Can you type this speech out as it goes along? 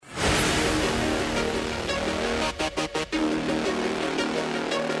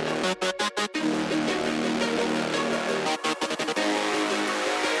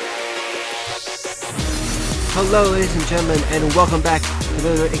Hello, ladies and gentlemen, and welcome back to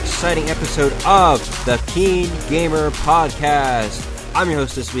another exciting episode of the KeenGamer podcast. I'm your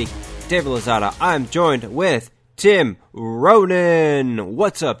host this week, David Lozada. I'm joined with Tim Ronan.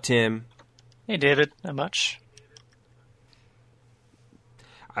 What's up, Tim? Hey, David. Not much.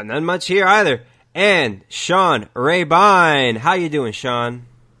 Not much here either. And Sean Raybine. How you doing, Sean?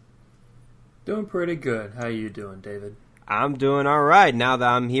 Doing pretty good. How you doing, David? I'm doing all right now that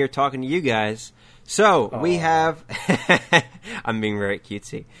I'm here talking to you guys. So, we have... I'm being very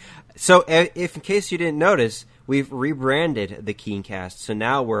cutesy. So, if in case you didn't notice, we've rebranded the KeenCast. So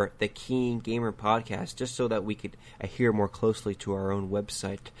now we're the KeenGamer podcast, just so that we could adhere more closely to our own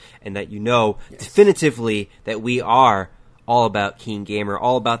website, and that you know definitively that we are all about KeenGamer,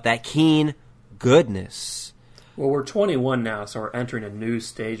 all about that keen goodness. Well, we're 21 now, so we're entering a new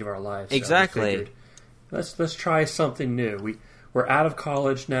stage of our lives. So exactly. Let's try something new. We're out of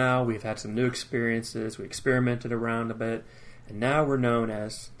college now. We've had some new experiences. We experimented around a bit. And now we're known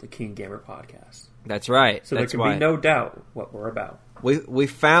as the KeenGamer podcast. That's right. So there can be no doubt what we're about. We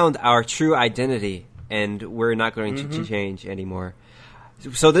found our true identity, and we're not going to change anymore.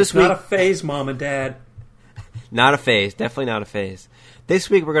 So this week... not a phase, Mom and Dad. Not a phase. Definitely not a phase. This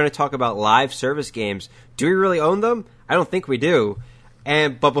week we're going to talk about live service games. Do we really own them? I don't think we do.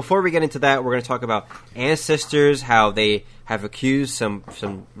 But before we get into that, we're going to talk about Ancestors, how they have accused some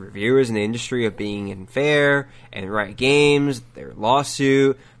reviewers in the industry of being unfair, and Riot Games, their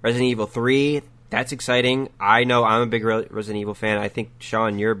lawsuit, Resident Evil 3. That's exciting. I know I'm a big Resident Evil fan. I think,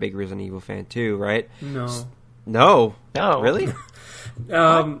 Sean, you're a big Resident Evil fan too, right? No. No? Really?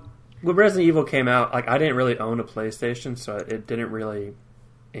 When Resident Evil came out, I didn't really own a PlayStation, so it didn't really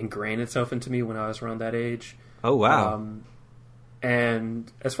ingrain itself into me when I was around that age. Oh, wow.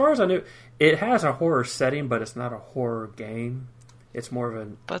 And as far as I knew, it has a horror setting, but it's not a horror game. It's more of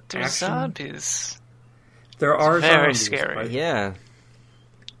an But there's action. Zombies. There are very zombies. scary. Yeah.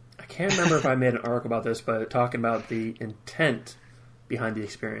 I can't remember if I made an article about this, but talking about the intent behind the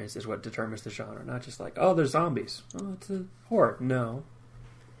experience is what determines the genre. Not just like, oh, there's zombies. Oh, it's a horror. No.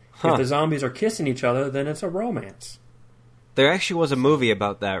 If the zombies are kissing each other, then it's a romance. There actually was a movie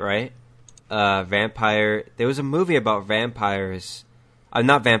about that, right? Vampire. There was a movie about vampires.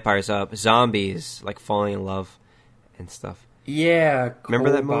 Not vampires, zombies, like falling in love and stuff. Yeah,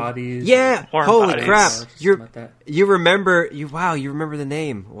 remember that movie? Bodies. Yeah, holy bodies. crap! Like you remember? You remember the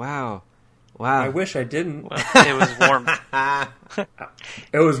name? Wow. I wish I didn't. Well, it was warm.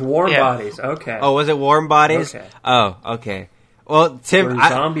 It was Warm Bodies. Okay. Oh, was it Warm Bodies? Okay. Oh, okay. Well, Tim, where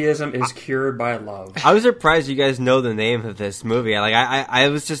zombieism is cured by love. I was surprised you guys know the name of this movie. I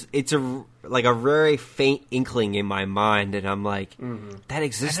was just, it's a very faint inkling in my mind, and I'm like, that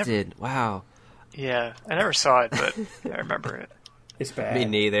existed. Wow. Yeah, I never saw it, but I remember it. It's bad. Me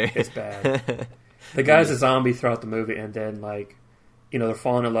neither. It's bad. The guy's a zombie throughout the movie, and then they're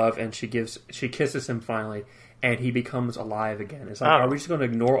falling in love, and she kisses him finally, and he becomes alive again. It's like, are we just going to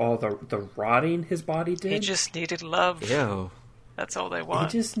ignore all the rotting his body did? He just needed love. Ew. That's all they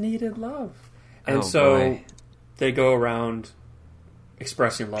want. He just needed love. And so they go around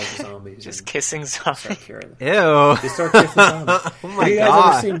expressing love to zombies. Just kissing zombies. Ew. They start kissing zombies. Oh my Have you guys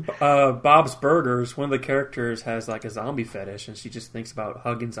God. ever seen Bob's Burgers? One of the characters has a zombie fetish, and she just thinks about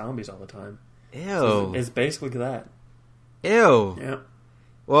hugging zombies all the time. Ew. So it's basically that. Ew. Yeah.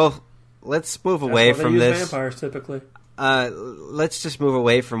 Well, let's move away from they use this. vampires typically. Let's just move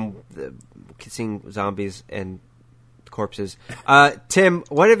away from kissing zombies and corpses. Tim,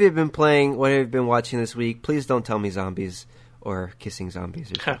 what have you been playing? What have you been watching this week? Please don't tell me zombies or kissing zombies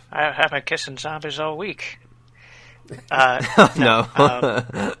or stuff. I have been kissing zombies all week. No.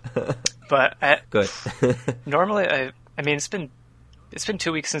 But Good. normally, I mean, it's been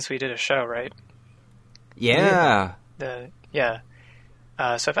 2 weeks since we did a show, right? Yeah.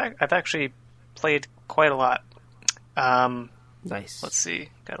 So I've actually played quite a lot. Nice. Let's see.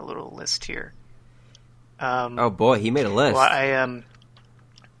 Got a little list here. Oh boy, he made a list. Well, I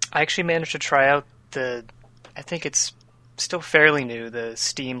actually managed to try out I think it's still fairly new, the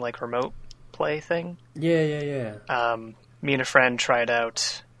Steam remote play thing. Yeah. Me and a friend tried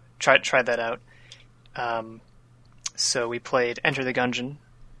that out. So we played Enter the Gungeon,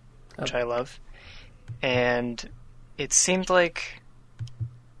 which I love, and it seemed like.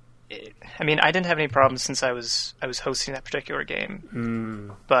 I mean, I didn't have any problems since I was hosting that particular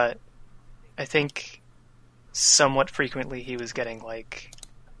game, but I think somewhat frequently he was getting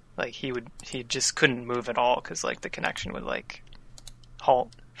he just couldn't move at all because the connection would halt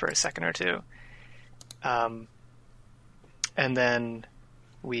for a second or two, and then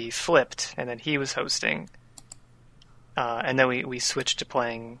we flipped, and then he was hosting, and then we switched to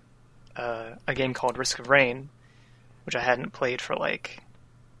playing a game called Risk of Rain, which I hadn't played for like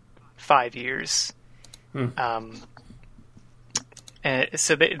 5 years. And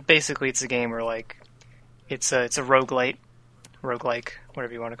so basically, it's a game where like it's a roguelike,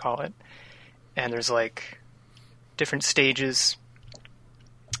 whatever you want to call it, and there's like different stages,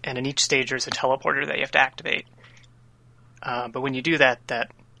 and in each stage there's a teleporter that you have to activate. But when you do that,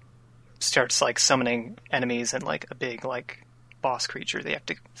 that starts like summoning enemies and like a big like boss creature they have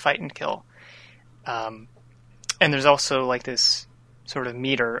to fight and kill. And there's also like this sort of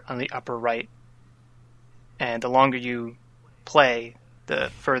meter on the upper right, and the longer you play,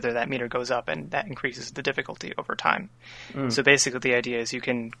 the further that meter goes up, and that increases the difficulty over time. So basically the idea is you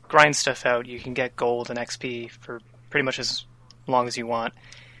can grind stuff out, you can get gold and XP for pretty much as long as you want,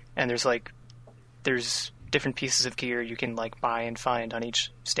 and there's different pieces of gear you can like buy and find on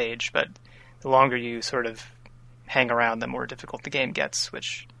each stage, but the longer you sort of hang around, the more difficult the game gets,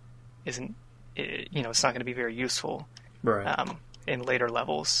 which isn't, it's not going to be very useful in later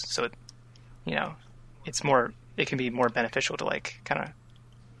levels. So, it can be more beneficial to like kind of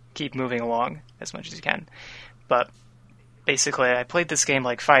keep moving along as much as you can. But basically, I played this game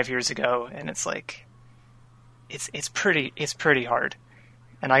like 5 years ago, and it's like it's pretty hard,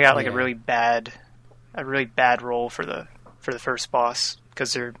 and I got like a really bad roll for the first boss,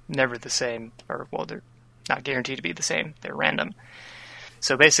 because they're never the same, or well, they're not guaranteed to be the same. They're random.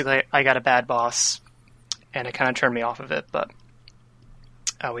 So basically, I got a bad boss, and it kind of turned me off of it. But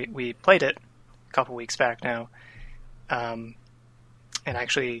we played it a couple weeks back now, and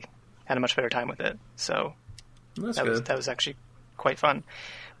actually had a much better time with it. So that was actually quite fun.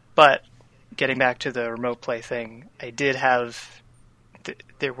 But getting back to the remote play thing, I did have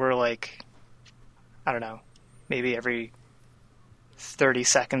there were like, I don't know, maybe every 30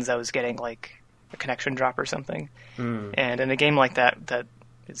 seconds I was getting like a connection drop or something. And in a game like that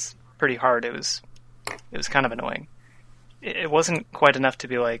is pretty hard, it was kind of annoying. It wasn't quite enough to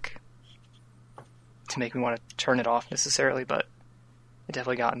be like, to make me want to turn it off necessarily, but it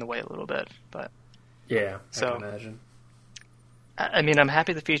definitely got in the way a little bit. But yeah, I can imagine. I mean, I'm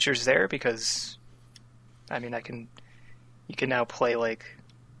happy the feature's there, because I mean, you can now play like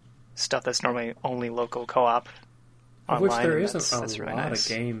stuff that's normally only local co-op online. Which there isn't that's a really lot nice.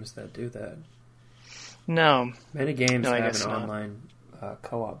 of games that do that. No. Many games have an online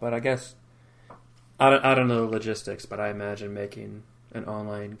co-op, but I guess I don't know the logistics, but I imagine making an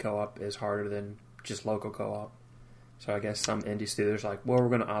online co-op is harder than just local co-op. So I guess some indie studios are like, well, we're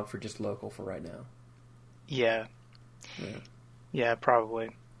going to opt for just local for right now. Yeah,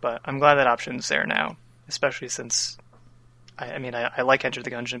 probably. But I'm glad that option's there now, especially since I like Enter the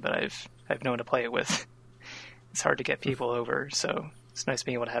Gungeon, but I've known to play it with. It's hard to get people over, so it's nice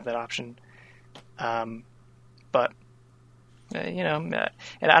being able to have that option. But and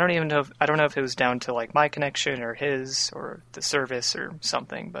I don't know if it was down to like my connection or his or the service or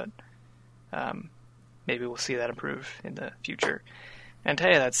something, but maybe we'll see that improve in the future. And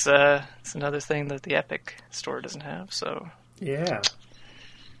hey, that's another thing that the Epic Store doesn't have. So yeah,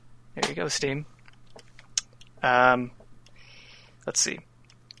 there you go, Steam. Let's see.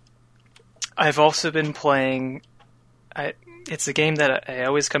 I've also been playing. It's a game that I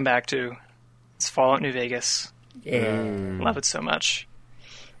always come back to. It's Fallout New Vegas. Yeah. Love it so much.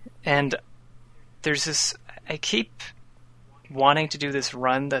 And there's this... I keep wanting to do this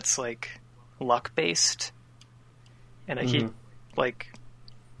run that's, like, luck-based. And I keep, like,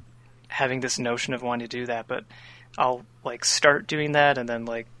 having this notion of wanting to do that, but I'll, like, start doing that, and then,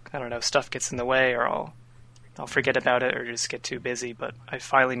 like, I don't know, stuff gets in the way, or I'll forget about it, or just get too busy. But I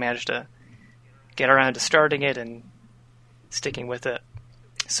finally managed to get around to starting it and sticking with it.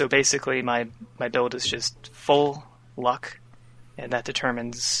 So basically, my build is just full luck, and that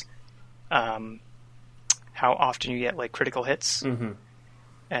determines how often you get like critical hits. And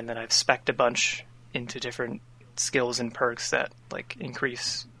then I've spec'd a bunch into different skills and perks that like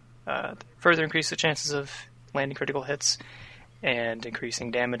further increase the chances of landing critical hits and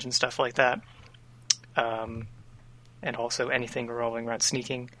increasing damage and stuff like that. And also anything revolving around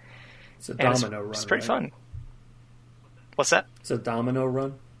sneaking. It's a domino run. It's pretty fun. What's that? It's a domino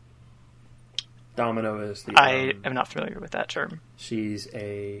run. Domino is the... I am not familiar with that term. She's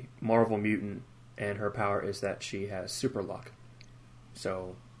a Marvel mutant, and her power is that she has super luck.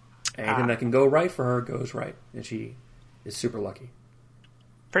 So anything that can go right for her goes right, and she is super lucky.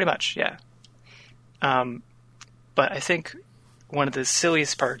 Pretty much, yeah. But I think one of the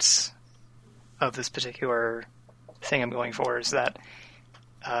silliest parts of this particular thing I'm going for is that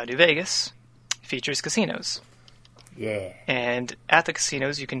New Vegas features casinos. Yeah. And at the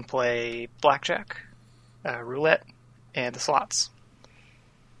casinos, you can play blackjack, roulette, and the slots.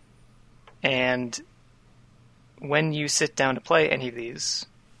 And when you sit down to play any of these,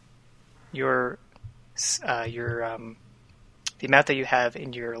 the amount that you have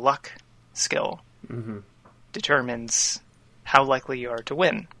in your luck skill determines how likely you are to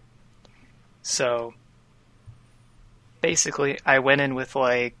win. So basically, I went in with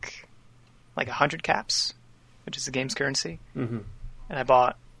like 100 caps, which is the game's currency, and I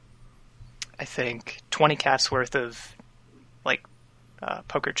bought, I think, 20 caps worth of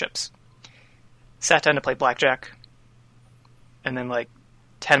poker chips. Sat down to play blackjack, and then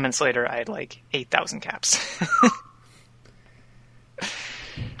 10 minutes later, I had 8,000 caps.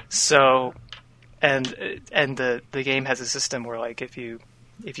 So, and the game has a system where if you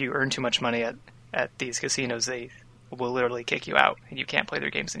earn too much money at these casinos, they will literally kick you out, and you can't play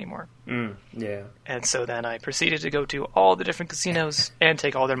their games anymore. Yeah. And so then I proceeded to go to all the different casinos and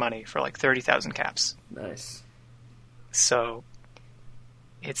take all their money for 30,000 caps. Nice. So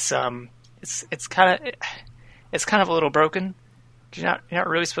it's kind of a little broken. You're not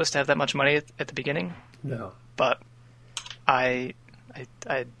really supposed to have that much money at the beginning. No. But I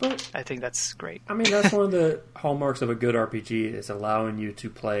think that's great. I mean, that's one of the hallmarks of a good RPG is allowing you to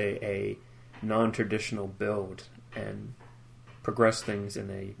play a non-traditional build and progress things in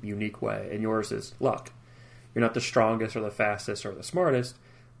a unique way. And yours is luck. You're not the strongest or the fastest or the smartest,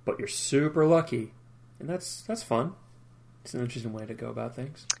 but you're super lucky, and that's fun. It's an interesting way to go about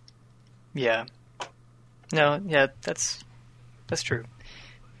things. Yeah. No, yeah, that's true.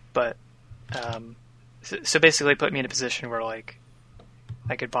 But so basically, it put me in a position where I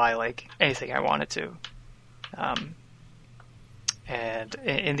could buy anything I wanted to. And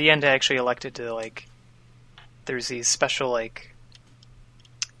in the end, I actually elected to there's these special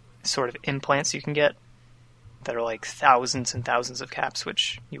sort of implants you can get that are thousands and thousands of caps,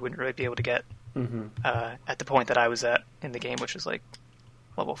 which you wouldn't really be able to get at the point that I was at in the game, which was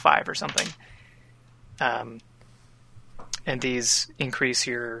level 5 or something. And these increase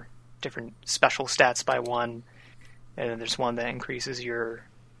your different special stats by 1, and then there's one that increases your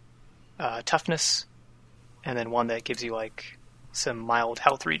toughness, and then one that gives you some mild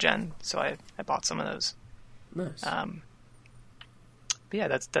health regen. So I bought some of those. Nice. But yeah,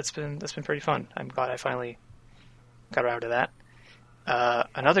 that's been pretty fun. I'm glad I finally got around to that.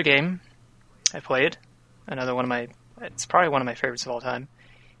 Another game I played, it's probably one of my favorites of all time,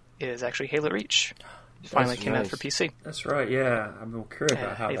 is actually Halo Reach. It finally came out for PC. That's right. Yeah, I'm curious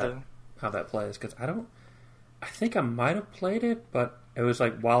about how that plays, because I think I might have played it, but it was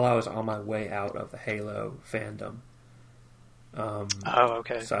while I was on my way out of the Halo fandom. Oh,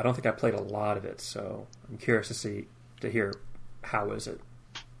 okay. So I don't think I played a lot of it. So I'm curious to hear how is it.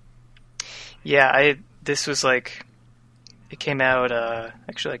 Yeah, this was it came out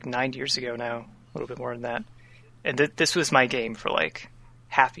actually 9 years ago now, a little bit more than that, and this was my game for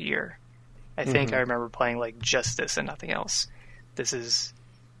half a year. I think I remember playing just this and nothing else. It's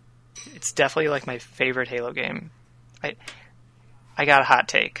definitely my favorite Halo game. I got a hot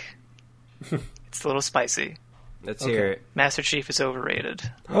take. It's a little spicy. Let's hear it. Master Chief is overrated.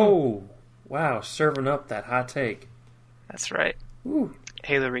 Oh, wow, serving up that hot take. That's right. Ooh.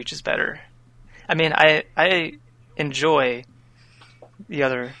 Halo Reach is better. I mean, I enjoy the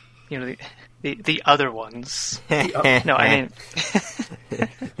other, the other ones. No, I mean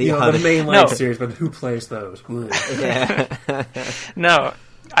the mainline series, but who plays those? Yeah. No,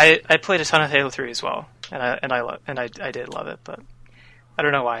 I played a ton of Halo 3 as well, and I did love it, but I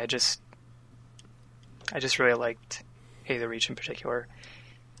don't know why. I just really liked Halo Reach in particular.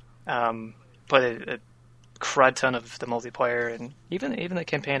 Played a crud ton of the multiplayer, and even the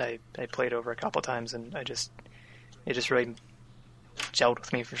campaign I played over a couple times, and it just really gelled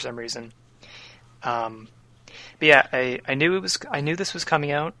with me for some reason. But yeah, I knew this was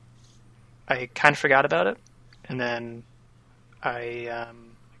coming out. I kind of forgot about it, and then I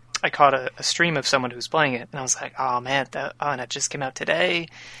caught a stream of someone who was playing it, and I was like, oh man, and it just came out today.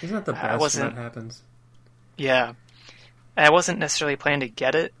 Isn't that the best when that happens? Yeah, and I wasn't necessarily planning to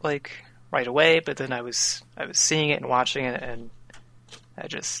get it right away, but then I was seeing it and watching it, and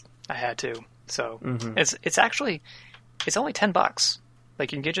I had to. So it's only $10. You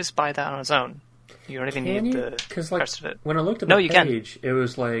can just buy that on its own. You don't even need the rest of it. When I looked at the page, it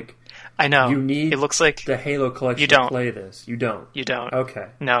was I know. You need it looks like the Halo collection to play this. You don't. You don't. Okay.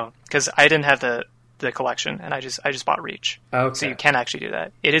 No, because I didn't have the collection, and I just bought Reach. Okay. So you can actually do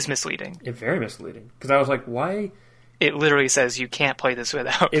that. It is misleading. It's very misleading. Because I was like, why? It literally says you can't play this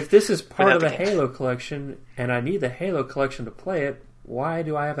without... If this is part of the Halo collection, and I need the Halo collection to play it, why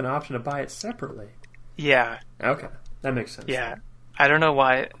do I have an option to buy it separately? Yeah. Okay. That makes sense. Yeah. I don't know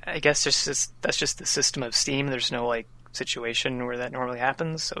why. I guess that's just the system of Steam. There's no situation where that normally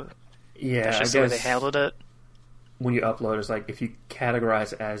happens. So Yeah, That's just I the way guess they handled it. when you upload, it's like if you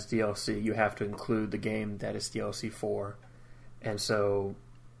categorize it as DLC, you have to include the game that it's DLC for. And so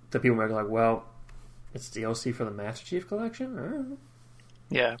the people might be like, well, it's DLC for the Master Chief Collection? I don't know.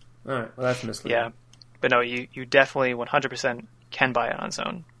 Yeah. All right, well, that's misleading. Yeah. But no, you definitely 100% can buy it on its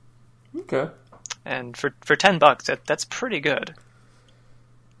own. Okay. And for $10, that's pretty good.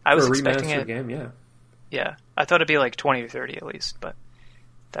 I was For a expecting remastered it. game, yeah. Yeah, I thought it'd be like 20 or 30 at least, but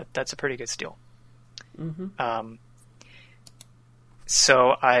that's a pretty good steal. Mm-hmm.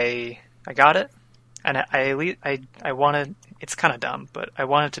 So I got it, and I wanted. It's kind of dumb, but I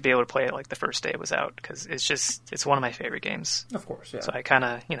wanted to be able to play it like the first day it was out because it's one of my favorite games. Of course, yeah. So I kind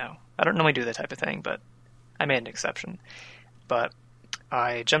of I don't normally do that type of thing, but I made an exception. But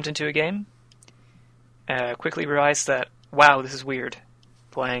I jumped into a game, quickly realized that wow, this is weird,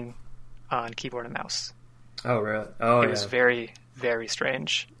 playing on keyboard and mouse. Oh, really? Oh, It was very, very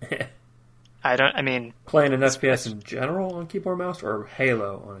strange. I mean... Playing an FPS in general on keyboard and mouse, or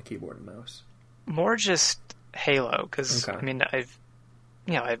Halo on a keyboard and mouse? More just Halo, because, Okay. I mean, I've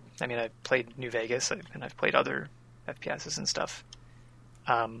played New Vegas, and I've played other FPSs and stuff.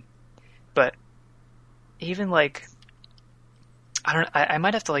 But even, like... I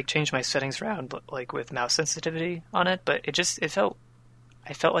might have to, like, change my settings around, like, with mouse sensitivity on it, but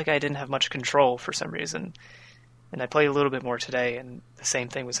I felt like I didn't have much control for some reason. And I played a little bit more today, and the same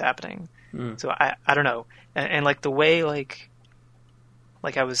thing was happening. So I don't know. And like the way like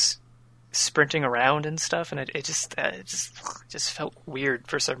I was sprinting around and stuff, and it just felt weird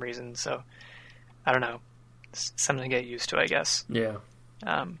for some reason. So I don't know. It's something to get used to, I guess. Yeah.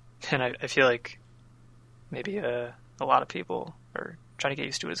 And I feel like maybe a lot of people are trying to get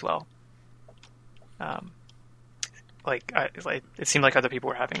used to it as well. It seemed like other people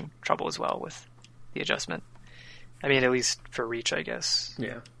were having trouble as well with the adjustment. I mean, at least for Reach, I guess.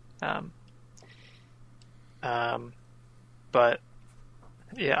 Yeah. But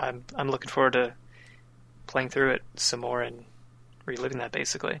yeah, I'm looking forward to playing through it some more and reliving that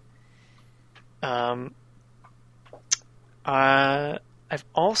basically. I've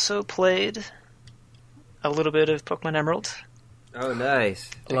also played a little bit of Pokemon Emerald. Oh,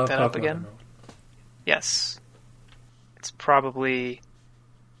 nice. Pick Love that up Pokemon again. Emerald. Yes, it's probably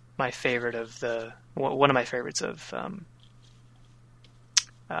my favorite of one of my favorites of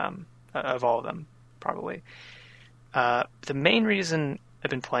all of them, probably. The main reason I've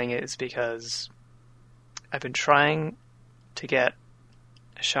been playing it is because I've been trying to get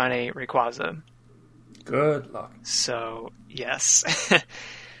a shiny Rayquaza. Good luck. So, yes.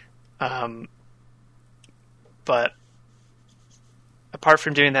 But apart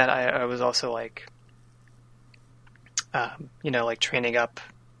from doing that, I was also like, like training up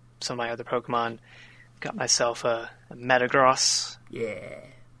some of my other Pokemon. Got myself a Metagross. Yeah.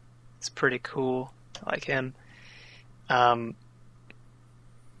 It's pretty cool. I like him. But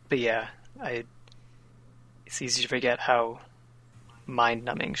yeah, it's easy to forget how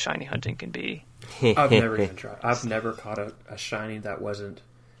mind-numbing shiny hunting can be. I've never even tried. I've never caught a shiny that wasn't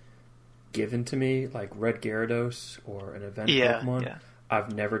given to me, like Red Gyarados or an event Pokemon. Yeah.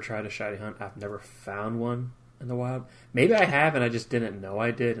 I've never tried a shiny hunt. I've never found one in the wild. Maybe I have, and I just didn't know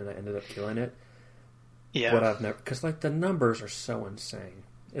I did, and I ended up killing it. Yeah. But I've never, because like the numbers are so insane.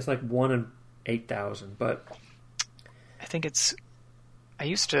 It's like 1 in 8,000, but I think it's. I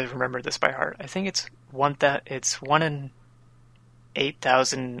used to remember this by heart. I think it's 1 in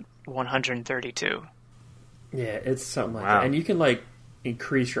 8,132. yeah, it's something like Wow. that. And you can like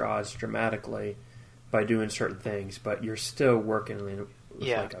increase your odds dramatically by doing certain things, but you're still working with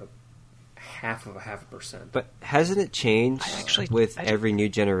like a half of a %. But hasn't it changed with every new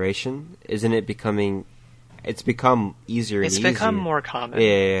generation? Isn't it becoming... It's become easier and easier. It's become more common.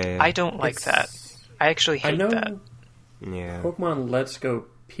 Yeah. I don't like that. I actually hate that. Yeah. Pokemon Let's Go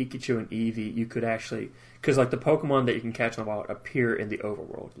Pikachu and Eevee, you could actually... Because like the Pokemon that you can catch in the wild appear in the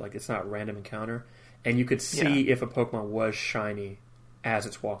overworld. Like it's not a random encounter. And you could see if a Pokemon was shiny as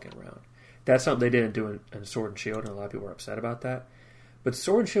it's walking around. That's something they didn't do in Sword and Shield, and a lot of people were upset about that. But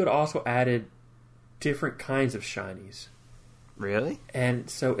Sword and Shield also added different kinds of shinies. Really? And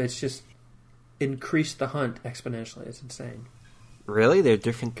so it's just increased the hunt exponentially. It's insane. Really? They're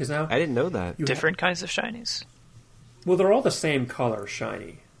different? 'Cause now I didn't know that. Different kinds of shinies. Well, they're all the same color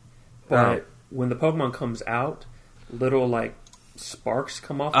shiny. But when the Pokemon comes out, little like sparks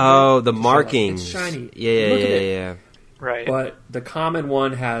come off Oh, of it. the So, like, markings. it's shiny. Yeah. Look at it. Yeah. Right. But the common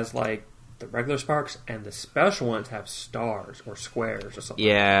one has like the regular sparks, and the special ones have stars or squares or something.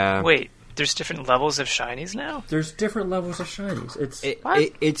 Yeah. Wait, there's different levels of shinies now? There's different levels of shinies. I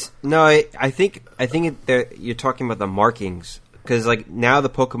think you're talking about the markings, because like now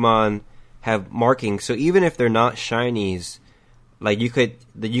the Pokemon have markings. So even if they're not shinies, like you could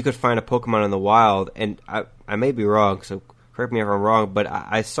find a Pokemon in the wild, and I may be wrong, so correct me if I'm wrong, but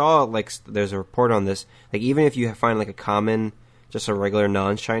I saw like there's a report on this. Like even if you find like a common, just a regular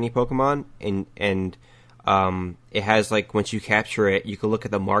non-shiny Pokemon, and it has like once you capture it, you can look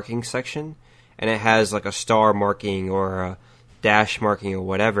at the marking section, and it has like a star marking or a dash marking or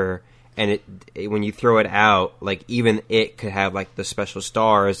whatever. And it when you throw it out, like even it could have like the special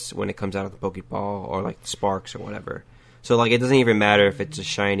stars when it comes out of the Pokeball or like the sparks or whatever. So like it doesn't even matter if it's a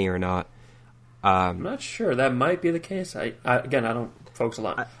shiny or not. I'm not sure. That might be the case. I don't focus a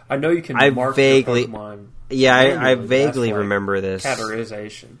lot. I know you can mark vaguely, your Pokemon. Yeah, I vaguely remember this.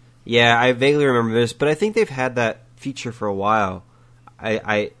 Categorization. Yeah, I vaguely remember this, but I think they've had that feature for a while.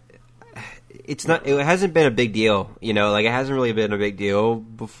 It hasn't been a big deal, you know, like it hasn't really been a big deal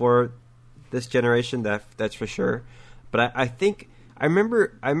before this generation. That's for sure. But I think I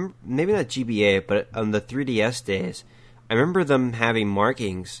remember maybe not GBA, but on the 3DS days, I remember them having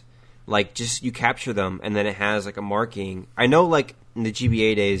markings. Like, just you capture them, and then it has, like, a marking. I know, like, in the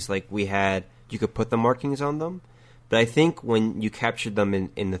GBA days, like, you could put the markings on them. But I think when you captured them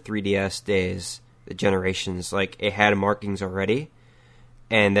in the 3DS days, the generations, like, it had markings already.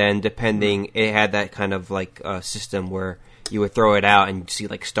 And then it had that kind of, like, system where you would throw it out and you'd see,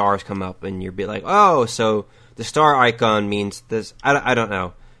 like, stars come up, and you'd be like, oh, so the star icon means this. I don't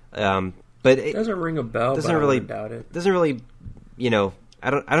know. But it doesn't ring a bell, but I don't doubt it. Doesn't really, you know, I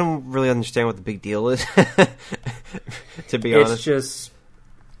don't really understand what the big deal is, to be honest. It's just,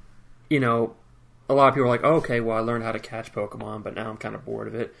 you know, a lot of people are like, oh, okay, well, I learned how to catch Pokemon, but now I'm kind of bored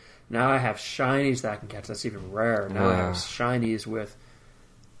of it. Now I have shinies that I can catch. That's even rare. Now I have shinies with...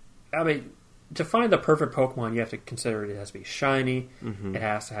 I mean, to find the perfect Pokemon, you have to consider it has to be shiny. Mm-hmm. It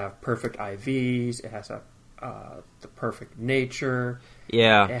has to have perfect IVs. It has to have the perfect nature.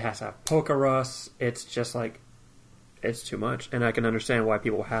 Yeah. It has to have Pokerus. It's just like... It's too much, and I can understand why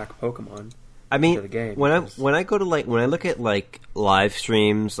people hack Pokemon. I mean, to the game, when I go to when I look at like live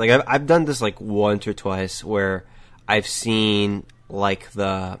streams, like I've done this like once or twice where I've seen like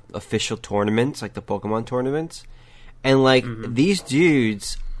the official tournaments, like the Pokemon tournaments, and like these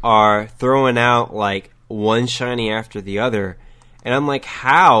dudes are throwing out like one shiny after the other, and I'm like,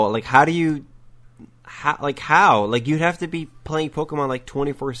 how? Like, how do you? How? Like, you'd have to be playing Pokemon like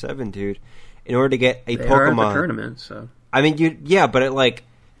 24/7, dude, in order to get a they Pokemon. Are at the tournament, so I mean, but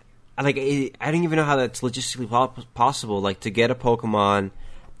I don't even know how that's logistically possible. Like, to get a Pokemon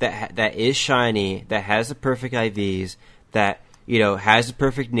that is shiny, that has the perfect IVs, that, you know, has the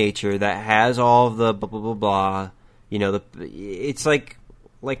perfect nature, that has all of the blah blah blah blah. You know, it's like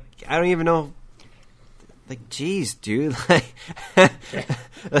I don't even know. Like, geez, dude, like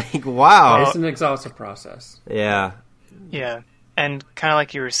wow, it's an exhaustive process. Yeah, and kind of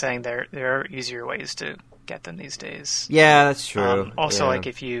like you were saying, there are easier ways to get them these days. Yeah, that's true. Also, like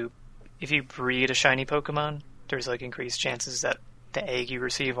if you breed a shiny Pokemon, there's like increased chances that the egg you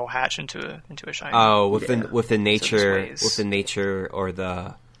receive will hatch into a shiny. Oh, with the nature or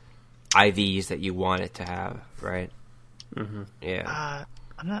the IVs that you want it to have, right? Mm-hmm. Yeah.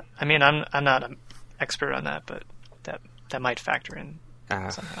 I'm not an expert on that, but that might factor in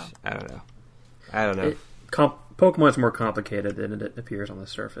somehow. I don't know. Pokemon's more complicated than it appears on the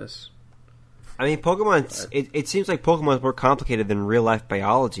surface. I mean, it seems like Pokemon's more complicated than real life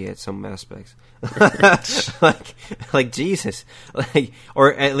biology at some aspects. like Jesus,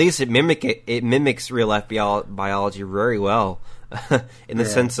 or at least it mimics real life biology very well, in the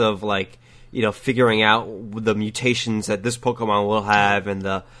sense of, like, you know, figuring out the mutations that this Pokemon will have and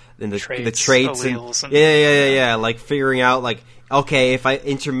the traits and like figuring out, like, okay, if I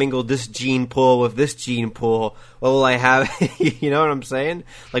intermingle this gene pool with this gene pool, what will I have? You know what I'm saying?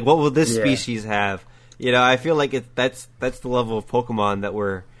 Like, what will this species have? You know, I feel like that's the level of Pokemon that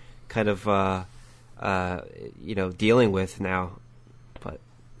we're kind of you know, dealing with now. But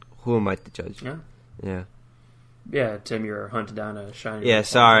who am I to judge? Yeah, Tim, you're hunting down a shiny. Yeah,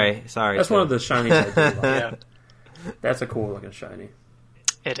 sorry. That's Tim. one of the shinies I do like. That's a cool looking shiny.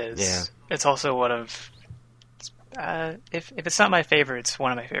 It is. Yeah. It's also one of, if it's not my favorite, it's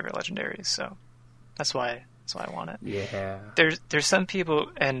one of my favorite legendaries. So that's why I want it. Yeah. There's some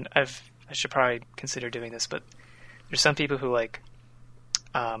people, and I should probably consider doing this, but there's some people who, like,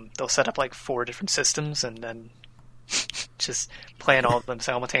 they'll set up like 4 different systems and then just plan all of them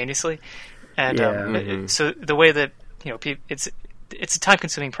simultaneously. And so the way that, you know, it's a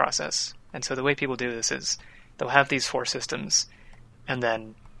time-consuming process, and so the way people do this is they'll have these 4 systems, and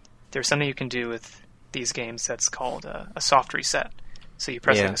then there's something you can do with these games that's called a soft reset. So you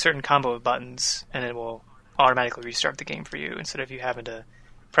press like a certain combo of buttons, and it will automatically restart the game for you instead of you having to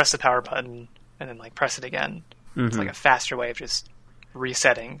press the power button and then like press it again. It's like a faster way of just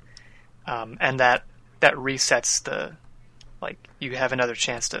resetting, and that resets the, like, you have another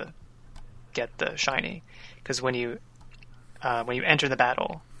chance to get the shiny, because when you enter the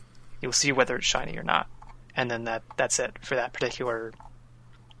battle, you'll see whether it's shiny or not, and then that's it for that particular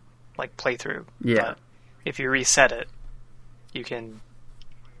like playthrough. Yeah. But if you reset it, you can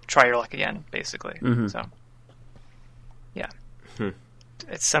try your luck again, basically. So yeah.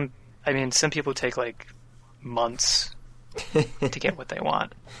 It's some people take like months to get what they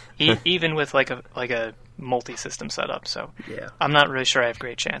want, even with like a multi-system setup. So Yeah. I'm not really sure I have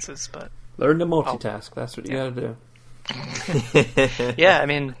great chances, but Learn to multitask. That's what you got to do. yeah, I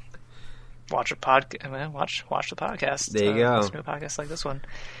mean, watch the podcast. There you go. Listen to a podcast like this one,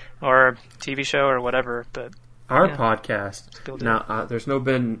 or a TV show, or whatever. But Our yeah, podcast. Now, there's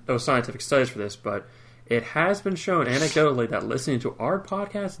been no scientific studies for this, but it has been shown anecdotally that listening to our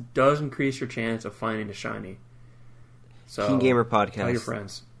podcast does increase your chance of finding a shiny. So, KeenGamer podcast. Tell your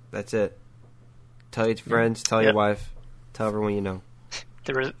friends. That's it. Tell your friends. Tell your wife. Tell everyone you know.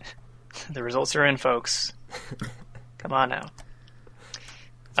 The results are in, folks. Come on now.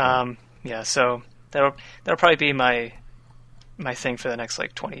 Yeah, so that'll probably be my thing for the next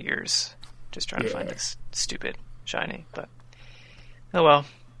like 20 years. Just trying to find this stupid shiny, but oh well.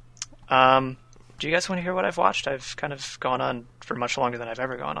 Do you guys want to hear what I've watched? I've kind of gone on for much longer than I've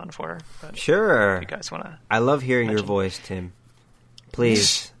ever gone on for. But Sure. if you guys want to? I love hearing your voice, Tim.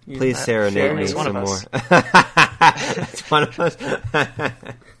 Please serenade me some more. It's one of us.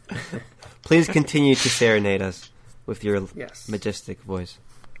 Please continue to serenade us with your majestic voice.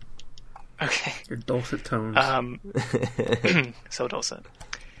 Okay. Your dulcet tones. So dulcet.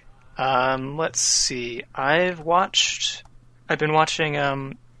 Let's see. I've been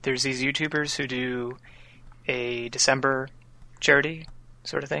watching, there's these YouTubers who do a December charity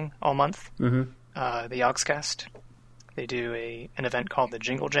sort of thing all month. The Yogscast. They do an event called the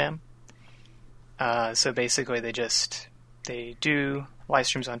Jingle Jam. So basically they do live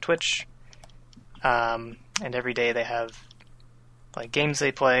streams on Twitch. And every day they have like games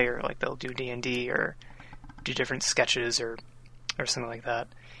they play, or like they'll do D&D or do different sketches or something like that.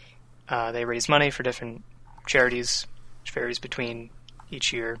 They raise money for different charities, which varies between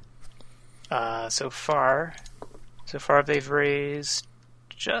each year. So far they've raised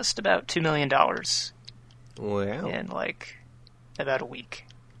just about $2 million. Wow. In like about a week.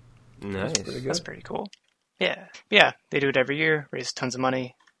 Nice. That's pretty cool. Yeah. Yeah, they do it every year, raise tons of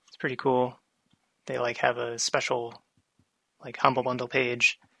money. It's pretty cool. They like have a special like Humble Bundle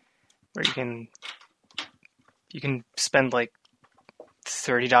page where you can spend like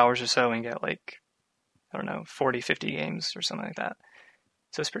 $30 or so and get like, I don't know, 40, 50 games or something like that.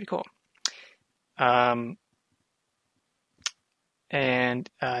 So it's pretty cool. And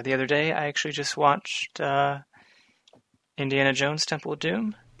the other day I actually just watched Indiana Jones Temple of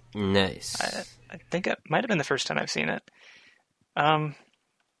Doom. Nice. I think it might have been the first time I've seen it.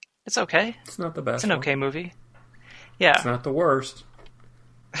 It's okay. It's not the best. It's an okay movie. Yeah. It's not the worst,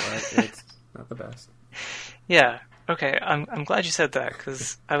 but it's not the best. Yeah. Okay. I'm glad you said that,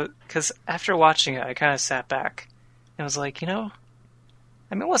 because after watching it, I kind of sat back and was like, it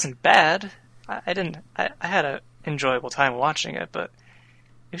wasn't bad. I had an enjoyable time watching it, but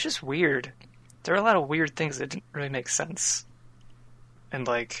it was just weird. There were a lot of weird things that didn't really make sense, and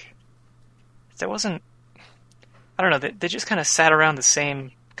like there wasn't. I don't know. They just kind of sat around the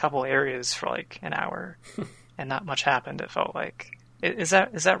same couple areas for like an hour, and not much happened. It felt like. Is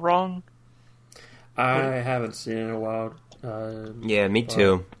that wrong? I haven't seen it in a while. Yeah, me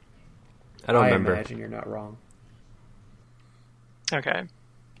too. I don't remember. I imagine you're not wrong. Okay.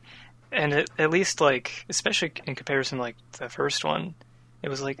 And at least, like, especially in comparison to, like, the first one, it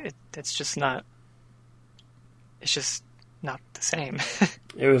was like, it's just not the same.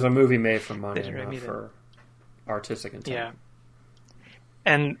 It was a movie made for money, really not for artistic intent. Yeah.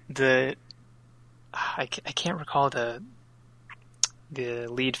 And I can't recall the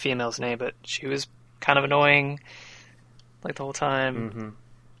lead female's name, but she was kind of annoying, like, the whole time. Mm-hmm. And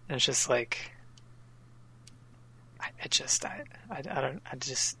it's just like,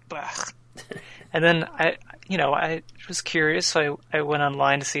 and then I was curious, so I went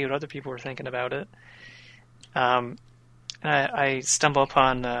online to see what other people were thinking about it. And I stumbled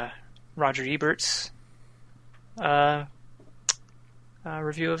upon Roger Ebert's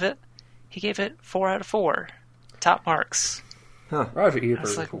review of it. He gave it 4 out of 4, top marks. Huh. Roger Ebert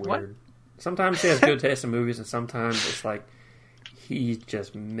is like, weird. what? Sometimes he has good taste in movies, and sometimes it's like he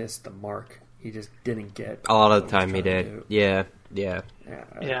just missed the mark. He just didn't get a lot of the time he did. Yeah. Yeah.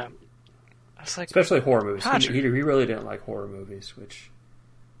 I was like, especially horror movies. Roger. He really didn't like horror movies, which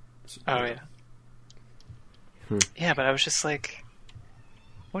Oh yeah. Yeah, but I was just like,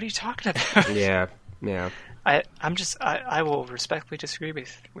 what are you talking about? Yeah. I will respectfully disagree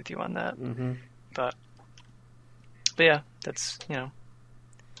with you on that. Mm-hmm. But yeah, that's,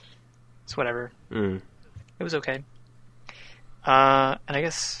 it's whatever. Mm. It was okay. And I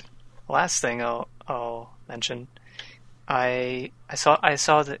guess the last thing I'll mention, I saw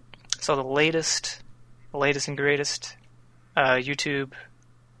the latest and greatest YouTube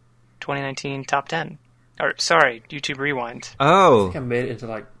 2019 top 10. Or sorry, YouTube Rewind. I Oh. think I made it into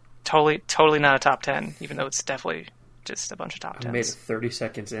like Totally not a top 10, even though it's definitely just a bunch of top 10s. I made it 30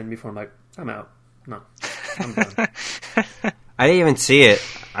 seconds in before I'm like, I'm out. No, I'm done. I didn't even see it.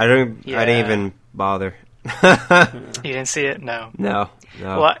 I didn't Yeah. even bother. You didn't see it? No. No.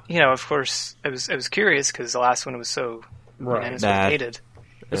 Well, of course, I was curious because the last one was so unanimously Bad. hated.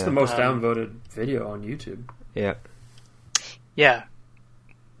 It's the most downvoted video on YouTube. Yeah.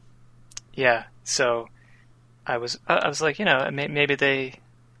 Yeah. So I was like, maybe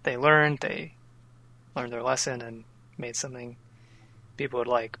they learned their lesson and made something people would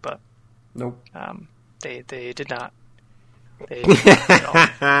like, but Nope. they did not. They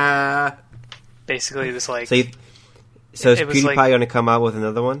So basically it was like is it was PewDiePie like- going to come out with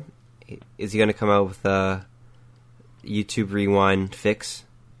another one? Is he going to come out with a YouTube Rewind fix?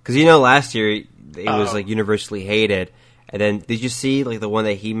 Because last year it was like universally hated, and then did you see like the one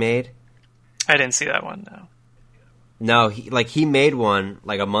that he made? I didn't see that one. No. No, he made one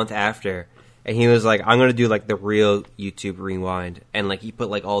like a month after, and he was like, "I'm gonna do like the real YouTube Rewind," and like he put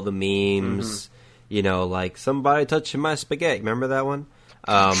like all the memes, like somebody touching my spaghetti. Remember that one?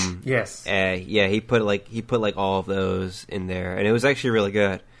 Yes. Yeah, he put like all of those in there, and it was actually really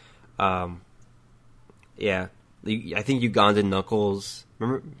good. Yeah, I think Ugandan Knuckles.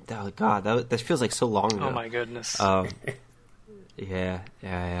 Remember? Oh, God, that feels like so long ago. Oh my goodness. Yeah.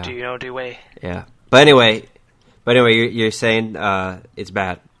 Do you know Dewey? Yeah, but anyway, you're saying it's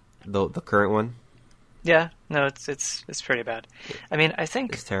bad, the current one. Yeah, no, it's pretty bad. I mean, I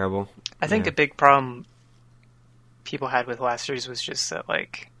think It's terrible. I think a big problem people had with last year's was just that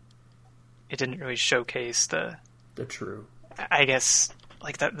like it didn't really showcase the true. I guess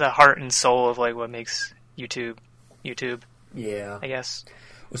like the heart and soul of like what makes YouTube. Yeah. I guess.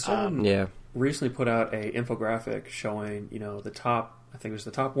 Well, someone recently put out a infographic showing, the top, I think it was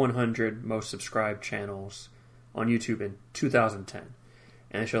the top 100 most subscribed channels on YouTube in 2010.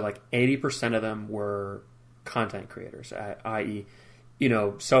 And it showed like 80% of them were content creators, i.e.,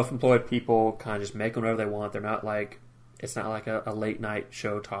 self-employed people kind of just make whatever they want. They're not like, it's not like a late night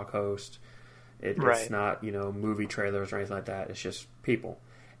show talk host. It's not, movie trailers or anything like that. It's just people.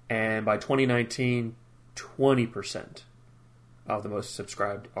 And by 2019, 20% of the most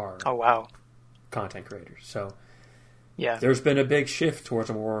subscribed are content creators. So yeah, there's been a big shift towards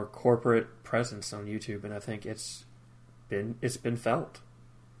a more corporate presence on YouTube, and I think it's been felt.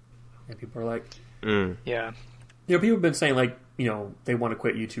 And people are like, yeah, people have been saying like, they want to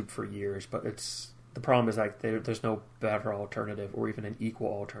quit YouTube for years, but the problem is like there's no better alternative or even an equal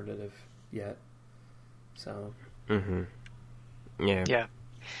alternative yet. So yeah,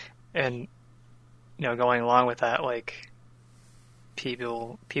 and going along with that, like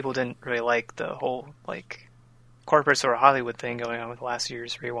people didn't really like the whole like corporate sort of Hollywood thing going on with last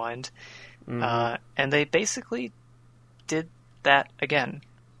year's Rewind, and they basically did that again.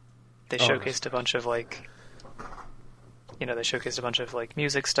 They showcased a bunch of like,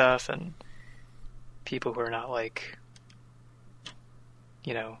 music stuff and people who are not like,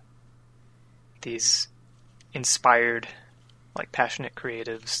 these inspired, like passionate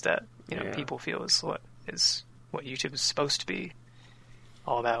creatives that people feel is what YouTube is supposed to be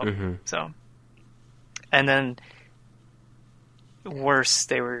all about. So, and then worse,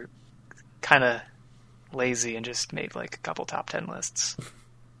 they were kind of lazy and just made like a couple top 10 lists.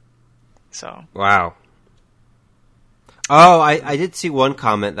 So wow. Oh, I did see one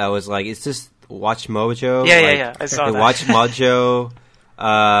comment that was like, "Is this Watch Mojo?" Yeah. I saw did that. Watch Mojo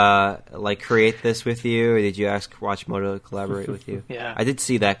like create this with you, or did you ask Watch Mojo to collaborate with you? Yeah, I did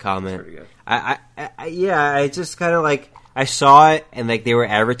see that comment. pretty good. I just kind of like I saw it and like they were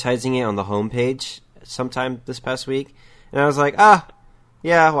advertising it on the homepage sometime this past week, and I was like,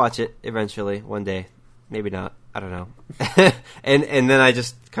 yeah, I'll watch it eventually one day, maybe not. I don't know. and then I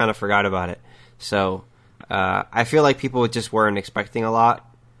just kind of forgot about it. So I feel like people just weren't expecting a lot,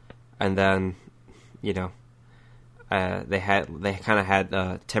 and then they kind of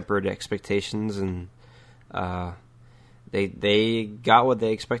had tempered expectations, and they got what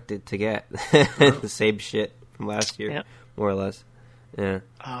they expected to get. The same shit from last year, more or less. Yeah.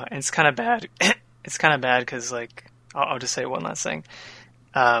 And it's kind of bad. It's kind of bad because like I'll just say one last thing.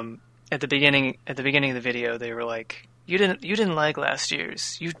 At the beginning of the video, they were like, "You didn't like last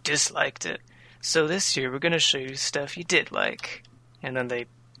year's. You disliked it. So this year we're gonna show you stuff you did like." And then they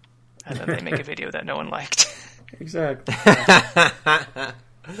make a video that no one liked. Exactly.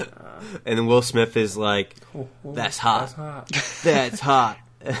 And Will Smith is like, "That's hot. That's hot."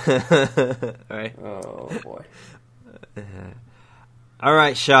 All right. Oh boy. All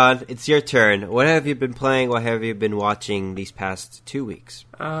right, Sean, it's your turn. What have you been playing? What have you been watching these past 2 weeks?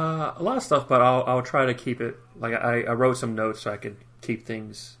 A lot of stuff, but I'll try to keep it. Like I wrote some notes so I could keep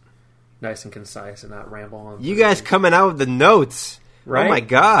things nice and concise and not ramble on. You guys coming out with the notes. Right? Oh my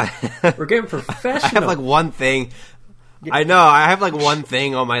god. We're getting professional. I have like one thing. I know. I have like one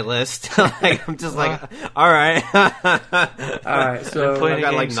thing on my list. Like, I'm just like, all right. All right. So I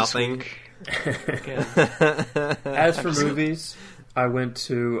got like nothing. As for movies, I went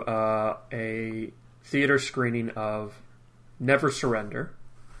to a theater screening of Never Surrender.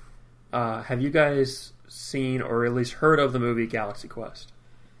 Have you guys seen or at least heard of the movie Galaxy Quest?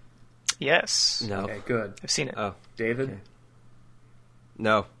 Yes. No. Okay, good. I've seen it. Oh, David? okay.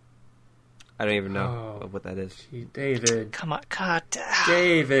 No. I don't even know what that is. Gee, David. Come on, God.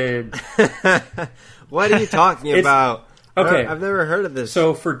 David. What are you talking about? Okay. I've never heard of this.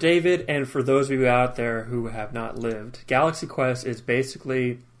 So for David and for those of you out there who have not lived, Galaxy Quest is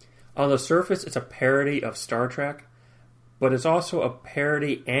basically, on the surface, it's a parody of Star Trek, but it's also a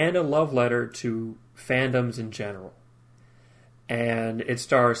parody and a love letter to fandoms in general. And it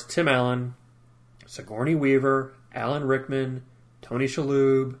stars Tim Allen, Sigourney Weaver, Alan Rickman, Tony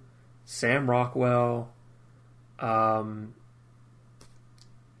Shalhoub, Sam Rockwell, the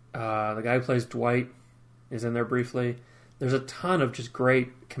guy who plays Dwight is in there briefly. There's a ton of just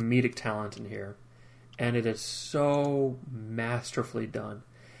great comedic talent in here, and it is so masterfully done.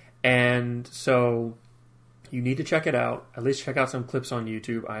 And so you need to check it out. At least check out some clips on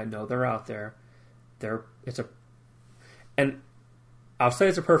YouTube. I know they're out there. And I'll say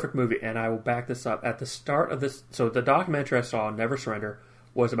it's a perfect movie, and I will back this up. At the start of this, so the documentary I saw, Never Surrender,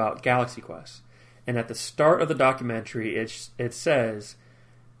 was about Galaxy Quest. And at the start of the documentary, it says,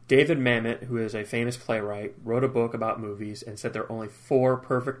 David Mamet, who is a famous playwright, wrote a book about movies and said there are only 4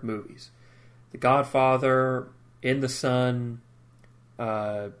 perfect movies. The Godfather, In the Sun,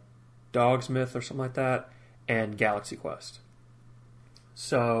 Dogsmith or something like that, and Galaxy Quest.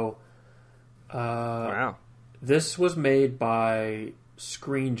 So, wow. This was made by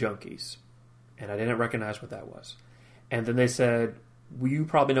Screen Junkies, and I didn't recognize what that was. And then they said, well, you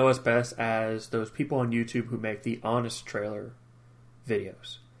probably know us best as those people on YouTube who make the honest trailer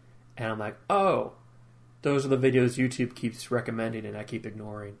videos. And I'm like, oh, those are the videos YouTube keeps recommending and I keep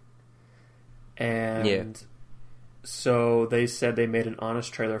ignoring. And so they said they made an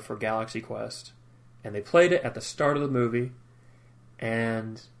honest trailer for Galaxy Quest, and they played it at the start of the movie,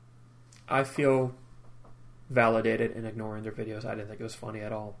 and I feel validated in ignoring their videos. I didn't think it was funny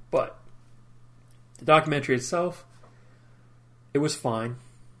at all. But the documentary itself, it was fine.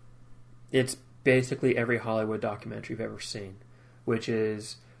 It's basically every Hollywood documentary you've ever seen, which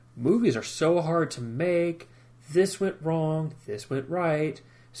is movies are so hard to make. This went wrong. This went right.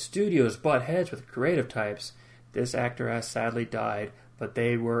 Studios butt heads with creative types. This actor has sadly died, but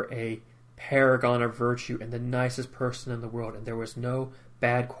they were a paragon of virtue and the nicest person in the world, and there was no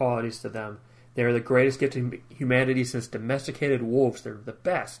bad qualities to them. They're the greatest gift to humanity since domesticated wolves. They're the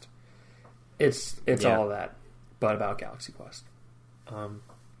best. It's all of that, but about Galaxy Quest.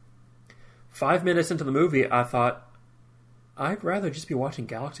 5 minutes into the movie, I thought, I'd rather just be watching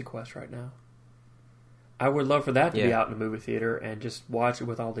Galaxy Quest right now. I would love for that to be out in a movie theater and just watch it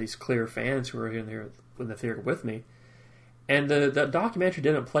with all these clear fans who are in the theater with me. And the documentary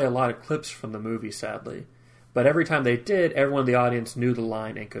didn't play a lot of clips from the movie, sadly. But every time they did, everyone in the audience knew the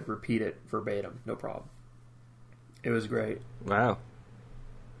line and could repeat it verbatim. No problem. It was great. Wow.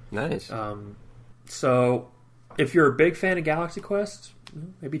 Nice. So, if you're a big fan of Galaxy Quest,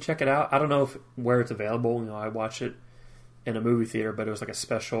 maybe check it out. I don't know where it's available. I watched it in a movie theater, but it was like a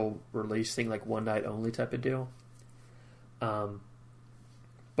special release thing, like one night only type of deal.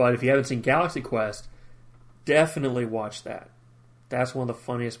 But if you haven't seen Galaxy Quest, definitely watch that. That's one of the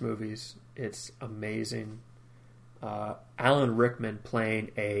funniest movies. It's amazing. Alan Rickman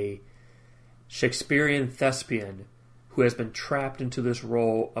playing a Shakespearean thespian who has been trapped into this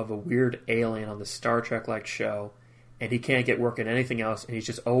role of a weird alien on the Star Trek-like show, and he can't get work in anything else, and he's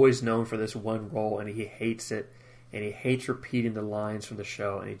just always known for this one role, and he hates it, and he hates repeating the lines from the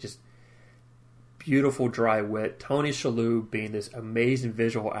show, and he just... Beautiful dry wit. Tony Shalhoub being this amazing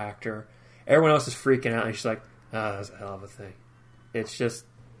visual actor. Everyone else is freaking out, and she's like, that's a hell of a thing. It's just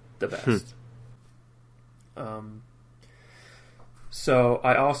the best. So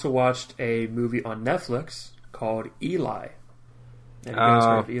I also watched a movie on Netflix called Eli. Have you guys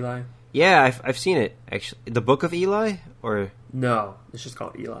heard of Eli? Yeah, I've seen it, actually. The Book of Eli? Or No, it's just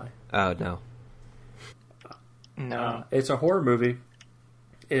called Eli. Oh, no. No. It's a horror movie.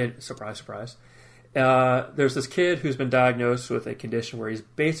 Surprise, surprise. There's this kid who's been diagnosed with a condition where he's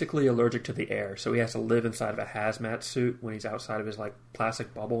basically allergic to the air, so he has to live inside of a hazmat suit when he's outside of his like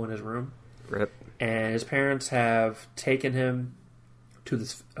plastic bubble in his room. Rip. And his parents have taken him to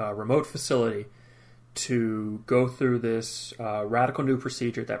this remote facility to go through this radical new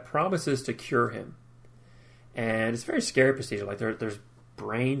procedure that promises to cure him. And it's a very scary procedure. Like there's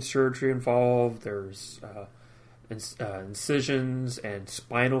brain surgery involved. There's incisions and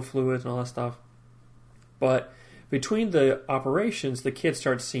spinal fluids and all that stuff. But between the operations, the kid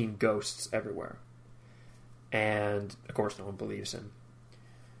starts seeing ghosts everywhere. And, of course, no one believes him.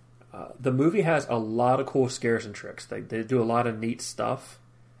 The movie has a lot of cool scares and tricks. They do a lot of neat stuff,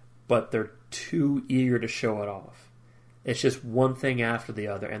 but they're too eager to show it off. It's just one thing after the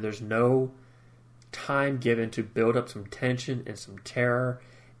other, and there's no time given to build up some tension and some terror.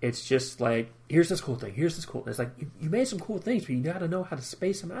 It's just like, here's this cool thing, here's this cool thing. It's like, you made some cool things, but you got to know how to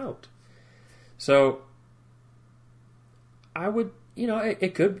space them out. So, I would,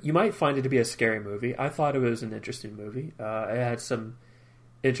 it could, you might find it to be a scary movie. I thought it was an interesting movie. It had some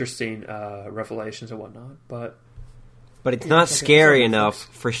interesting revelations and whatnot, but it's not scary enough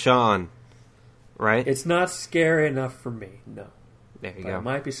for Sean, right? It's not scary enough for me, no. There you But go. it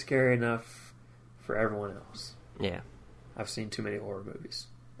might be scary enough for everyone else. Yeah. I've seen too many horror movies.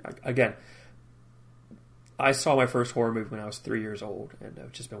 Again, I saw my first horror movie when I was 3 years old, and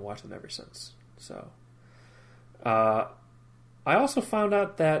I've just been watching them ever since. So, I also found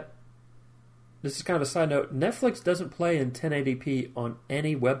out that, this is kind of a side note, Netflix doesn't play in 1080p on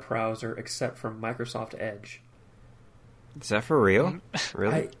any web browser except for Microsoft Edge. Is that for real?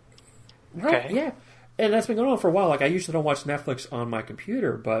 Really? Right, Okay. yeah. And that's been going on for a while. Like, I usually don't watch Netflix on my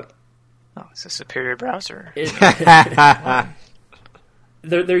computer, but Oh, it's a superior browser.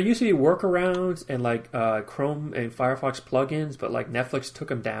 There used to be workarounds and like Chrome and Firefox plugins, but like Netflix took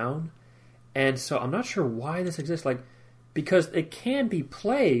them down, and so I'm not sure why this exists. Like, because it can be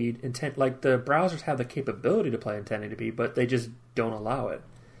played in like the browsers have the capability to play in 1080p, but they just don't allow it.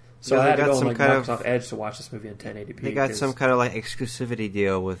 So Yeah, I they had to got go on some like kind Microsoft Edge to watch this movie in 1080p. They got some kind of like exclusivity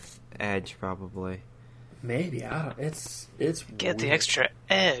deal with Edge, probably. Maybe I don't. It's Get the weird. extra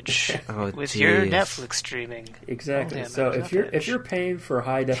edge Oh, with your jeez. Netflix streaming. Exactly. Oh, damn, So Microsoft if Edge. you're paying for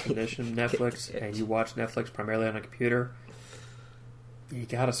high definition Netflix and you watch Netflix primarily on a computer, you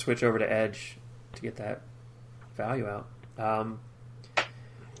got to switch over to Edge to get that value out.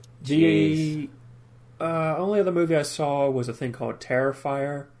 The only other movie I saw was a thing called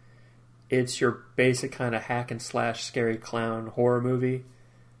Terrifier. It's your basic kind of hack and slash scary clown horror movie.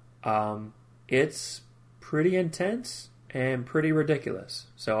 It's pretty intense and pretty ridiculous,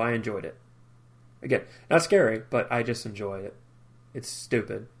 so I enjoyed it. Again, not scary, but I just enjoy it. It's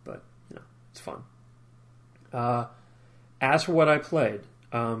stupid, but it's fun. As for what I played,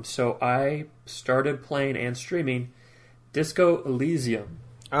 so I started playing and streaming Disco Elysium.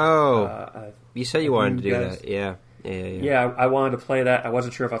 Oh, you said you wanted to do guys- that. Yeah. Yeah, I wanted to play that. I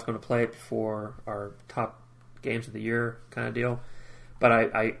wasn't sure if I was going to play it before our top games of the year kind of deal, but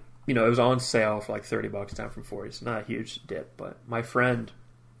I it was on sale for like $30 down from 40. It's not a huge dip, but my friend,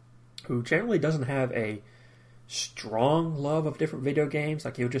 who generally doesn't have a strong love of different video games,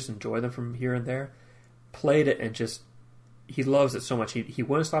 like he'll just enjoy them from here and there, played it and just he loves it so much. He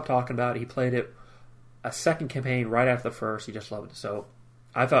wouldn't stop talking about it. He played it a second campaign right after the first. He just loved it. So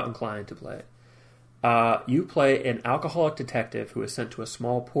I felt inclined to play it. You play an alcoholic detective who is sent to a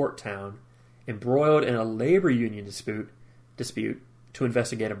small port town embroiled in a labor union dispute to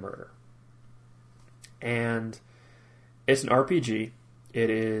investigate a murder. And it's an RPG. It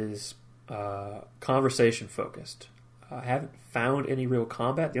is conversation focused. I haven't found any real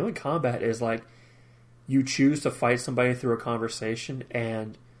combat. The only combat is like you choose to fight somebody through a conversation,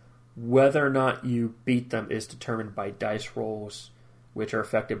 and whether or not you beat them is determined by dice rolls, which are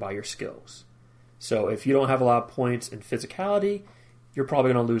affected by your skills. So if you don't have a lot of points in physicality, you're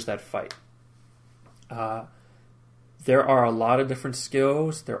probably going to lose that fight. There are a lot of different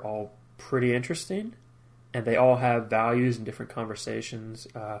skills. They're all pretty interesting, and they all have values in different conversations.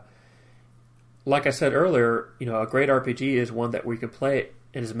 Like I said earlier, a great RPG is one that we can play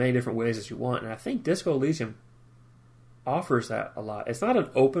in as many different ways as you want, and I think Disco Elysium offers that a lot. It's not an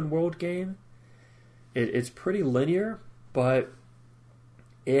open world game. It's pretty linear, but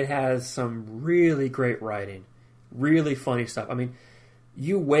it has some really great writing, really funny stuff. I mean,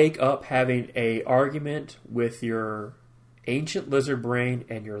 you wake up having a argument with your ancient lizard brain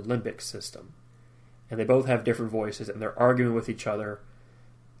and your limbic system. And they both have different voices, and they're arguing with each other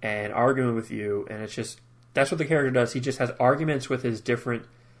and arguing with you, and it's just, that's what the character does. He just has arguments with his different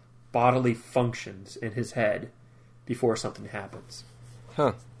bodily functions in his head before something happens.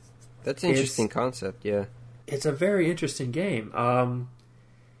 Huh. That's an interesting concept, yeah. It's a very interesting game.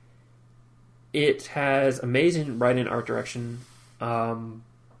 It has amazing writing and art direction. And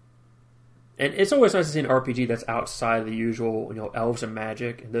it's always nice to see an RPG that's outside of the usual, elves and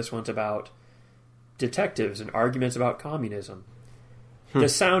magic. And this one's about detectives and arguments about communism. The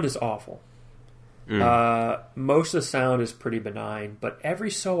sound is awful. Most of the sound is pretty benign, but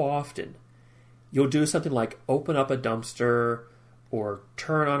every so often you'll do something like open up a dumpster or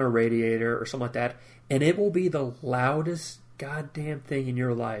turn on a radiator or something like that, and it will be the loudest goddamn thing in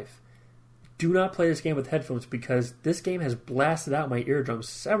your life. Do not play this game with headphones, because this game has blasted out my eardrums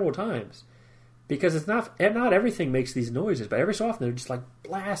several times. Because it's not everything makes these noises, but every so often they just like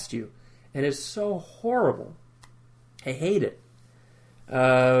blast you, and it's so horrible. I hate it.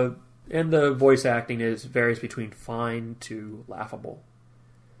 And the voice acting varies between fine to laughable.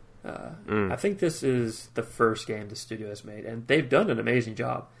 I think this is the first game the studio has made, and they've done an amazing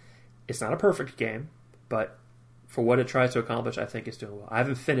job. It's not a perfect game, but for what it tries to accomplish, I think it's doing well. I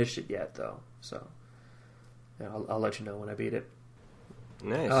haven't finished it yet, though, so I'll let you know when I beat it.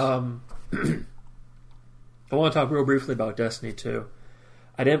 Nice. I want to talk real briefly about Destiny 2.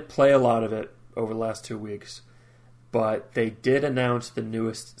 I didn't play a lot of it over the last 2 weeks, but they did announce the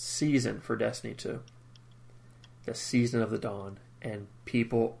newest season for Destiny 2. The Season of the Dawn. And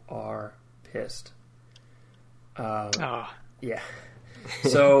people are pissed. Yeah.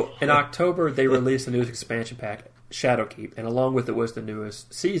 So, in October, they released the newest expansion pack, Shadowkeep, and along with it was the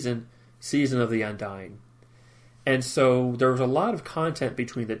newest season, Season of the Undying. And so, there was a lot of content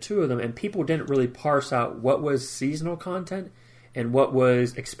between the two of them, and people didn't really parse out what was seasonal content and what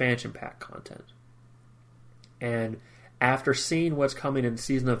was expansion pack content. And after seeing what's coming in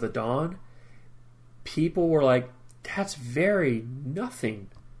Season of the Dawn, people were like, that's very nothing.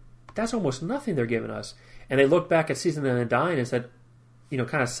 That's almost nothing they're giving us. And they looked back at Season of the Undying and said,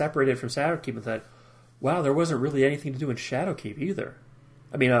 kind of separated from Shadowkeep and said, wow, there wasn't really anything to do in Shadowkeep either.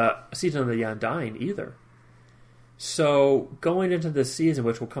 I mean, Season of the Undying either. So going into this season,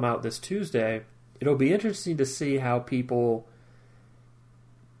 which will come out this Tuesday, it'll be interesting to see how people...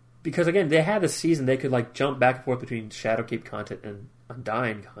 Because again, they had a season they could like jump back and forth between Shadowkeep content and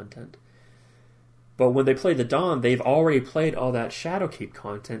Undying content. But when they play the Dawn, they've already played all that Shadowkeep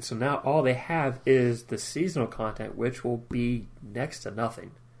content, so now all they have is the seasonal content, which will be next to nothing.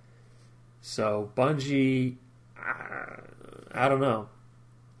 So Bungie, I don't know.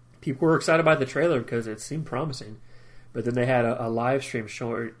 People were excited by the trailer because it seemed promising, but then they had a live stream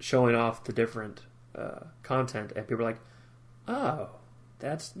showing off the different content, and people were like, oh,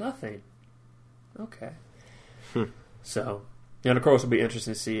 that's nothing. Okay. So... And of course, it'll be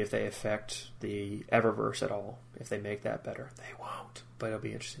interesting to see if they affect the Eververse at all. If they make that better. They won't. But it'll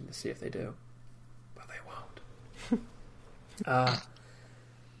be interesting to see if they do. But they won't.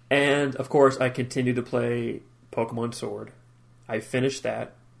 And, of course, I continue to play Pokemon Sword. I finished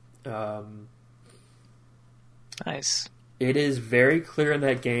that. Nice. It is very clear in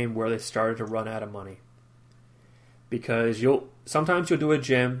that game where they started to run out of money. Because sometimes you'll do a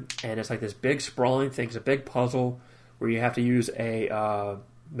gym, and it's like this big sprawling thing. It's a big puzzle where you have to use a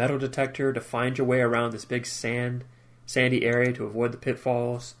metal detector to find your way around this big sandy area to avoid the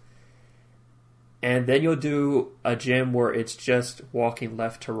pitfalls. And then you'll do a gym where it's just walking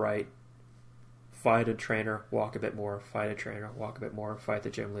left to right. Fight a trainer, walk a bit more. Fight a trainer, walk a bit more. Fight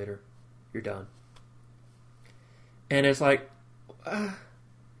the gym leader. You're done. And it's like,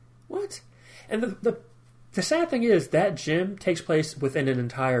 what? And the sad thing is that gym takes place within an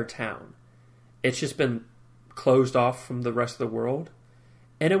entire town. It's just been closed off from the rest of the world.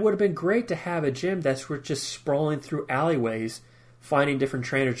 And it would have been great to have a gym that's just sprawling through alleyways, finding different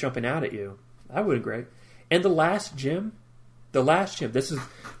trainers jumping out at you. That would have been great. And the last gym, this is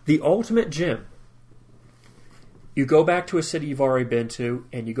the ultimate gym. You go back to a city you've already been to,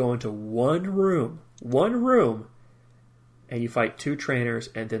 and you go into one room, and you fight 2 trainers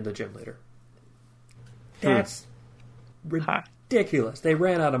and then the gym leader. That's ridiculous. They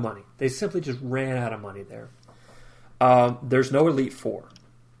ran out of money. They simply just ran out of money there. There's no Elite Four.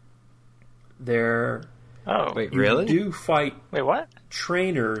 Wait, really? You do fight what?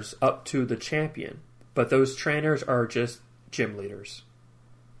 trainers up to the champion, but those trainers are just gym leaders.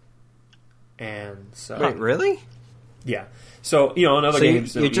 And so... Wait, really? Yeah. So, in other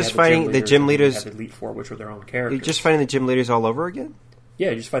games... You're just fighting the gym leaders... You have the Elite Four, which were their own characters. You're just fighting the gym leaders all over again? Yeah,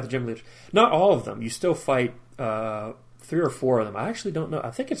 you just fight the gym leaders. Not all of them. You still fight 3 3 or 4 of them. I actually don't know. I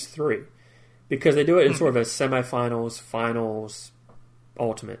think it's 3. Because they do it in sort of a semifinals, finals,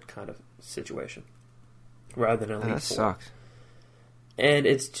 ultimate kind of situation. Rather than Elite Four. That sucks. And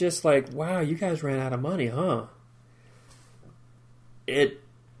it's just like, wow, you guys ran out of money, huh?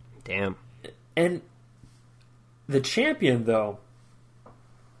 Damn. And the champion, though,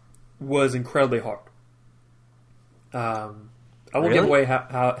 was incredibly hard. I won't give away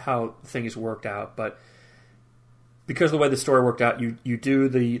how things worked out, but because of the way the story worked out, you do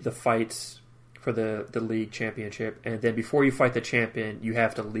the fights for the league championship, and then before you fight the champion, you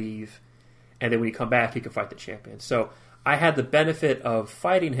have to leave, and then when you come back, you can fight the champion. So I had the benefit of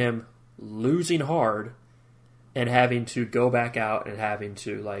fighting him, losing hard, and having to go back out and having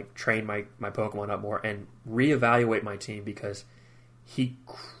to like train my Pokemon up more and reevaluate my team because he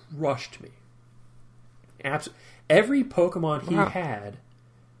crushed me. Every Pokemon he had,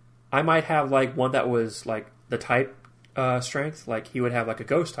 I might have like one that was like the type strength, like he would have like a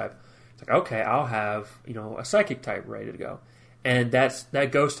ghost type. It's like, okay, I'll have, a psychic type ready to go. And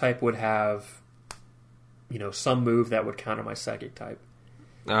that ghost type would have, some move that would counter my psychic type.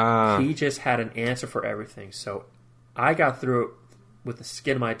 He just had an answer for everything. So I got through it with the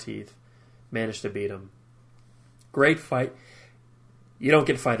skin of my teeth, managed to beat him. Great fight. You don't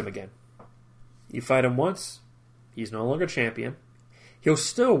get to fight him again. You fight him once, he's no longer champion. He'll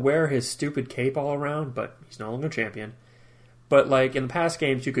still wear his stupid cape all around, but he's no longer champion. But like in the past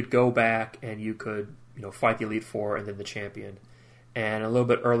games, you could go back and you could, fight the Elite Four and then the champion. And a little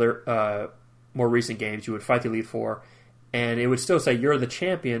bit earlier, more recent games, you would fight the Elite Four, and it would still say you're the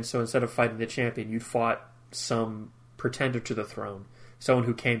champion. So instead of fighting the champion, you'd fought some pretender to the throne, someone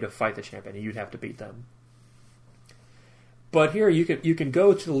who came to fight the champion, and you'd have to beat them. But here you can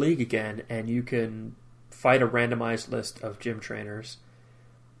go to the league again, and you can fight a randomized list of gym trainers,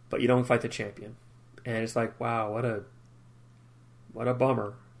 but you don't fight the champion. And it's like, wow, what a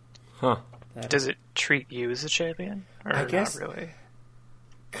bummer. Huh. Does it treat you as a champion? Or I guess not really.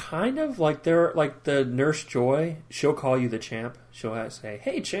 Kind of like they're like the Nurse Joy. She'll call you the champ. She'll say,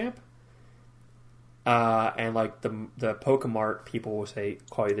 "Hey, champ." And like the Pokemart people will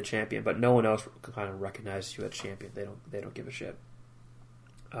call you the champion, but no one else kind of recognizes you as champion. They don't give a shit.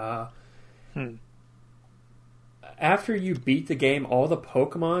 After you beat the game, all the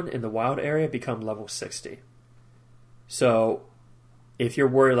Pokemon in the wild area become level 60. So if you're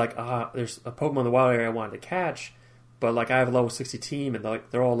worried like, there's a Pokemon in the wild area I wanted to catch, but like I have a level 60 team and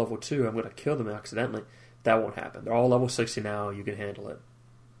they're all level 2, I'm going to kill them accidentally. That won't happen. They're all level 60 now. You can handle it.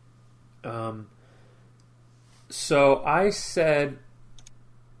 So I said,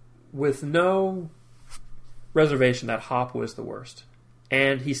 with no reservation, that Hop was the worst.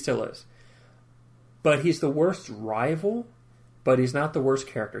 And he still is. But he's the worst rival, but he's not the worst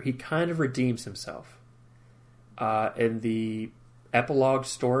character. He kind of redeems himself. In the epilogue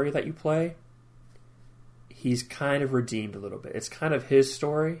story that you play, he's kind of redeemed a little bit. It's kind of his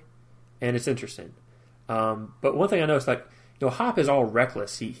story, and it's interesting. But one thing I noticed, like, Hop is all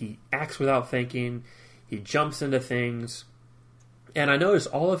reckless. He acts without thinking. He jumps into things. And I noticed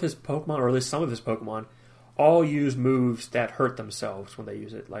all of his Pokemon, or at least some of his Pokemon, all use moves that hurt themselves when they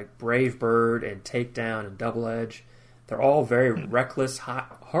use it, like Brave Bird and Takedown and Double Edge. They're all very reckless,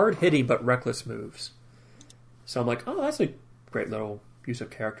 hard-hitting but reckless moves. So I'm like, oh, that's a great little use of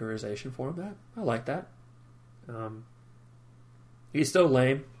characterization for him. I like that. He's still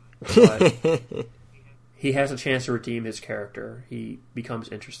lame, but he has a chance to redeem his character. He becomes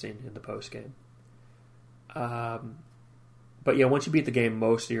interesting in the post-game. But yeah, once you beat the game,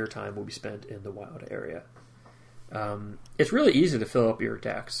 most of your time will be spent in the wild area. It's really easy to fill up your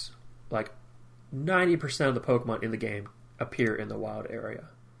decks. Like 90% of the Pokemon in the game appear in the wild area.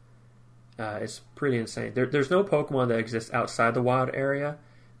 It's pretty insane. There's no Pokemon that exists outside the wild area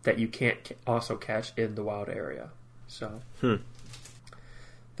that you can't also catch in the wild area. So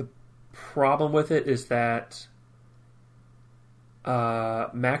the problem with it is that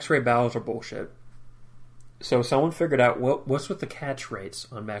max rate battles are bullshit. So someone figured out what's with the catch rates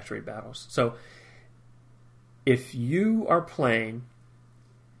on max rate battles. So if you are playing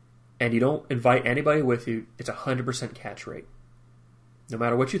and you don't invite anybody with you, it's 100% catch rate. No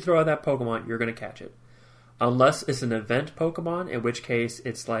matter what you throw at that Pokemon, you're going to catch it. Unless it's an event Pokemon, in which case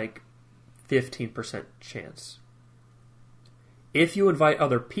it's like 15% chance. If you invite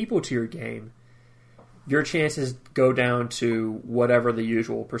other people to your game, your chances go down to whatever the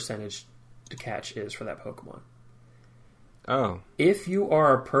usual percentage to catch is for that Pokemon. Oh. If you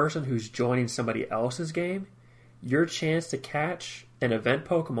are a person who's joining somebody else's game, your chance to catch an event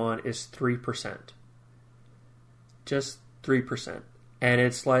Pokemon is 3%. Just 3%. And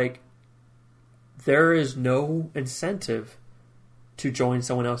it's like there is no incentive to join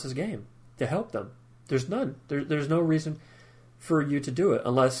someone else's game to help them. There's none. There's no reason for you to do it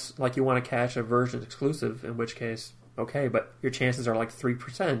unless like you want to catch a version exclusive, in which case, okay, but your chances are like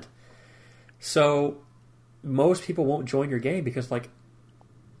 3%. So most people won't join your game because like,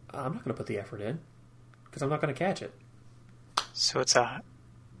 I'm not going to put the effort in because I'm not going to catch it. So it's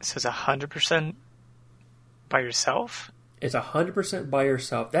 100% by yourself? It's 100% by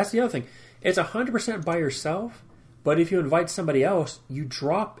yourself. That's the other thing. It's 100% by yourself, but if you invite somebody else, you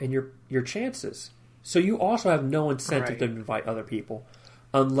drop in your chances. So you also have no incentive to invite other people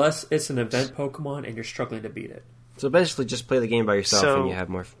unless it's an event Pokemon and you're struggling to beat it. So basically just play the game by yourself and you have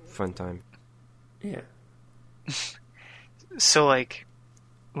more fun time. Yeah. So like,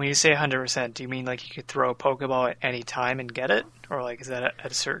 when you say 100%, do you mean like you could throw a Pokeball at any time and get it? Or like, is that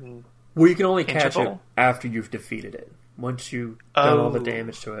at a certain Well, you can only catch it interval? after you've defeated it. Once you've done all the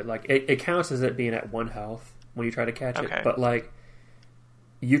damage to it. Like, it counts as it being at 1 health when you try to catch it. But like,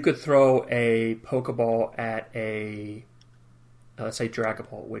 you could throw a Pokeball at a, let's say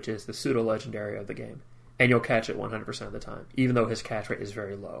Dragapult, which is the pseudo-legendary of the game. And you'll catch it 100% of the time, even though his catch rate is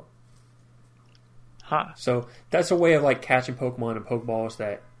very low. Huh. So that's a way of like catching Pokemon and Pokeballs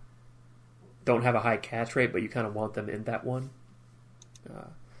that don't have a high catch rate, but you kind of want them in that one.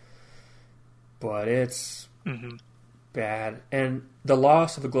 But it's bad. And the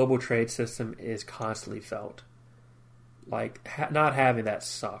loss of the global trade system is constantly felt. Like, not having that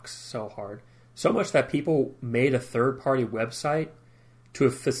sucks so hard. So much that people made a third-party website to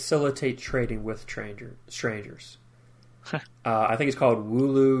facilitate trading with strangers. I think it's called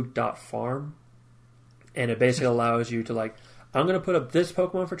wooloo.farm. And it basically allows you to, like, I'm going to put up this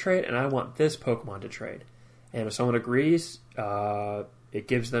Pokemon for trade, and I want this Pokemon to trade. And if someone agrees, it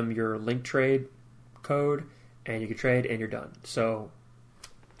gives them your link trade code, and you can trade, and you're done. So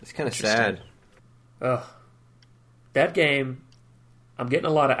it's kind of sad. Ugh. That game, I'm getting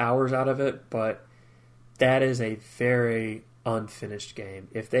a lot of hours out of it, but that is a very unfinished game.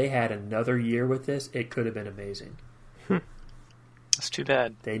 If they had another year with this, it could have been amazing. That's too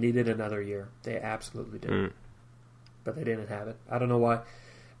bad. They needed another year. They absolutely did. But they didn't have it. I don't know why.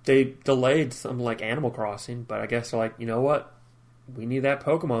 They delayed something like Animal Crossing, but I guess they're like, you know what? We need that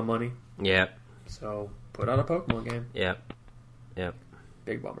Pokemon money. Yep. So put out a Pokemon game. Yep.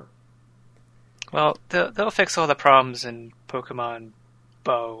 Big bummer. Well, they'll fix all the problems in Pokemon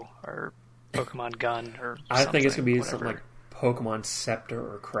Bow or Pokemon Gun or I think it's going to be whatever. something like Pokemon Scepter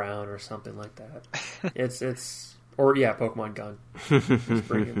or Crown or something like that. Pokemon Gun. Just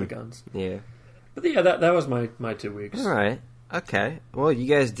bring in the guns. Yeah. But yeah, that was my 2 weeks. All right. Okay. Well, you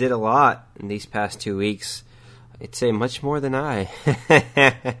guys did a lot in these past 2 weeks. I'd say much more than I.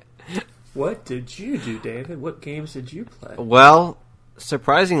 What did you do, David? What games did you play? Well,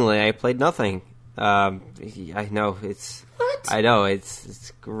 surprisingly, I played nothing. I know it's. What? I know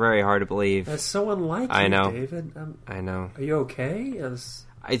it's very hard to believe. That's so unlike you, I know. David. I know. Are you okay?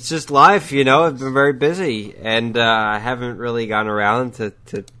 It's just life, you know. I've been very busy, and I haven't really gotten around to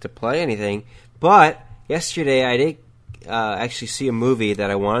play anything. But yesterday, I did actually see a movie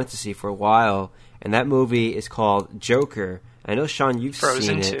that I wanted to see for a while, and that movie is called Joker. I know, Sean, you've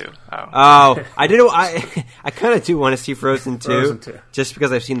Frozen seen it. 2. Oh, I didn't. I kind of do want to see Frozen 2, Frozen 2, just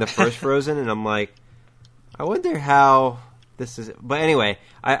because I've seen the first Frozen, and I'm like, I wonder how this is. But anyway,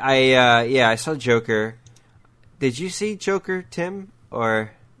 I saw Joker. Did you see Joker, Tim,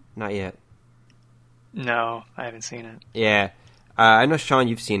 or not yet? No, I haven't seen it. Yeah, I know, Sean,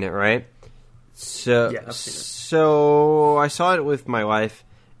 you've seen it, right? So Yeah, I've seen it. So I saw it with my wife,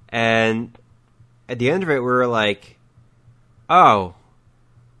 and at the end of it, we were like, oh,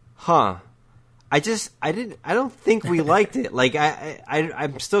 huh. I don't think we liked it. Like,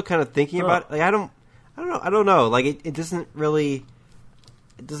 I'm still kind of thinking about it. Like, I don't know. Like, it doesn't really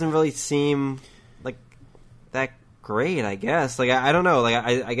seem like that great, I guess. Like, I don't know. Like,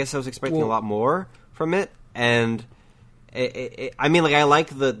 I guess I was expecting a lot more from it, and I mean, like, I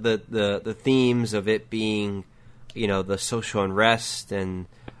like the themes of it being, you know, the social unrest and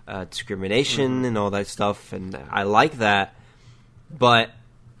discrimination and all that stuff, and I like that. But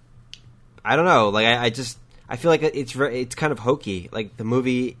I don't know. Like, I feel like it's kind of hokey. Like, the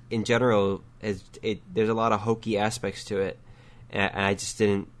movie in general there's a lot of hokey aspects to it, and I just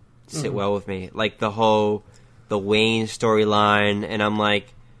didn't sit well with me. Like, the Wayne storyline, and I'm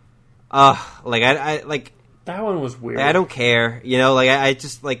like, like, I like that one was weird. Like, I don't care, you know. Like, I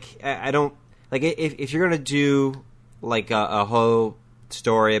just like I don't like if you're gonna do like a whole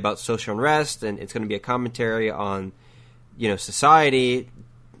story about social unrest and it's gonna be a commentary on, you know, society,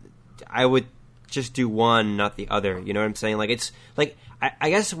 I would just do one, not the other. You know what I'm saying? Like it's like I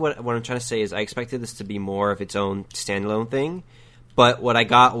guess what I'm trying to say is I expected this to be more of its own standalone thing, but what I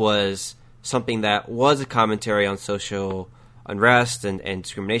got was something that was a commentary on social unrest and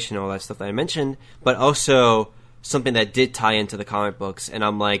discrimination and all that stuff that I mentioned, but also something that did tie into the comic books. And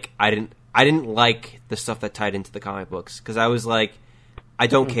I'm like, I didn't like the stuff that tied into the comic books because I was like, I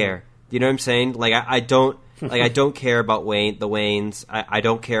don't care. You know what I'm saying? Like I don't like I don't care about the Waynes. I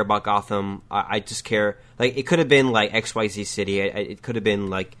don't care about Gotham. I just care. Like it could have been like XYZ City. It could have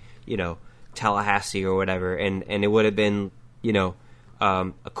been like Tallahassee or whatever, and it would have been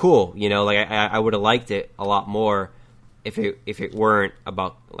cool. Like I would have liked it a lot more if it weren't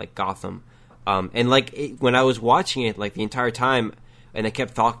about like Gotham. And like when I was watching it like the entire time, and they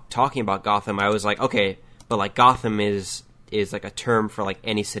kept talking about Gotham, I was like, okay, but like Gotham is like a term for like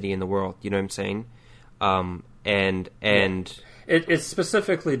any city in the world. You know what I'm saying? It's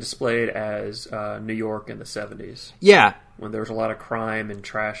specifically displayed as New York in the 70s. Yeah, when there was a lot of crime and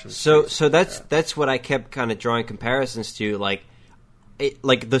trash. And so that's what I kept kind of drawing comparisons to, like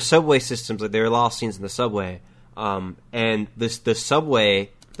the subway systems. Like there are a lot of scenes in the subway, and the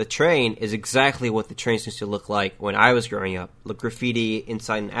subway, the train is exactly what the trains used to look like when I was growing up. Like graffiti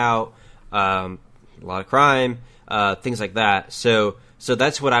inside and out, a lot of crime, things like that. So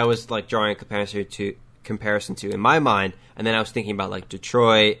that's what I was like drawing a comparison to in my mind, and then I was thinking about like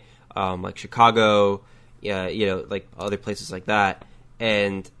Detroit, like Chicago, like other places like that,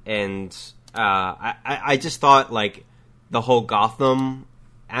 and I just thought like the whole Gotham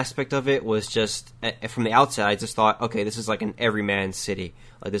aspect of it was just from the outset. I just thought, okay, this is like an everyman city.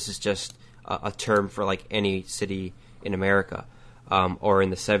 Like this is just a term for like any city in America, or in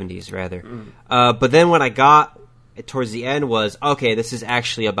the 70s rather. But then when I got towards the end was, okay, this is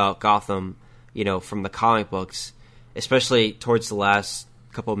actually about Gotham, from the comic books, especially towards the last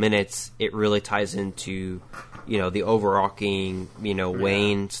couple of minutes. It really ties into, the overarching,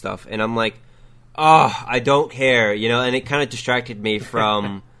 Wayne stuff. And I'm like, oh, I don't care, and it kind of distracted me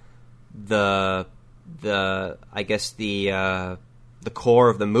from the I guess the core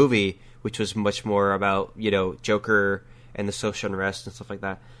of the movie, which was much more about, Joker and the social unrest and stuff like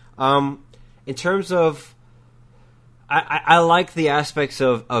that. In terms of, I like the aspects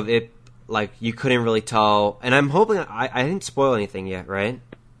of it, like you couldn't really tell, and I'm hoping I didn't spoil anything yet, right?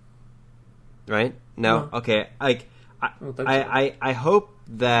 Right? No? Okay. Like I hope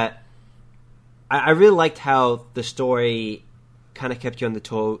that I really liked how the story kind of kept you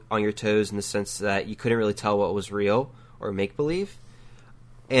on your toes in the sense that you couldn't really tell what was real or make believe,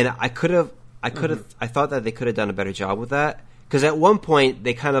 and I thought that they could have done a better job with that, because at one point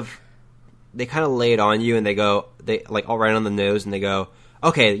they kind of lay it on you, and they like all right on the nose, and they go,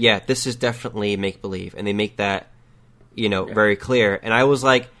 okay, yeah, this is definitely make believe, and they make that very clear. And I was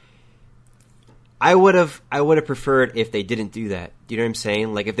like, I would have preferred if they didn't do that. Do you know what I'm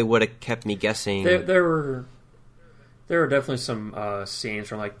saying? Like if they would have kept me guessing. There were definitely some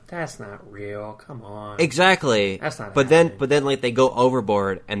scenes where I'm like, that's not real. Come on. Exactly. That's not. But then like they go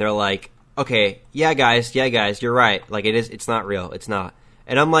overboard, and they're like, okay, yeah guys, you're right. Like it's not real. It's not.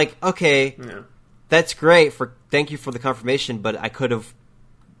 And I'm like, okay, that's great. Thank you for the confirmation, but I could have.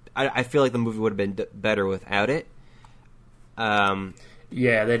 I feel like the movie would have been better without it.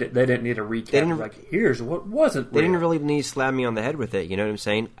 Yeah, they didn't need a recap. Like, here's what wasn't real. They didn't really need to slam me on the head with it. You know what I'm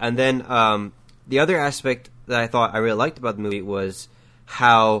saying? And then the other aspect that I thought I really liked about the movie was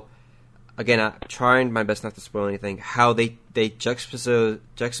how, again, I'm trying my best not to spoil anything, how they juxtapose.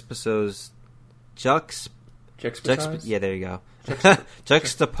 Yeah, there you go.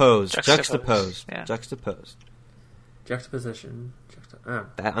 Juxtaposed. Yeah. Juxtaposed. Juxtaposition. I'm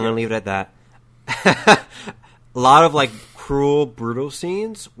going to leave it at that. A lot of, like, cruel, brutal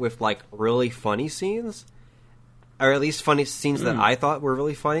scenes with, like, really funny scenes. Or at least funny scenes that I thought were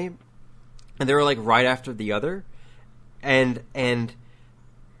really funny. And they were, like, right after the other. And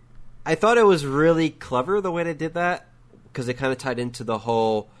I thought it was really clever the way they did that, because it kind of tied into the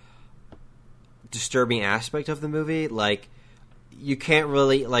whole disturbing aspect of the movie. Like, you can't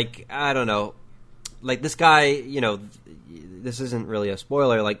really, like, I don't know, like this guy, this isn't really a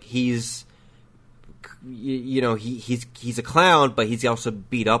spoiler, like he's he's a clown, but he's also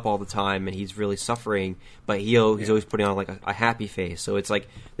beat up all the time, and he's really suffering, but he's always putting on like a happy face. So it's like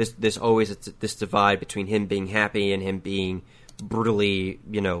there's always this divide between him being happy and him being brutally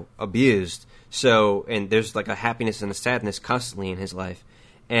abused. So, and there's like a happiness and a sadness constantly in his life.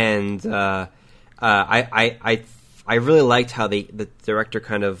 And I really liked how the director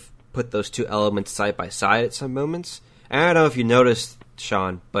kind of put those two elements side by side at some moments. And I don't know if you noticed,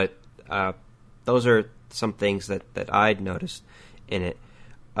 Sean, but those are some things that I'd noticed in it.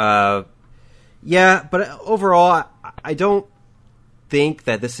 Yeah, but overall, I don't think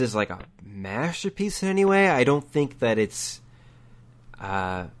that this is like a masterpiece in any way. I don't think that it's.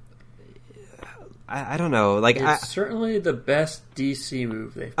 I don't know. Like, it's certainly the best DC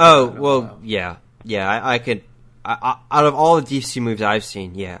move they've. Oh well, yeah. I could. Out of all the DC movies I've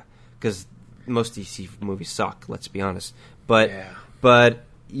seen, yeah, because most DC movies suck. Let's be honest. But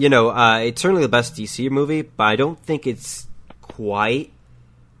it's certainly the best DC movie. But I don't think it's quite,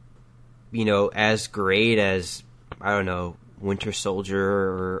 as great as, I don't know, Winter Soldier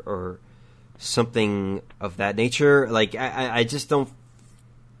or something of that nature. Like, I just don't.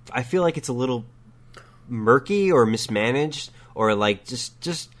 I feel like it's a little murky or mismanaged or like just.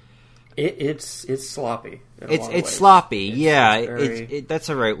 It's sloppy. It's sloppy. It's very, that's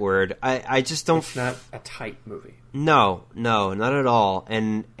the right word. I just don't. It's not a tight movie. No, not at all.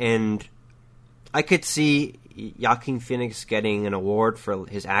 And I could see Joaquin Phoenix getting an award for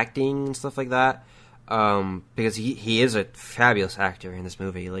his acting and stuff like that, because he is a fabulous actor in this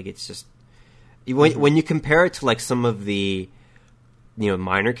movie. Like, it's just when you compare it to like some of the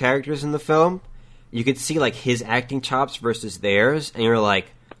minor characters in the film, you could see like his acting chops versus theirs, and you're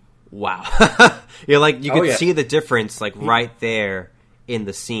like, wow. You're like, you could see the difference like right there in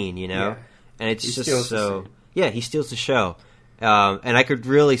the scene, and it's he just so. Yeah, he steals the show, and I could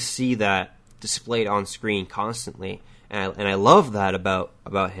really see that displayed on screen constantly, and I love that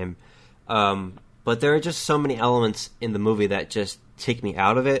about him. But there are just so many elements in the movie that just take me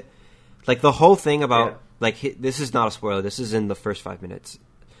out of it. Like the whole thing about this is not a spoiler. This is in the first 5 minutes,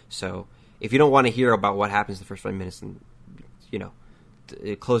 so if you don't want to hear about what happens in the first 5 minutes, then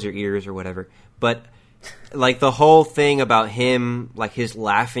close your ears or whatever. But like the whole thing about him, like his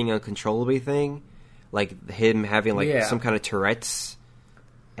laughing uncontrollably thing. Like him having like some kind of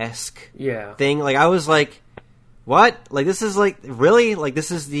Tourette's-esque thing. Like I was like, what? Like this is like really? Like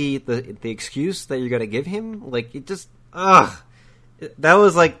this is the excuse that you're gonna give him? Like it just That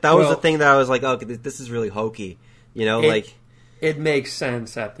was the thing that I was like, oh, this is really hokey. It makes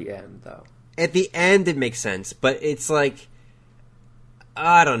sense at the end though. At the end it makes sense, but it's like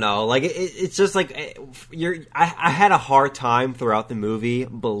I don't know. Like it's just like I had a hard time throughout the movie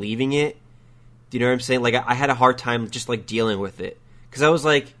believing it. Do you know what I'm saying? Like, I had a hard time just, like, dealing with it. Because I was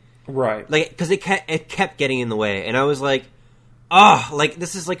like... Right. Like, because it kept getting in the way. And I was like, like,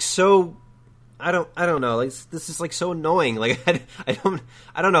 this is, like, so... I don't know. Like, this is, like, so annoying. Like, I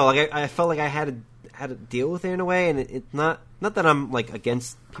don't know. Like, I felt like I had to deal with it in a way. And it's not that I'm, like,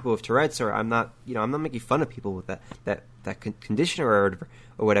 against people with Tourette's or I'm not, I'm not making fun of people with that condition or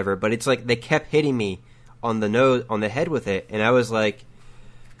whatever. But it's like they kept hitting me on the head with it. And I was like...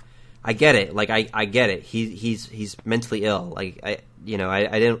 I get it. Like I get it. He's mentally ill. Like I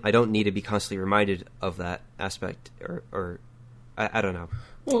don't need to be constantly reminded of that aspect or I don't know.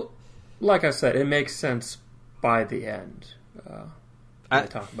 Well, like I said, it makes sense by the end. I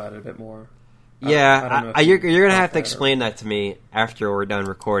talk about it a bit more. Yeah, you're gonna have to explain that to me after we're done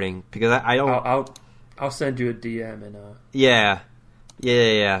recording because I don't. I'll send you a DM and. Yeah.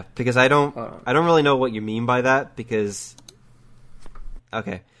 Because I don't really know what you mean by that because.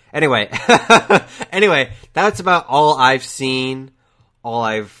 Okay. Anyway, that's about all I've seen, all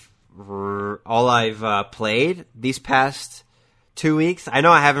I've played these past 2 weeks. I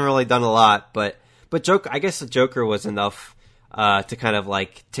know I haven't really done a lot, but I guess the Joker was enough to kind of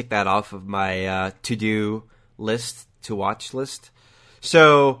like tick that off of my to watch list.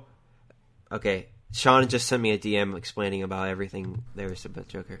 So, okay. Sean just sent me a DM explaining about everything there is about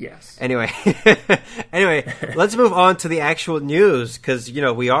Joker. Yes. Anyway, let's move on to the actual news because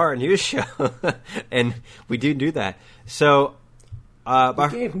we are a news show, and we do that. So, we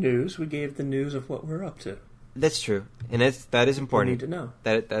gave news. We gave the news of what we're up to. That's true, and that is important. People need to know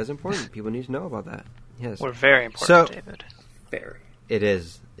that is important. People need to know about that. Yes, we're very important, David. Very. It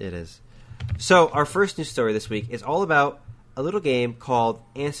is. So, our first news story this week is all about a little game called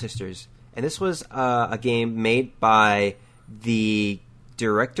Ancestors. And this was a game made by the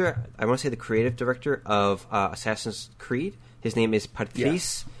director, I want to say the creative director of Assassin's Creed. His name is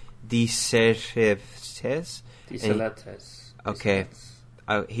Patrice de Cervantes. Okay.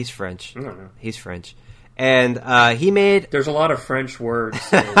 He's French. He's French. And he made... There's a lot of French words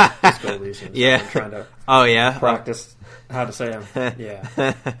in Disco Elysium. Yeah. I'm trying to practice how to say them. Yeah.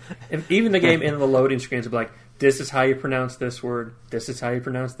 And even the game in the loading screens will be like, this is how you pronounce this word. This is how you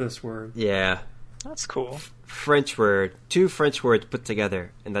pronounce this word. Yeah. That's cool. French word. 2 French words put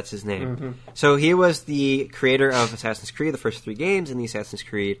together, and that's his name. Mm-hmm. So he was the creator of Assassin's Creed, the first 3 games in the Assassin's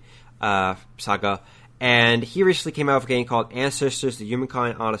Creed saga. And he recently came out with a game called Ancestors: The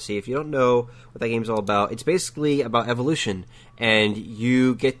Humankind Odyssey. If you don't know what that game's all about, it's basically about evolution. And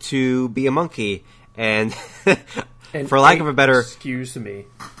you get to be a monkey. And, for lack of a better... Excuse me.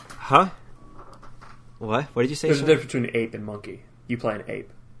 Huh? What? What did you say? There's a difference between ape and monkey. You play an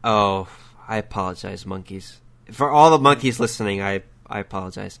ape. Oh, I apologize, monkeys. For all the monkeys listening, I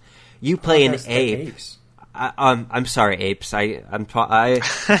apologize. You play an ape. I'm sorry, apes. I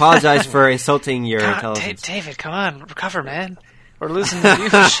apologize for insulting your intelligence. David, come on, recover, man. We're losing the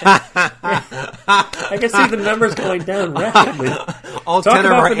viewership. I can see the numbers going down rapidly. All Talk 10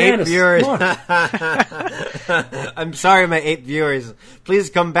 of about our bananas. 8 viewers. I'm sorry, my 8 viewers. Please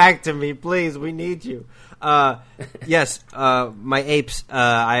come back to me, please. We need you. Yes, my apes.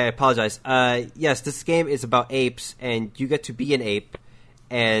 I apologize. Yes, this game is about apes, and you get to be an ape.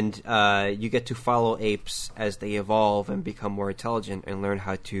 And you get to follow apes as they evolve and become more intelligent and learn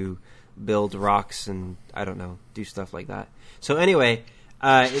how to build rocks and, I don't know, do stuff like that. So anyway,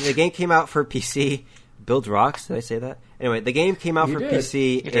 the game came out for PC. Build rocks? Did I say that? Anyway, the game came out for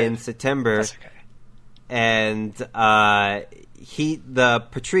PC in September. That's okay. And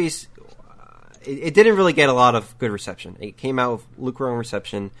Patrice, it didn't really get a lot of good reception. It came out with lukewarm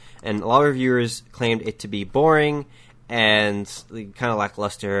reception, and a lot of reviewers claimed it to be boring and kind of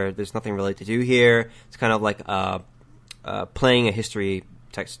lackluster. There's nothing really to do here. It's kind of like playing a history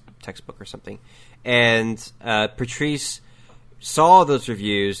textbook or something. And Patrice saw those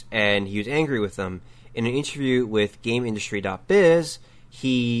reviews, and he was angry with them. In an interview with GameIndustry.biz,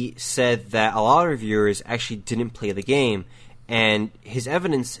 he said that a lot of reviewers actually didn't play the game. And his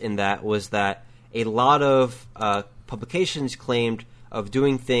evidence in that was that a lot of publications claimed of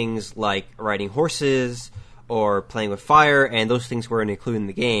doing things like riding horses or playing with fire, and those things weren't included in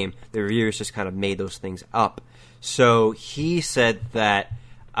the game. The reviewers just kind of made those things up. So he said that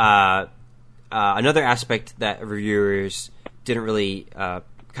another aspect that reviewers didn't really kind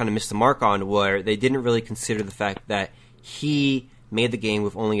of miss the mark on, where they didn't really consider the fact that he made the game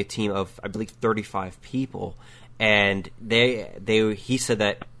with only a team of, I believe, 35 people. And he said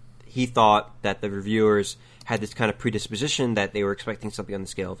that he thought that the reviewers had this kind of predisposition that they were expecting something on the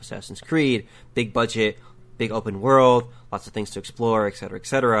scale of Assassin's Creed, big budget, big open world, lots of things to explore, etc.,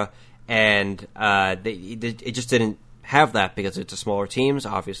 etc. And it just didn't have that because it's a smaller teams,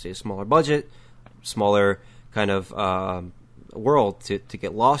 obviously a smaller budget, smaller kind of world to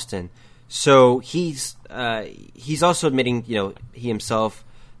get lost in. So he's also admitting, he himself,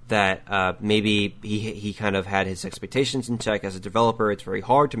 that maybe he kind of had his expectations in check as a developer. It's very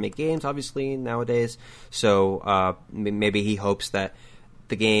hard to make games, obviously, nowadays. So maybe he hopes that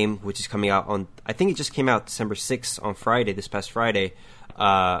the game, which is coming out on, I think it just came out December 6th on Friday, this past Friday.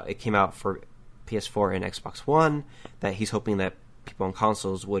 It came out for PS4 and Xbox One, that he's hoping that people on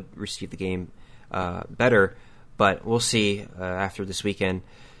consoles would receive the game better. But we'll see after this weekend.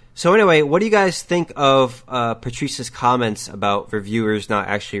 So anyway, what do you guys think of Patrice's comments about reviewers not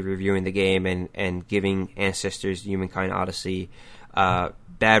actually reviewing the game and giving Ancestors: Humankind Odyssey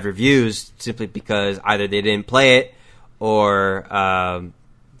bad reviews simply because either they didn't play it or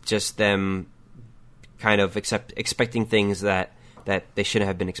just them kind of expecting things that they shouldn't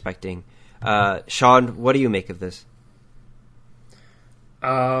have been expecting? Sean, what do you make of this?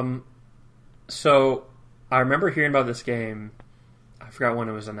 So I remember hearing about this game. I forgot when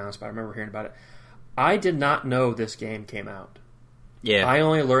it was announced, but I remember hearing about it. I did not know this game came out. Yeah. I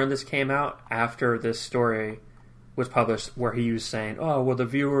only learned this came out after this story was published where he was saying, oh, well, the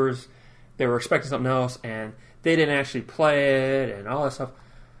viewers, they were expecting something else, and they didn't actually play it, and all that stuff.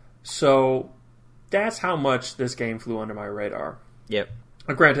 So that's how much this game flew under my radar. Yep.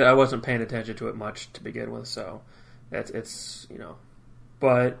 Granted, I wasn't paying attention to it much to begin with, so it's.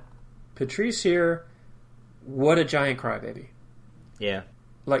 But Patrice here, what a giant crybaby. Yeah.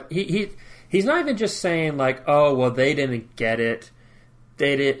 Like he's not even just saying like, oh well, they didn't get it.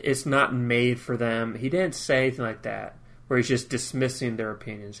 It's not made for them. He didn't say anything like that, where he's just dismissing their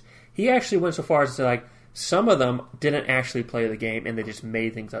opinions. He actually went so far as to say like some of them didn't actually play the game and they just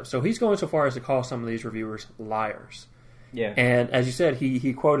made things up. So he's going so far as to call some of these reviewers liars. Yeah. And as you said,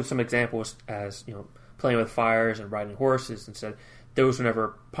 he quoted some examples as playing with fires and riding horses, and said those were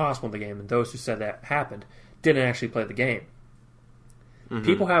never possible in the game, and those who said that happened didn't actually play the game. Mm-hmm.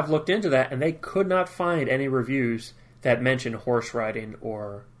 People have looked into that, and they could not find any reviews that mentioned horse riding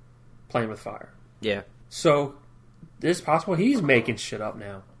or playing with fire. Yeah. So it's possible he's making shit up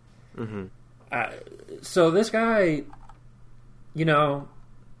now. Mm-hmm. So this guy,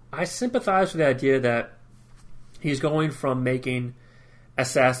 I sympathize with the idea that he's going from making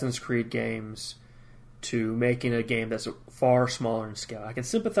Assassin's Creed games to making a game that's far smaller in scale. I can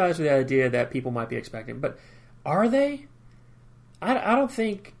sympathize with the idea that people might be expecting, but are they? I don't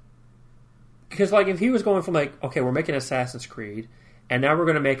think, because like if he was going from like, okay, we're making Assassin's Creed, and now we're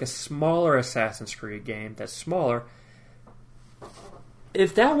going to make a smaller Assassin's Creed game that's smaller.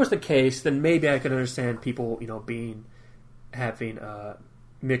 If that was the case, then maybe I could understand people, having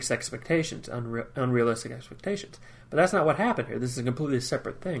mixed expectations, unrealistic expectations. But that's not what happened here. This is a completely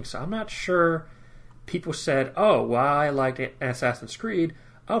separate thing. So I'm not sure people said, oh, well, I liked Assassin's Creed.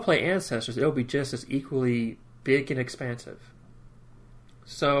 I'll play Ancestors. It'll be just as equally big and expansive.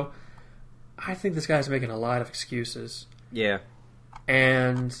 So I think this guy's making a lot of excuses. Yeah.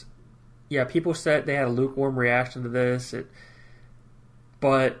 And, yeah, people said they had a lukewarm reaction to this.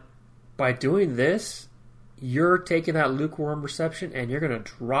 But by doing this, you're taking that lukewarm reception and you're going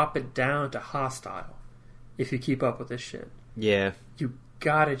to drop it down to hostile if you keep up with this shit. Yeah. You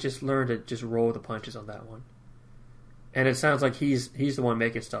got to just learn to just roll the punches on that one. And it sounds like he's the one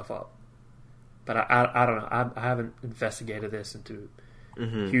making stuff up. But I don't know. I haven't investigated this into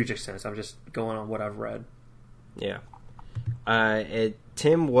huge extent. I'm just going on what I've read. Yeah.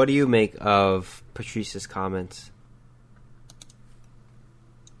 Tim, what do you make of Patrice's comments?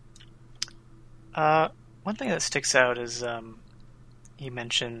 One thing that sticks out is he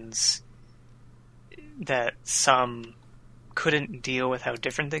mentions that some couldn't deal with how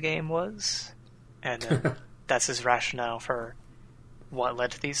different the game was, and that's his rationale for what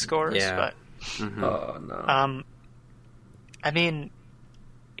led to these scores. Yeah. But Oh no. I mean,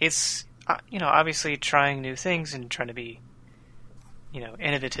 it's obviously trying new things and trying to be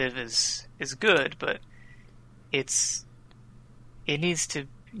innovative is good, but it needs to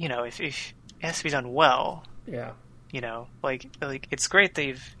if it has to be done well. Yeah. Like it's great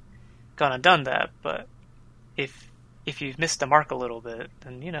they've gone and done that, but if you've missed the mark a little bit,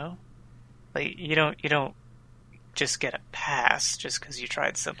 then you don't just get a pass just because you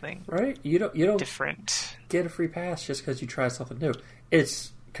tried something Right? You don't different. get a free pass just because you try something new.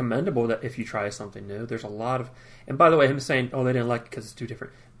 It's commendable that if you try something new, there's a lot of. And by the way, him saying, "Oh, they didn't like it because it's too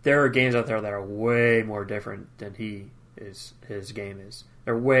different." There are games out there that are way more different than his game is.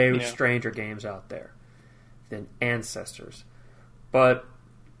 There are way stranger games out there than Ancestors. But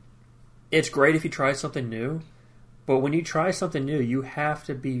it's great if you try something new. But when you try something new, you have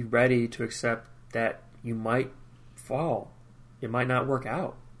to be ready to accept that you might fall. It might not work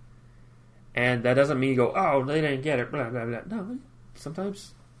out. And that doesn't mean you go, oh, they didn't get it, blah, blah, blah. No,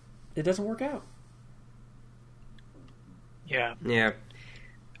 sometimes it doesn't work out. Yeah. Yeah.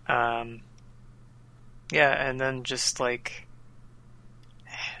 Yeah, and then just like,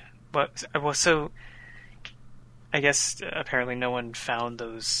 so I guess apparently no one found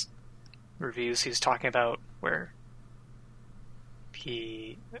those reviews he was talking about where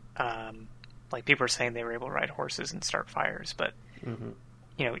he, like people are saying they were able to ride horses and start fires, but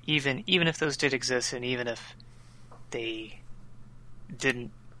even if those did exist, and even if they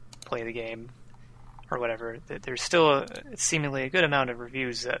didn't play the game or whatever, there's still seemingly a good amount of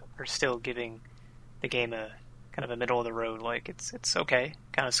reviews that are still giving the game a kind of a middle of the road, like it's okay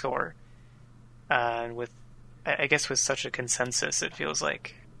kind of score. And I guess with such a consensus, it feels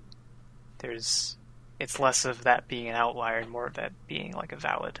like it's less of that being an outlier and more of that being like a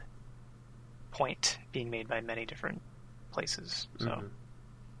valid point being made by many different places. So,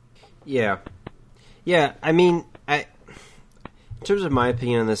 yeah. I mean, in terms of my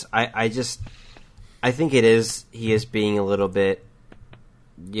opinion on this, I think he is being a little bit,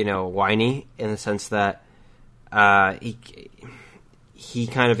 whiny in the sense that he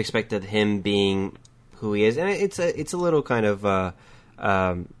kind of expected him being who he is, and it's a little kind of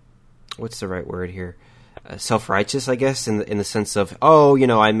what's the right word here? Self-righteous, I guess, in the sense of,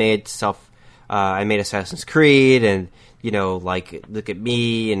 I made Assassin's Creed, and like, look at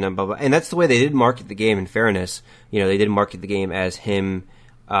me, and blah blah. And that's the way they did market the game. In fairness, they did market the game as him,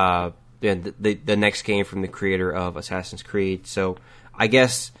 the next game from the creator of Assassin's Creed. So I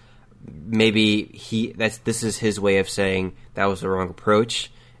guess maybe this is his way of saying that was the wrong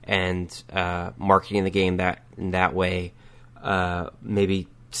approach, and marketing the game in that way maybe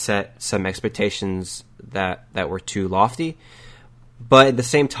set some expectations that were too lofty. But at the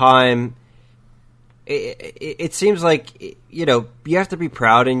same time, it seems like you have to be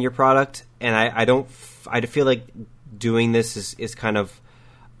proud in your product, and I feel like doing this is kind of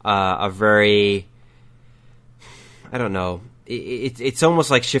a very, I don't know. It's almost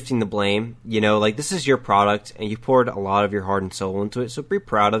like shifting the blame, like this is your product and you poured a lot of your heart and soul into it, so be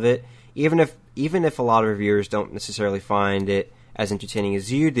proud of it. Even if a lot of reviewers don't necessarily find it as entertaining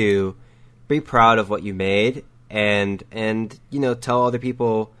as you do, be proud of what you made, and tell other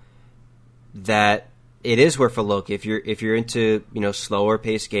people that it is worth a look if you're into slower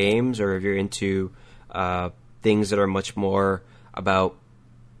paced games, or if you're into things that are much more about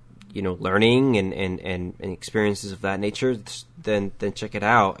learning and experiences of that nature. Then check it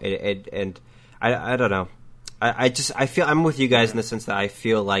out. And I don't know. I feel I'm with you guys in the sense that I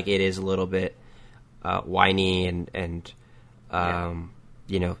feel like it is a little bit whiny and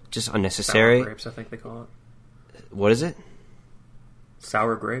just unnecessary. Sour grapes, I think they call it. What is it?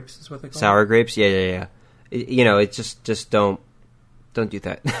 Sour grapes is what they call Sour it. grapes, yeah. It just don't do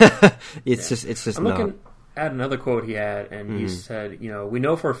that. It's just I'm no. looking at another quote he had, and he said, we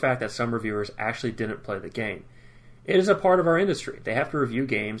know for a fact that some reviewers actually didn't play the game. It is a part of our industry. They have to review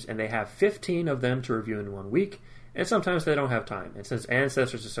games, and they have 15 of them to review in 1 week, and sometimes they don't have time. And since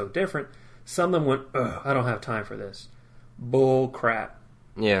Ancestors are so different, some of them went, ugh, I don't have time for this. Bull crap.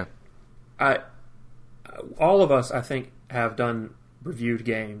 Yeah. All of us, I think, have done reviewed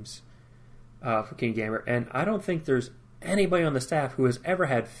games for KeenGamer, and I don't think there's anybody on the staff who has ever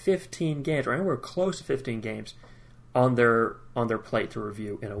had 15 games, or anywhere close to 15 games, on their plate to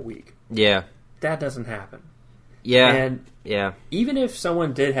review in a week. Yeah. That doesn't happen. Yeah. And even if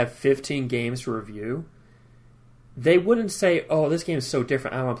someone did have 15 games to review, they wouldn't say, oh, this game is so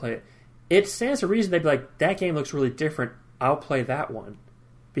different, I don't want to play it. It stands to reason they'd be like, that game looks really different, I'll play that one.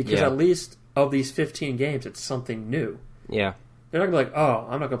 Because at least of these 15 games, it's something new. Yeah. They're not going to be like, oh,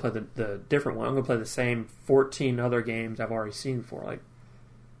 I'm not going to play the different one. I'm going to play the same 14 other games I've already seen before. Like,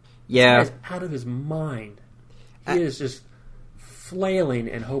 yeah. this guy's out of his mind. He is just flailing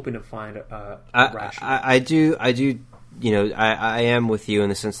and hoping to find a rational. I do. I am with you in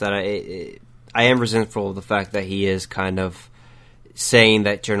the sense that I am resentful of the fact that he is kind of saying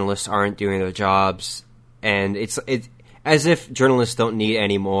that journalists aren't doing their jobs, and it's as if journalists don't need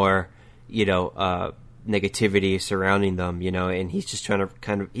any more, negativity surrounding them, and he's just trying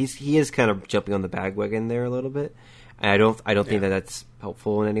to he is kind of jumping on the bandwagon there a little bit, and I don't think that that's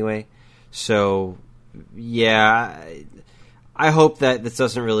helpful in any way. So, yeah, I hope that this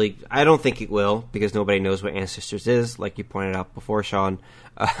doesn't really. I don't think it will, because nobody knows what Ancestors is, like you pointed out before, Sean.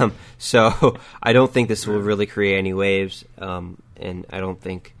 So I don't think this will really create any waves, and I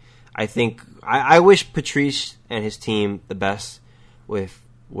wish Patrice and his team the best with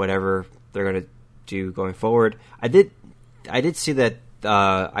whatever they're going to do going forward. I did see that.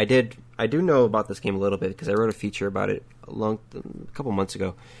 I do know about this game a little bit because I wrote a feature about it a couple months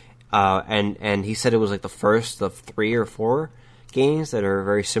ago, and he said it was like the first of 3 or 4 games that are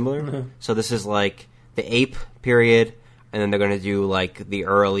very similar. Mm-hmm. So this is like the ape period, and then they're going to do like the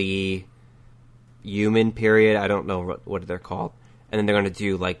early human period. I don't know what they're called. And then they're going to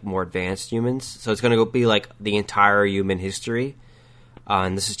do like more advanced humans. So it's going to be like the entire human history.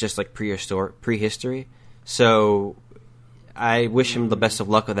 And this is just like prehistory. So I wish him the best of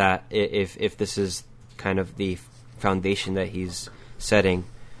luck with that if this is kind of the foundation that he's setting.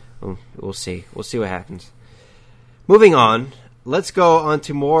 We'll see. We'll see what happens. Moving on, let's go on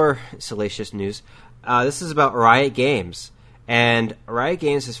to more salacious news. This is about Riot Games. And Riot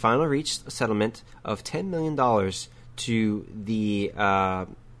Games has finally reached a settlement of $10 million to the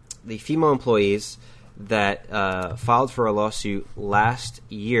female employees that filed for a lawsuit last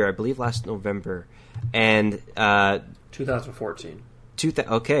year, I believe last November, and 2014.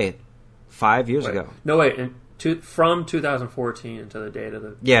 Okay, 5 years ago. No, wait, from 2014 until the date of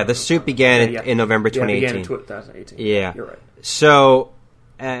the the suit began in November 2018. Began in 2018. Yeah, you're right. So,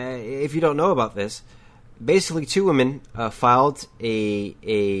 if you don't know about this, basically 2 women filed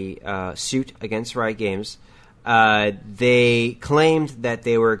a suit against Riot Games. They claimed that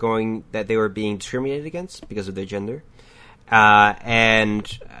they were being discriminated against because of their gender,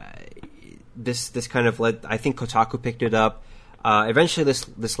 and this kind of led. I think Kotaku picked it up. Eventually,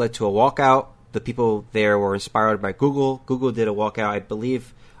 this led to a walkout. The people there were inspired by Google. Google did a walkout, I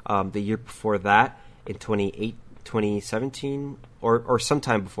believe, the year before that, in 2017 or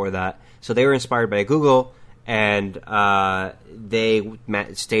sometime before that. So they were inspired by Google, and they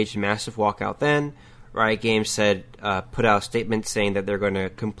staged a massive walkout then. Riot Games put out a statement saying that they're going to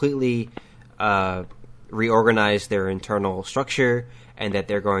completely reorganize their internal structure, and that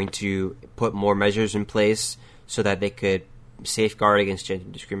they're going to put more measures in place so that they could safeguard against gender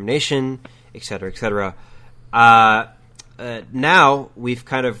discrimination, et cetera, et cetera. Now we've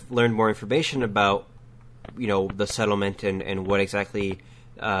kind of learned more information about, the settlement and what exactly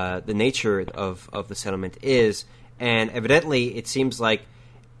the nature of the settlement is, and evidently it seems like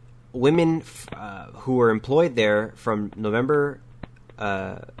women who were employed there from November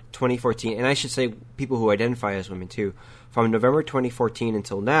 2014, and I should say people who identify as women too, from November 2014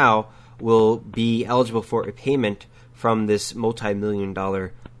 until now, will be eligible for a payment from this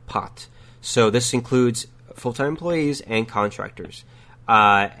multi-million-dollar pot. So this includes full-time employees and contractors.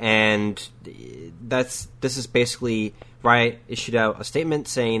 And this is basically Riot issued out a statement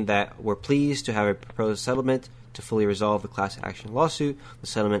saying that we're pleased to have a proposed settlement to fully resolve the class action lawsuit. The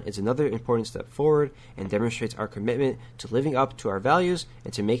settlement is another important step forward and demonstrates our commitment to living up to our values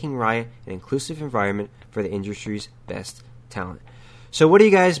and to making Riot an inclusive environment for the industry's best talent. So what do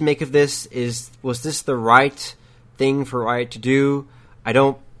you guys make of this? Was this the right thing for Riot to do?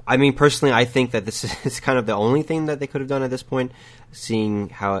 I mean, personally, I think that this is kind of the only thing that they could have done at this point, seeing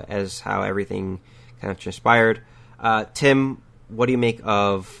how everything kind of transpired. Tim, what do you make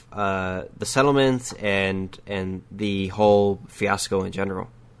of the settlement and the whole fiasco in general?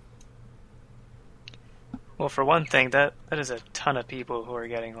 Well, for one thing, that is a ton of people who are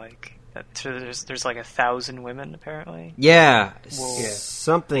getting like that. So there's like 1,000 women apparently. Yeah, Will-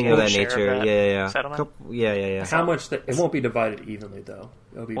 something will of that share nature. that Yeah. settlement? Yeah. How much? It won't be divided evenly, though.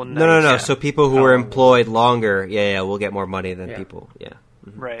 It'll be Well, No. Yeah. So people who How were long employed longer, will get more money than Yeah. people. Yeah.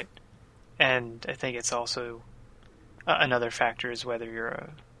 Right. And I think it's also another factor is whether you're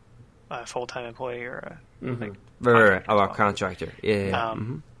a full-time employee or a Mhm. like, Right. contractor as Our well. contractor. Yeah.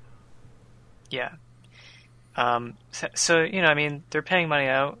 Yeah. So I mean, they're paying money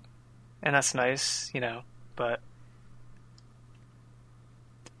out, and that's nice, but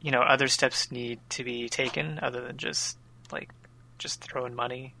other steps need to be taken other than just throwing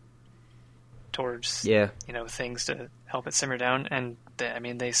money towards Yeah. things to help it simmer down. And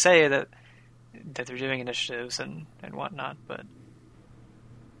they say that they're doing initiatives and whatnot, but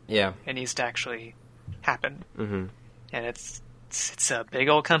Yeah. it needs to actually happen. Mm-hmm. And it's a big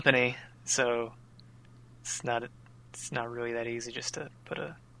old company, so it's not really that easy just to put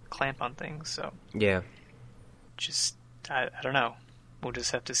a clamp on things. So Yeah. I don't know. We'll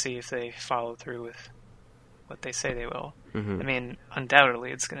just have to see if they follow through with what they say they will. Mm-hmm. I mean,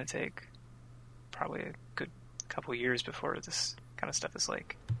 undoubtedly, it's going to take probably a good couple years before this kind of stuff is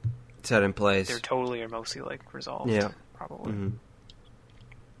like Set in place. they're totally or mostly like resolved. Yeah. Probably. Mm-hmm.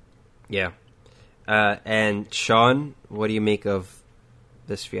 Yeah. And Sean, what do you make of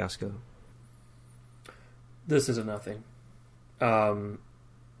this fiasco? This is a nothing.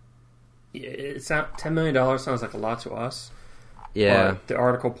 It's not $10 million sounds like a lot to us. Yeah. But the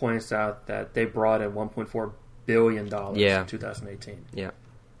article points out that they brought in $1.4 billion in 2018. Yeah.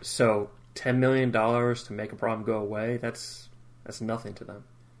 So $10 million to make a problem go away, that's nothing to them.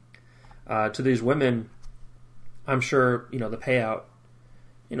 To these women, I'm sure, the payout,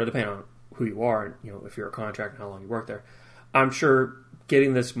 depending on who you are and, if you're a contractor and how long you work there, I'm sure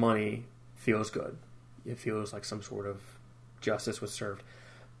getting this money feels good. It feels like some sort of justice was served.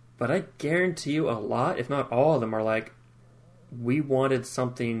 But I guarantee you a lot, if not all of them, are like, we wanted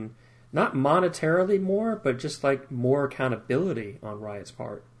something, not monetarily more, but just like more accountability on Riot's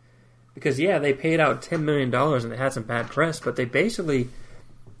part. Because, they paid out $10 million and they had some bad press, but they basically,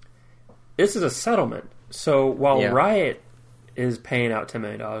 this is a settlement. So while Riot is paying out $10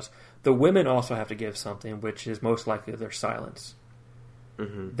 million, the women also have to give something, which is most likely their silence.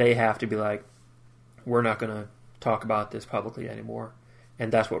 Mm-hmm. They have to be like, we're not going to talk about this publicly anymore.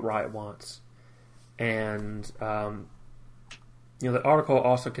 And that's what Riot wants. And, the article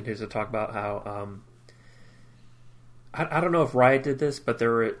also continues to talk about how, I don't know if Riot did this, but there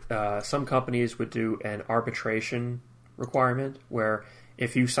were some companies would do an arbitration requirement where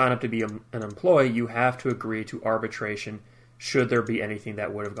if you sign up to be an employee, you have to agree to arbitration should there be anything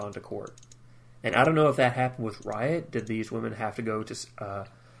that would have gone to court. And I don't know if that happened with Riot. Did these women have to go to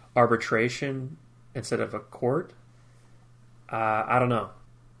arbitration instead of a court? I don't know.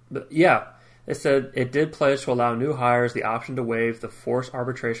 But it said it did pledge to allow new hires the option to waive the forced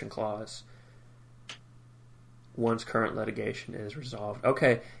arbitration clause once current litigation is resolved.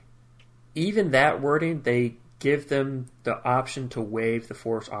 Okay, even that wording, they give them the option to waive the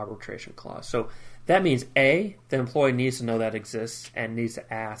forced arbitration clause. So that means A, the employee needs to know that exists and needs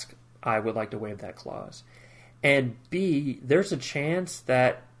to ask, I would like to waive that clause. And B, there's a chance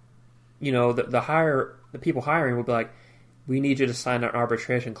that, the people hiring will be like, we need you to sign an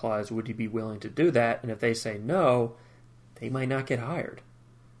arbitration clause. Would you be willing to do that? And if they say no, they might not get hired.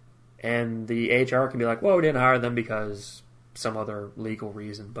 And the HR can be like, well, we didn't hire them because some other legal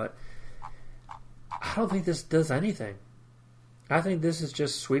reason. But I don't think this does anything. I think this is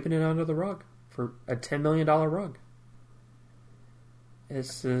just sweeping it under the rug for a $10 million rug.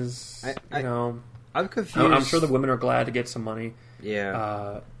 This is, I'm confused. I'm sure the women are glad to get some money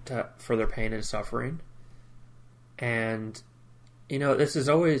for their pain and suffering. And, this is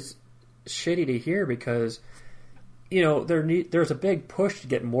always shitty to hear because, there's a big push to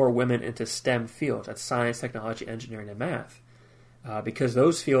get more women into STEM fields. That's science, technology, engineering, and math. Because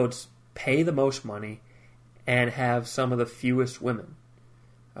those fields pay the most money, and have some of the fewest women.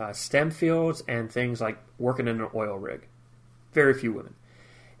 STEM fields and things like working in an oil rig. Very few women.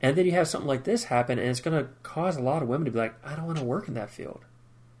 And then you have something like this happen, and it's going to cause a lot of women to be like, I don't want to work in that field.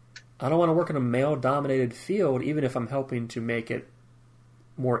 I don't want to work in a male-dominated field, even if I'm helping to make it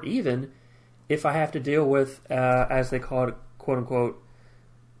more even, if I have to deal with, as they call it, quote-unquote,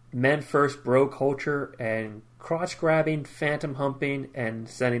 men-first bro culture and crotch-grabbing, phantom-humping, and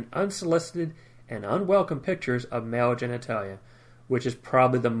sending unsolicited and unwelcome pictures of male genitalia, which is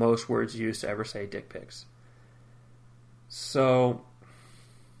probably the most words used to ever say dick pics. So,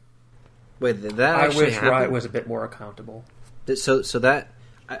 wait, that I actually wish happened? Riot was a bit more accountable. So that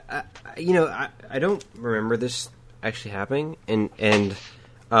I don't remember this actually happening, and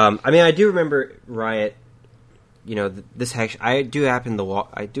I mean I do remember Riot. This actually I do happen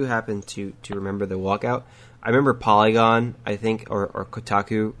to remember the walkout. I remember Polygon, I think, or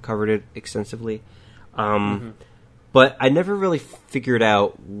Kotaku covered it extensively. But I never really figured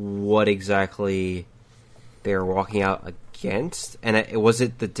out what exactly they were walking out against. And was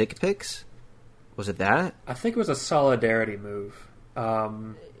it the dick pics? Was it that? I think it was a solidarity move.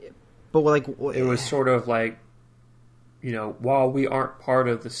 But like, it was sort of like, while we aren't part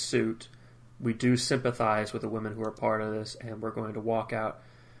of the suit, we do sympathize with the women who are part of this, and we're going to walk out.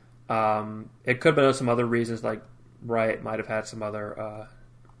 It could have been some other reasons, like Riot might have had some other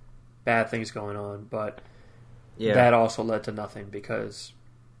bad things going on, but that also led to nothing because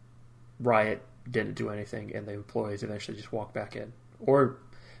Riot didn't do anything, and the employees eventually just walked back in, or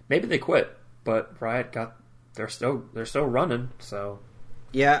maybe they quit. But Riot they're still running. So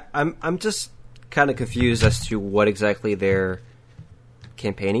yeah, I'm just kind of confused as to what exactly they're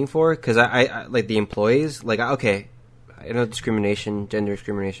campaigning for, because I like the employees. Like, okay, I know discrimination, gender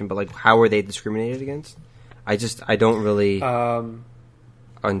discrimination, but like, how are they discriminated against? I don't really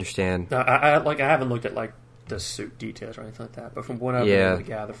understand. No, I haven't looked at like the suit details or anything like that, but from what I've been able to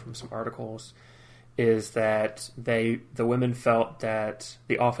gather from some articles, is that the women felt that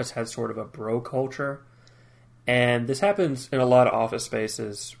the office had sort of a bro culture, and this happens in a lot of office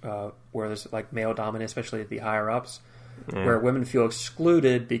spaces where there's like male dominant, especially at the higher ups, where women feel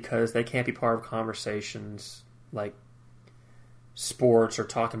excluded because they can't be part of conversations like sports or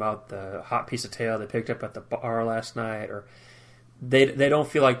talking about the hot piece of tail they picked up at the bar last night, or they don't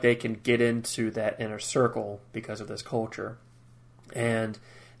feel like they can get into that inner circle because of this culture. And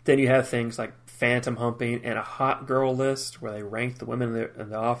then you have things like phantom humping and a hot girl list where they rank the women in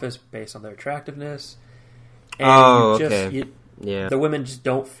the office based on their attractiveness. And the women just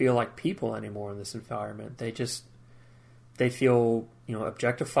don't feel like people anymore in this environment. They feel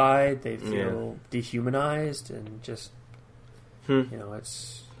objectified. They feel dehumanized, and just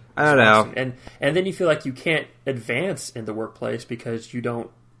it's. I don't know. And then you feel like you can't advance in the workplace because you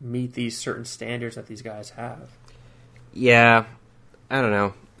don't meet these certain standards that these guys have. Yeah, I don't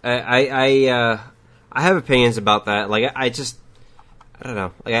know. I have opinions about that. Like I don't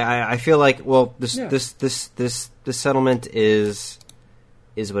know. Like I feel like this settlement is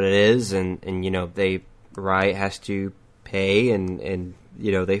what it is, and Riot has to pay, and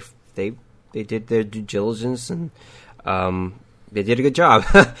they did their due diligence, and they did a good job.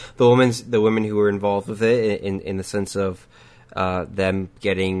 the women who were involved with it in the sense of them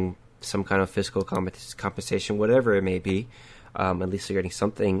getting some kind of fiscal compensation, whatever it may be. At least they're getting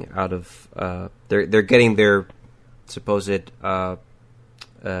something out of they're getting their supposed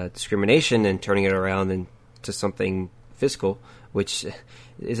discrimination and turning it around into something fiscal, which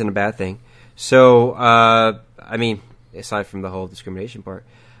isn't a bad thing. So I mean, aside from the whole discrimination part,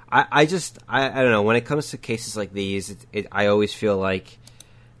 I don't know. When it comes to cases like these, I always feel like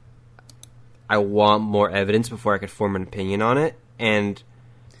I want more evidence before I could form an opinion on it. And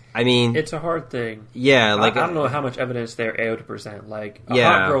I mean, it's a hard thing. Yeah, like I don't know how much evidence they're able to present. Like a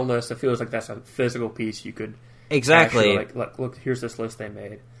hot girl list, it feels like that's a physical piece you could actually look. Here's this list they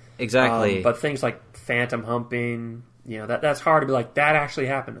made. Exactly. But things like phantom humping, that's hard to be like that actually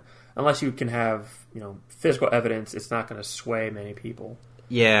happened. Unless you can have physical evidence, it's not going to sway many people.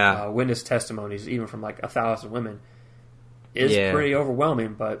 Yeah. Witness testimonies, even from like 1,000 women, is pretty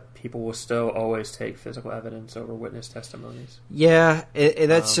overwhelming, but people will still always take physical evidence over witness testimonies. Yeah, and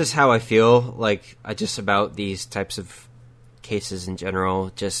that's just how I feel. Like just about these types of cases in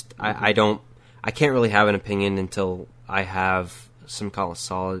general. Just I can't really have an opinion until I have some kind of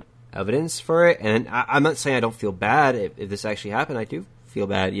solid evidence for it. And I'm not saying I don't feel bad if this actually happened. I do feel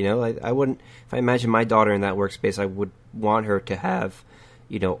bad. I wouldn't. If I imagine my daughter in that workspace, I would want her to have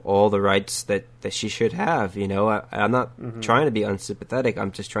all the rights that she should have. I'm not trying to be unsympathetic.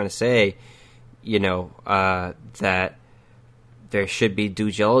 I'm just trying to say, that there should be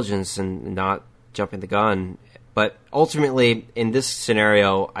due diligence and not jumping the gun. But ultimately, in this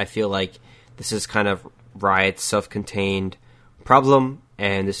scenario, I feel like this is kind of Riot's self-contained problem,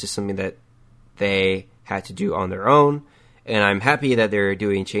 and this is something that they had to do on their own. And I'm happy that they're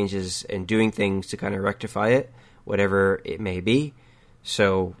doing changes and doing things to kind of rectify it, whatever it may be.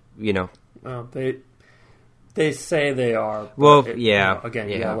 So, Well, they say they are. Well, again, yeah.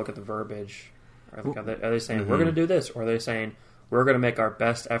 you gotta look at the verbiage. Are they saying we're going to do this, or are they saying we're going to make our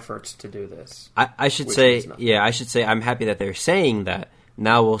best efforts to do this? I should say I'm happy that they're saying that.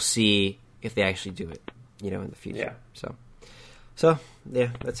 Now we'll see if they actually do it, in the future. Yeah. So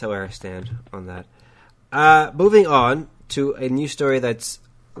yeah, that's how I stand on that. Moving on to a new story that's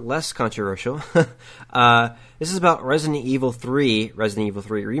less controversial. This is about Resident Evil 3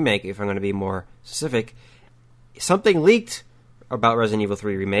 Remake, if I'm going to be more specific. Something leaked about Resident Evil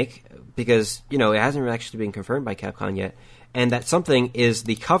 3 Remake, because, it hasn't actually been confirmed by Capcom yet, and that something is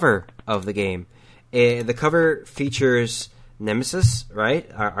the cover of the game. The cover features Nemesis, right?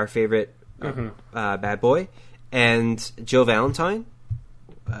 Our favorite bad boy, and Jill Valentine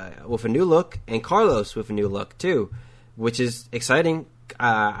with a new look, and Carlos with a new look, too, which is exciting.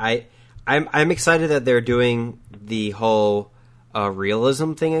 I'm excited that they're doing the whole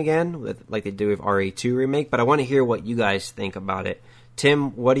realism thing again, like they do with RE2 Remake, but I want to hear what you guys think about it.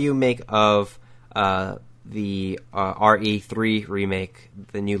 Tim, what do you make of the RE3 Remake,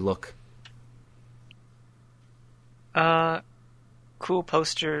 the new look? Cool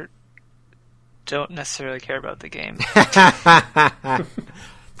poster. Don't necessarily care about the game.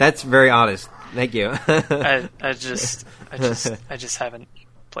 That's very honest. Thank you. I just haven't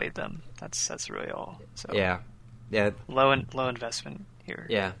played them. That's really all. So yeah. Low investment here.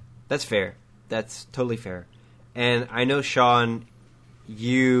 Yeah, that's fair. That's totally fair. And I know, Sean,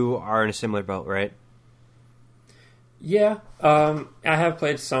 you are in a similar boat, right? Yeah, I have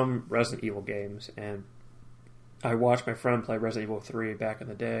played some Resident Evil games, and I watched my friend play Resident Evil 3 back in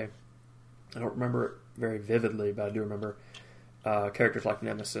the day. I don't remember it very vividly, but I do remember characters like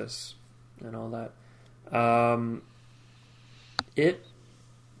Nemesis and all that. It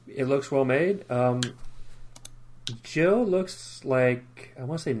looks well made. Jill looks like, I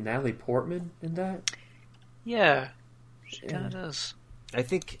want to say, Natalie Portman in that. Yeah, she kind of does. I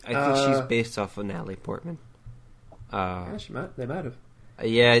think she's based off of Natalie Portman. Yeah, they might have.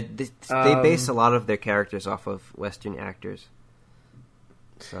 Yeah, they base a lot of their characters off of Western actors.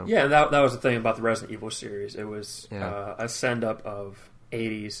 So. Yeah, that was the thing about the Resident Evil series. It was a send-up of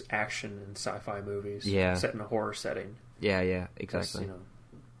 80s action and sci-fi movies set in a horror setting. Yeah, exactly.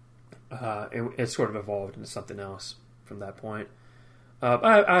 It sort of evolved into something else from that point.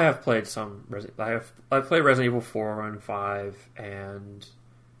 I have played some I've played Resident Evil 4 and 5, and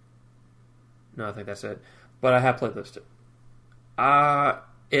no, I think that's it. But I have played those two.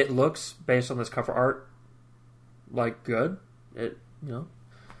 It looks, based on this cover art, like good.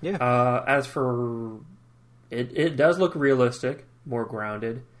 Yeah. As for it does look realistic, more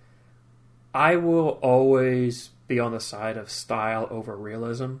grounded. I will always be on the side of style over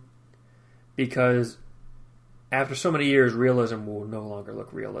realism, because after so many years, realism will no longer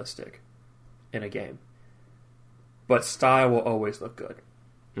look realistic in a game. But style will always look good.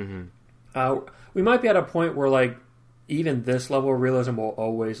 Mm-hmm. We might be at a point where, even this level of realism will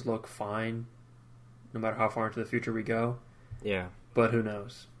always look fine, no matter how far into the future we go. Yeah. But who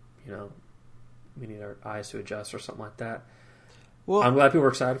knows? We need our eyes to adjust or something like that. Well, I'm glad people are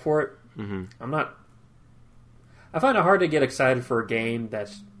excited for it. Mm-hmm. I find it hard to get excited for a game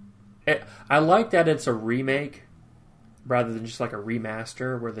that's... I like that it's a remake rather than just like a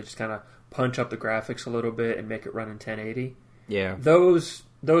remaster where they just kind of punch up the graphics a little bit and make it run in 1080. Yeah. Those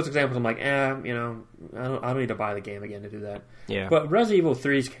examples, I'm like, I don't need to buy the game again to do that. Yeah. But Resident Evil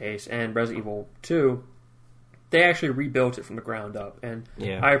 3's case and Resident Evil 2, they actually rebuilt it from the ground up, and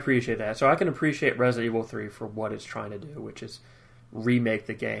I appreciate that. So I can appreciate Resident Evil 3 for what it's trying to do, which is remake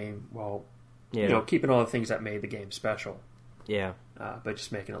the game while keeping all the things that made the game special. Yeah. But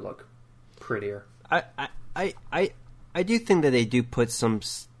just making it look prettier. I do think that they do put some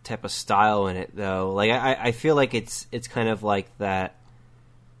type of style in it, though. Like I feel like it's kind of like that.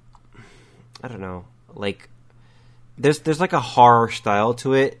 I don't know. Like there's like a horror style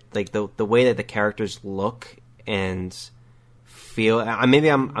to it, like the way that the characters look and feel. Maybe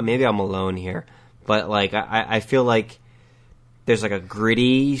I'm alone here, but like I feel like there's like a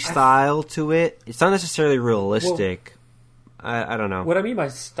gritty style to it. It's not necessarily realistic. I don't know. What I mean by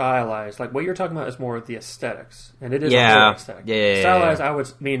stylized, like what you're talking about, is more the aesthetics, and it is a horror aesthetic. Yeah. Stylized, I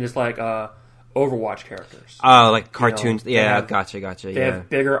would mean is like a Overwatch characters. Oh, like cartoons. They Yeah, have- gotcha. They Yeah, have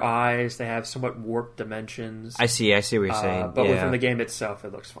bigger eyes. They have somewhat warped dimensions. I see what you're saying. But yeah. within the game itself,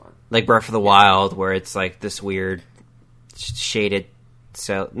 it looks fun. Like Breath of the Wild, where it's like this weird shaded,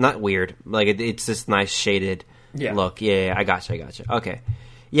 so not weird, like it's this nice shaded Yeah. look. Yeah, I gotcha. Okay,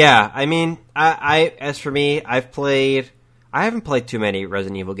 yeah. I mean, I as for me, I haven't played too many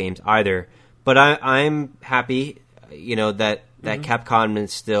Resident Evil games either, but I'm happy, that Capcom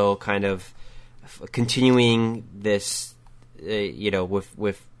is still kind of continuing this,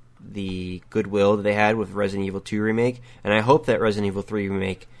 with the goodwill that they had with Resident Evil 2 remake, and I hope that Resident Evil 3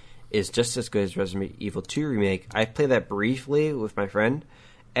 remake is just as good as Resident Evil 2 remake. I played that briefly with my friend,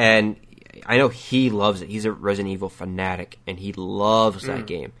 and I know he loves it. He's a Resident Evil fanatic, and he loves that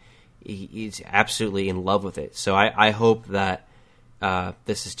game. He's absolutely in love with it. So I hope that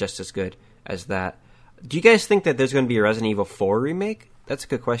this is just as good as that. Do you guys think that there's going to be a Resident Evil 4 remake? That's a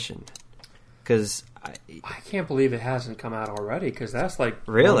good question. Because I can't believe it hasn't come out already, because that's like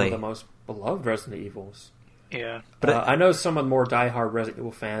Really? one of the most beloved Resident Evils. Yeah. But I know some of the more diehard Resident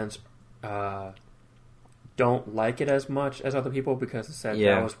Evil fans don't like it as much as other people, because it said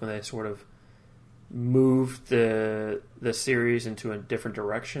Yeah. that was when they sort of moved the series into a different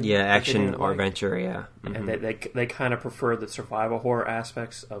direction. yeah, that they action didn't or like. adventure, yeah. Mhm. And they kind of prefer the survival horror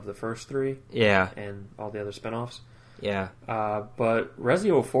aspects of the first three Yeah, and all the other spin-offs. yeah. But Resident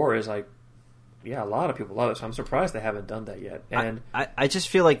Evil 4 is like, yeah, a lot of people love it, so I'm surprised they haven't done that yet. And I just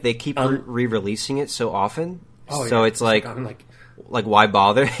feel like they keep re-releasing it so often, so yeah, it's like I'm like, why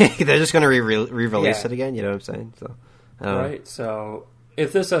bother? They're just going to re-release Yeah. it again. You know what I'm saying? So, I don't know. right? So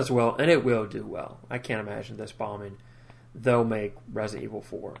if this does well, and it will do well, I can't imagine this bombing. They'll make Resident Evil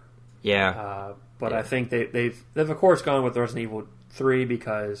 4. Yeah, But Yeah. I think they've of course gone with Resident Evil 3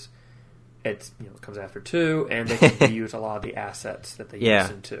 because it's it comes after 2, and they can reuse a lot of the assets that they Yeah.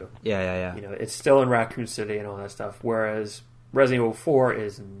 use in 2. yeah. It's still in Raccoon City and all that stuff, whereas Resident Evil 4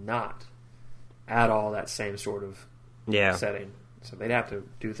 is not at all that same sort of Yeah. setting. So they'd have to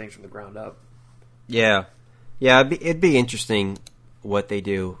do things from the ground up. Yeah. It'd be interesting what they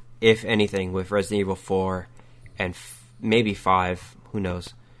do, if anything, with Resident Evil 4 and maybe 5. Who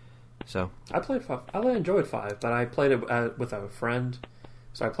knows? So I played 5. I really enjoyed 5, but I played it with a friend,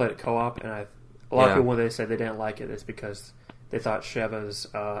 so I played it co-op, and a lot of people, when they said they didn't like it, it's because they thought Sheva's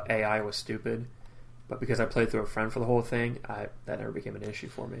AI was stupid. But because I played through a friend for the whole thing, that never became an issue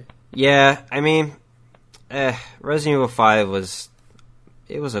for me. yeah, I mean, Resident Evil 5 was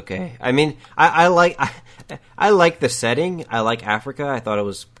okay. I mean, I like the setting. I like Africa. I thought it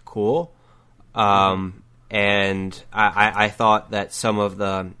was cool. And I thought that some of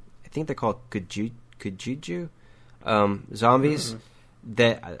the, I think they're called Kujuju zombies.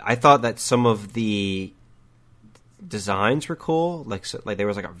 That I thought that some of the designs were cool. Like there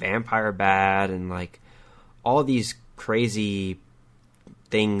was like a vampire bat and like all these crazy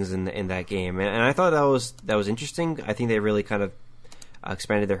things in that game, and I thought that was interesting. I think they really kind of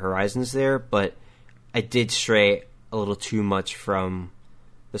expanded their horizons there, but I did stray a little too much from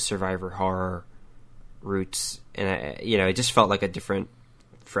the survivor horror roots, and it just felt like a different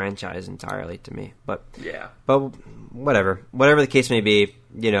franchise entirely to me. But whatever the case may be,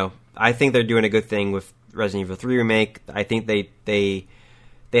 I think they're doing a good thing with Resident Evil 3 remake. I think they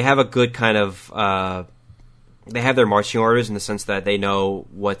have a good kind of they have their marching orders in the sense that they know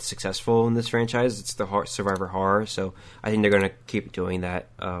what's successful in this franchise. It's the survivor horror, so I think they're going to keep doing that.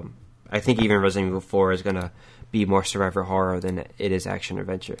 I think even Resident Evil 4 is going to be more survivor horror than it is action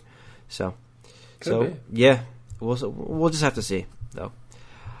adventure. So Could be. yeah, we'll just have to see, though.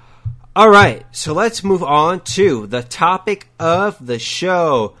 All right, so let's move on to the topic of the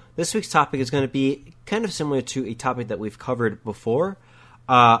show. This week's topic is going to be kind of similar to a topic that we've covered before,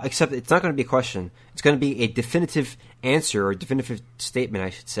 except it's not going to be a question. It's going to be a definitive answer, or definitive statement,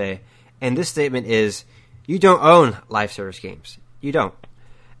 I should say. And this statement is, you don't own live service games. You don't.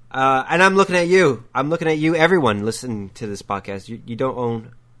 And I'm looking at you. I'm looking at you, everyone listening to this podcast. You don't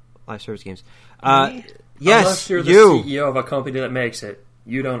own live service games. Me? Yes, Unless you're the you. CEO of a company that makes it,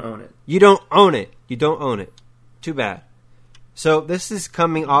 you don't own it. You don't own it. You don't own it. Too bad. So this is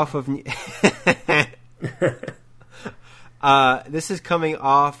coming off of this is coming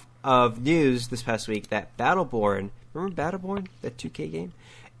off of news this past week that Battleborn, remember Battleborn, that 2K game?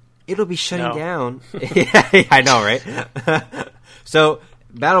 It'll be shutting down. I know, right? So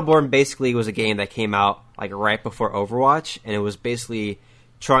Battleborn basically was a game that came out like right before Overwatch, and it was basically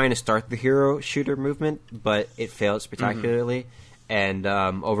trying to start the hero shooter movement, but it failed spectacularly, and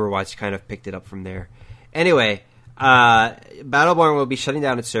Overwatch kind of picked it up from there. Anyway, Battleborn will be shutting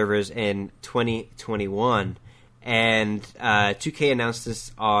down its servers in 2021, And 2K announced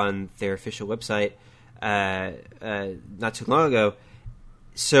this on their official website not too long ago.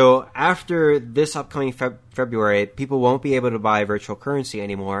 So after this upcoming February, people won't be able to buy virtual currency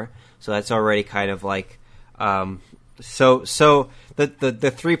anymore. So that's already kind of like so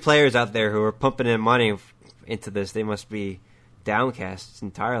the three players out there who are pumping in money into this, they must be downcast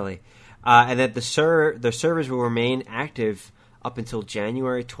entirely. And that the servers will remain active up until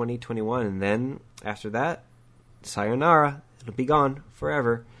January 2021, and then after that, sayonara, it'll be gone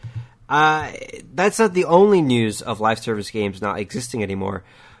forever. That's not the only news of live service games not existing anymore.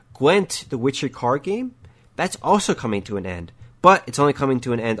 Gwent, the Witcher card game, that's also coming to an end, but it's only coming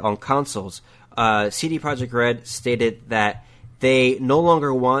to an end on consoles. CD Projekt Red stated that they no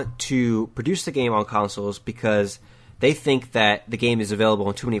longer want to produce the game on consoles because they think that the game is available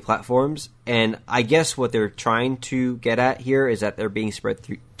on too many platforms, and I guess what they're trying to get at here is that they're being spread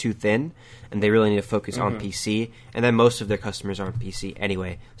too thin, and they really need to focus on PC, and then most of their customers are on PC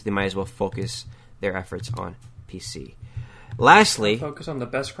anyway, so they might as well focus their efforts on PC. Lastly... Focus on the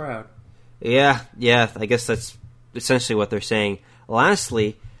best crowd. Yeah, I guess that's essentially what they're saying.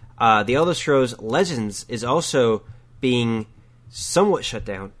 Lastly, The Elder Scrolls Legends is also being somewhat shut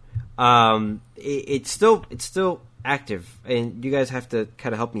down. It's still active, and you guys have to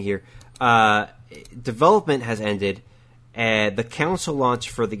kind of help me here. Development has ended, and the console launch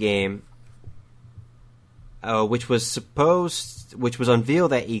for the game, which was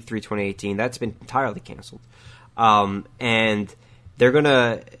unveiled at E3 2018, that's been entirely canceled. And they're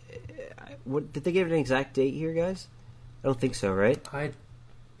gonna. What did they give an exact date here, guys? I don't think so, right? I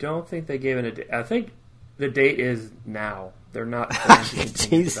don't think they gave it a date. I think the date is now. They're not going to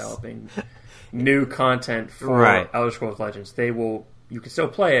continue developing new content for Elder Scrolls Legends. They will. You can still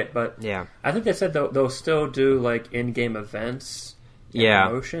play it, but yeah. I think they said they'll still do like in-game events, and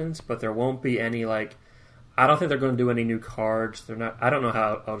promotions, but there won't be any like. I don't think they're going to do any new cards. They're not. I don't know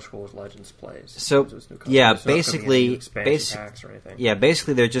how Elder Scrolls Legends plays. So yeah, basically, packs or anything. Yeah,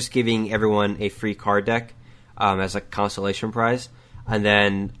 basically they're just giving everyone a free card deck as a consolation prize, and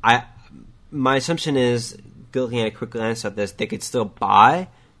then my assumption is, looking at a quick glance at this, they could still buy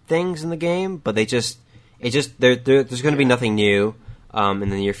things in the game, but there's going to be nothing new in the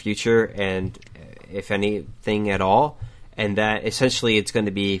near future, and if anything at all. And that essentially it's going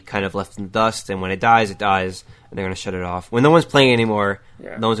to be kind of left in the dust, and when it dies, and they're going to shut it off. When no one's playing anymore,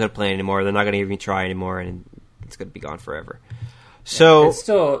 no one's going to play anymore. They're not going to even try anymore, and it's going to be gone forever. So it's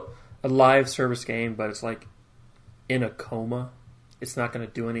still a live service game, but it's like in a coma. It's not going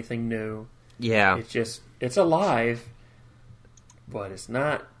to do anything new. Yeah, it's alive, but it's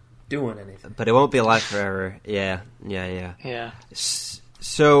not doing anything. But it won't be alive forever. Yeah.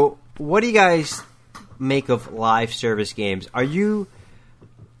 So what do you guys make of live service games?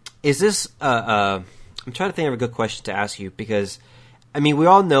 Is this I'm trying to think of a good question to ask you, because I mean, we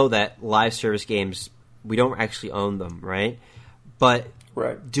all know that live service games, we don't actually own them, right? But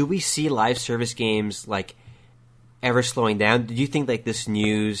do we see live service games like ever slowing down? Do you think like this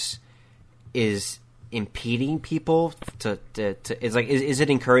news is impeding people to is it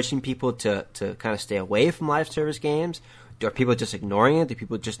encouraging people to kind of stay away from live service games? Are people just ignoring it? Do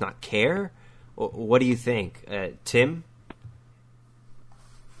people just not care? What do you think, Tim?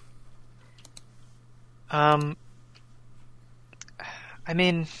 I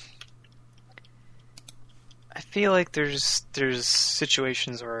mean, I feel like there's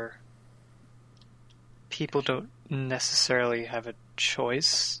situations where people don't necessarily have a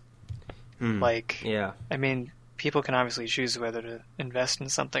choice. I mean, people can obviously choose whether to invest in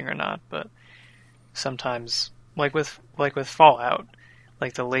something or not, but sometimes, like with Fallout,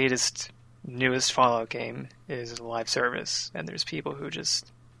 like the newest Fallout game is a live service, and there's people who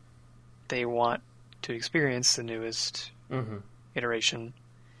they want to experience the newest iteration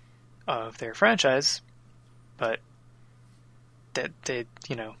of their franchise, but that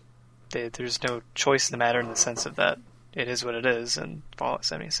there's no choice in the matter, in the sense of that it is what it is, and Fallout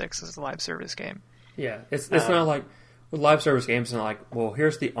 76 is a live service game. Yeah, it's not like with live service games. It's not like, well,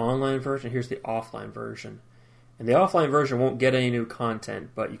 here's the online version, here's the offline version. And the offline version won't get any new content,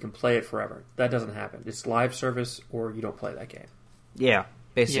 but you can play it forever. That doesn't happen. It's live service, or you don't play that game. Yeah,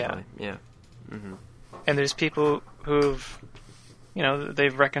 basically. Yeah. Mm-hmm. And there's people who've,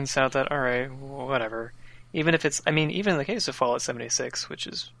 they've reconciled that, all right, whatever. Even if it's, even in the case of Fallout 76, which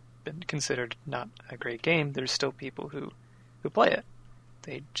has been considered not a great game, there's still people who play it.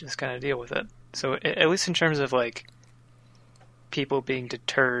 They just kind of deal with it. So at least in terms of, like, people being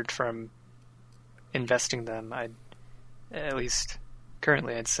deterred from investing them, at least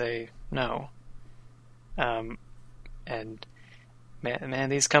currently I'd say no. And Man,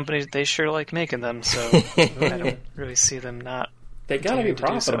 these companies, they sure like making them, so I don't really see them not. They got to be continuing to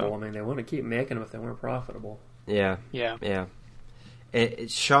do so. profitable. I mean, they want to keep making them if they weren't profitable. Yeah. Yeah.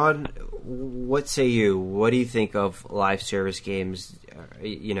 Sean, what say you? What do you think of live service games?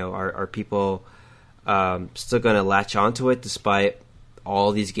 Are people still going to latch onto it despite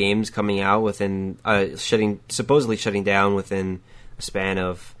all these games coming out within supposedly shutting down within a span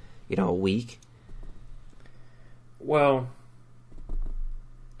of a week? Well,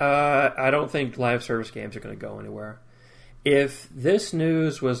 I don't think live service games are going to go anywhere. If this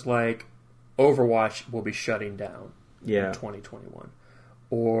news was like Overwatch will be shutting down in 2021,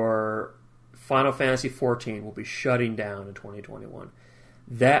 or Final Fantasy XIV will be shutting down in 2021,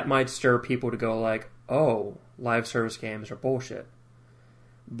 that might stir people to go like, oh, live service games are bullshit.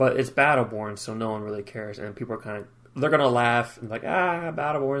 But it's Battleborn, so no one really cares, and people are they're going to laugh and like,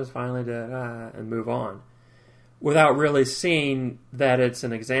 Battleborn is finally dead, and move on, without really seeing that it's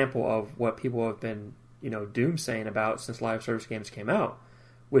an example of what people have been, doomsaying about since live service games came out,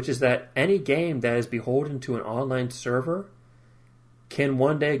 which is that any game that is beholden to an online server can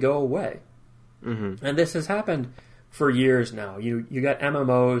one day go away. Mm-hmm. And this has happened for years now. You got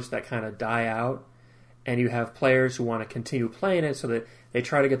MMOs that kind of die out, and you have players who want to continue playing it, so that they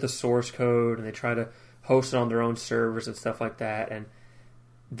try to get the source code and they try to host it on their own servers and stuff like that. And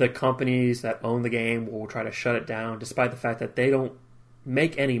the companies that own the game will try to shut it down, despite the fact that they don't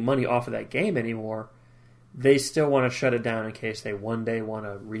make any money off of that game anymore. They still want to shut it down in case they one day want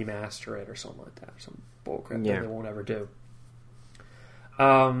to remaster it or something like that. Some bullcrap that they won't ever do.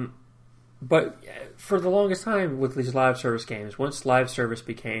 But for the longest time with these live service games, once live service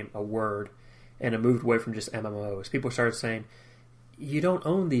became a word and it moved away from just MMOs, people started saying, you don't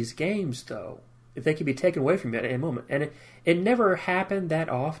own these games, though. If they could be taken away from you at any moment. And it never happened that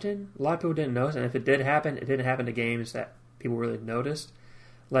often. A lot of people didn't notice. And if it did happen, it didn't happen to games that people really noticed.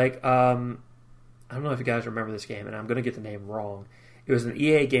 Like, I don't know if you guys remember this game, and I'm going to get the name wrong. It was an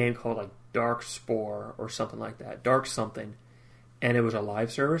EA game called like Dark Spore or something like that. Dark something. And it was a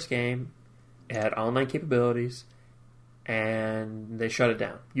live service game. It had online capabilities. And they shut it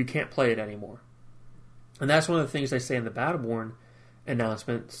down. You can't play it anymore. And that's one of the things they say in the Battleborn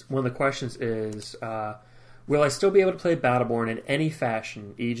announcements. One of the questions is, will I still be able to play Battleborn in any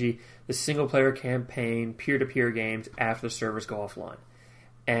fashion, e.g. the single-player campaign, peer-to-peer games, after the servers go offline?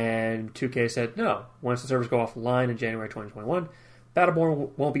 And 2K said, no. Once the servers go offline in January 2021,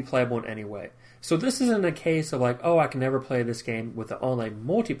 Battleborn won't be playable in any way. So this isn't a case of like, oh, I can never play this game with the online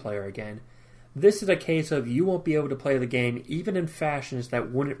multiplayer again. This is a case of you won't be able to play the game even in fashions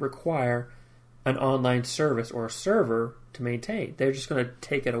that wouldn't require an online service or a server to maintain. They're just going to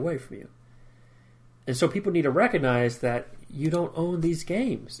take it away from you. And so people need to recognize that you don't own these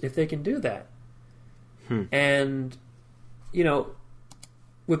games if they can do that. And,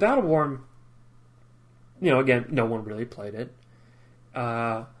 with Battleborn, again, no one really played it.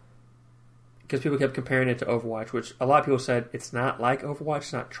 Because people kept comparing it to Overwatch, which a lot of people said it's not like Overwatch,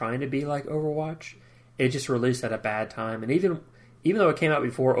 it's not trying to be like Overwatch. It just released at a bad time. And even though it came out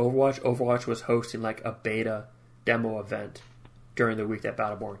before Overwatch was hosting like a beta demo event during the week that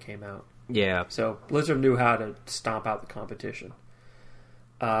Battleborn came out. Yeah. So Blizzard knew how to stomp out the competition.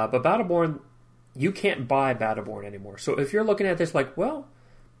 But Battleborn, you can't buy Battleborn anymore. So if you're looking at this like, well,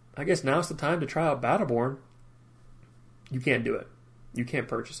 I guess now's the time to try out Battleborn, you can't do it. You can't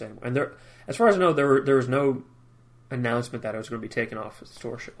purchase it anymore. And there, as far as I know, there was no announcement that it was going to be taken off the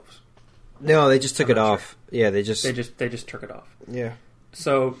store shelves. No, they just took it off. Sure. Yeah, they just took it off. Yeah.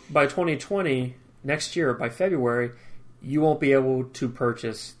 So by 2020, next year, by February, you won't be able to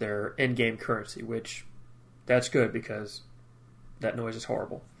purchase their in-game currency, which that's good because that noise is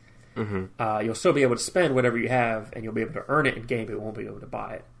horrible. Mm-hmm. You'll still be able to spend whatever you have, and you'll be able to earn it in-game, but you won't be able to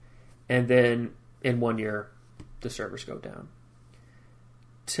buy it. And then in 1 year, the servers go down.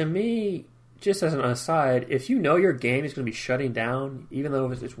 To me, just as an aside, if you know your game is going to be shutting down, even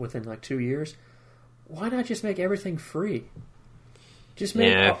though it's within like 2 years, why not just make everything free? Just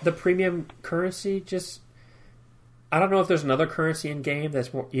make the premium currency just... I don't know if there's another currency in game that's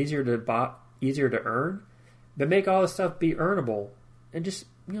easier to earn, but make all this stuff be earnable and just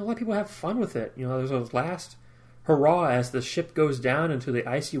let people have fun with it. There's those last hurrah as the ship goes down into the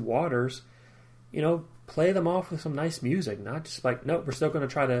icy waters. Play them off with some nice music, not just like, nope, we're still going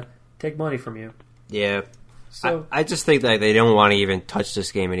to try to take money from you. Yeah. So I just think that they don't want to even touch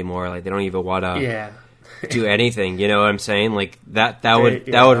this game anymore. Like they don't even want to do anything. You know what I'm saying? Like that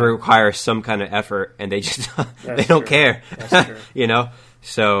would require some kind of effort, and they just they don't care. That's true.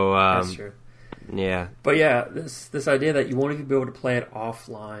 So that's true. Yeah. But yeah, this idea that you won't even be able to play it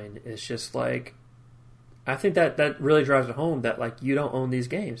offline is just like, I think that really drives it home that like you don't own these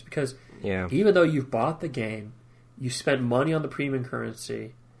games because even though you've bought the game, you spent money on the premium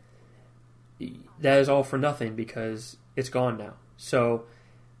currency. That is all for nothing because it's gone now. So,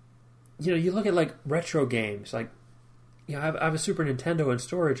 you look at like retro games, like I have a Super Nintendo in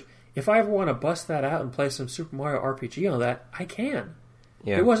storage. If I ever want to bust that out and play some Super Mario RPG on that, I can.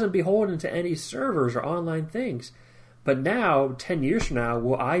 Yeah. It wasn't beholden to any servers or online things. But now, 10 years from now,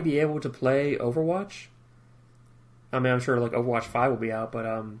 will I be able to play Overwatch? I mean, I'm sure like Overwatch 5 will be out, but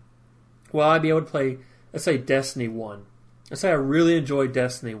will I be able to play, let's say, Destiny 1? Let's say I really enjoyed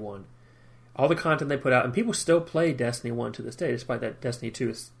Destiny 1. All the content they put out, and people still play Destiny 1 to this day, despite that Destiny 2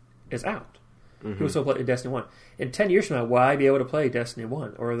 is out. Mm-hmm. People still play Destiny 1. In 10 years from now, will I be able to play Destiny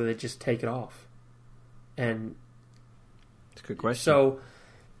 1? Or will they just take it off? And that's a good question. So,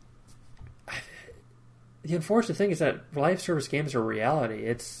 the unfortunate thing is that live service games are a reality.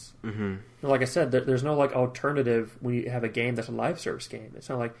 It's, like I said, there's no like alternative when you have a game that's a live service game. It's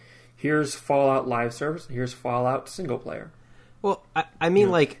not like, here's Fallout live service, here's Fallout single player. Well, I mean,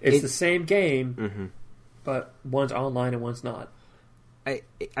 like... It's the same game, but one's online and one's not.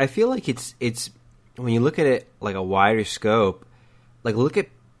 I feel like it's when you look at it like a wider scope, like look at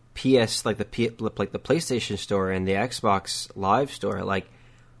PS, like the PlayStation Store and the Xbox Live Store. Like,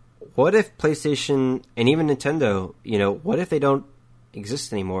 what if PlayStation and even Nintendo, what if they don't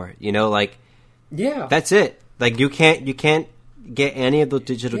exist anymore? Like... Yeah. That's it. Like, you can't get any of those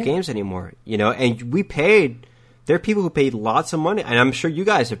digital games anymore, And we paid... There are people who paid lots of money, and I'm sure you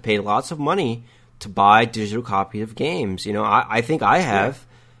guys have paid lots of money to buy digital copies of games. I think I have.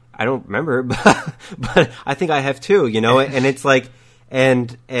 Yeah. I don't remember, but I think I have too. And it's like,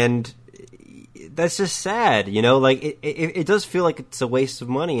 and that's just sad. Like it does feel like it's a waste of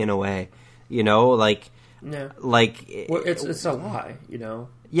money in a way. Like it's a lie.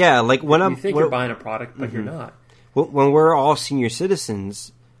 Yeah, like when you think you're buying a product, but you're not. When we're all senior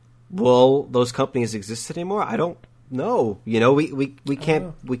citizens. Will those companies exist anymore? I don't know. We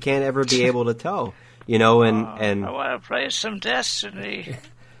can't ever be able to tell. And I want to play some Destiny.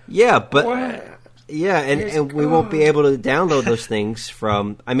 Yeah, but and we won't be able to download those things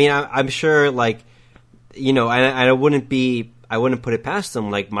from. I mean, I'm sure, like, I wouldn't put it past them.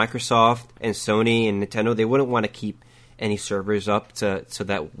 Like Microsoft and Sony and Nintendo, they wouldn't want to keep any servers up so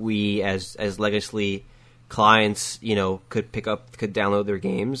that we as legacy clients, could download their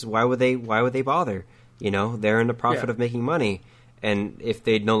games. Why would they bother? They're in the profit of making money. And if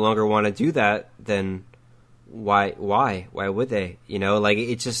they no longer want to do that, then why would they? Like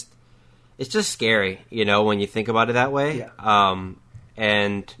it's just scary, when you think about it that way. Yeah.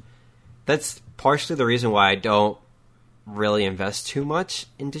 And that's partially the reason why I don't really invest too much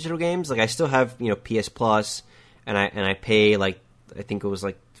in digital games. Like I still have, PS Plus and I pay like, I think it was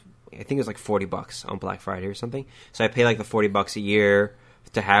like $40 on Black Friday or something. So I pay like the $40 a year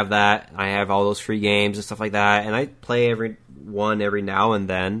to have that. I have all those free games and stuff like that, and I play every now and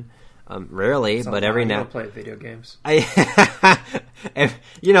then. Rarely, but every now. I don't play video games. Like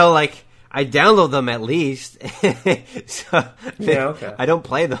I download them at least. So okay. I don't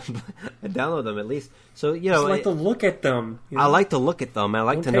play them. I download them at least. So I like to look at them. I like to look at them. I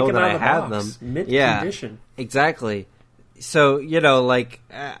like to know that I have them. Mint condition. Exactly. So, like,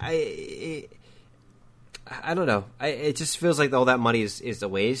 I don't know. It just feels like all that money is a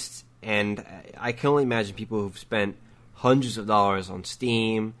waste. And I can only imagine people who've spent hundreds of dollars on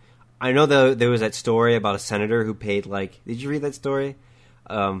Steam. I know there was that story about a senator who paid, like... Did you read that story?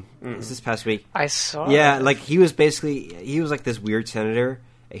 This past week. I saw it. Like, he was like this weird senator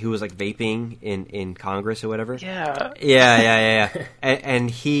who was, like, vaping in Congress or whatever. Yeah. Yeah.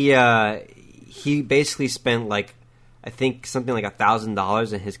 and he basically spent, like... I think something like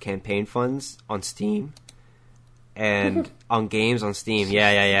 $1,000 in his campaign funds on Steam, and on games on Steam.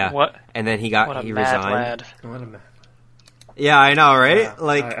 Yeah. What? And then he mad resigned. Lad. What a mad. Yeah, I know, right? Yeah,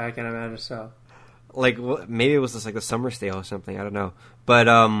 like I can imagine so. Like maybe it was just like the summer sale or something. I don't know, but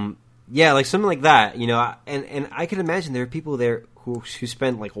yeah, like something like that. And I can imagine there are people there who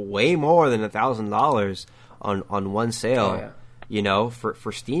spend like way more than $1,000 on one sale. Oh, yeah.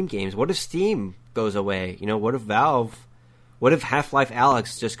 For Steam games. What if Steam goes away? What if Half-Life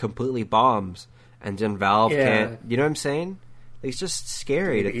Alyx just completely bombs and then Valve can't? You know what I'm saying? Like, it's just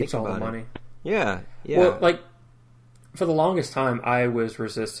scary to think all about the money. Yeah. Well, like for the longest time, I was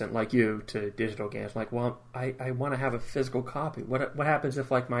resistant, like you, to digital games. Like, well, I want to have a physical copy. What happens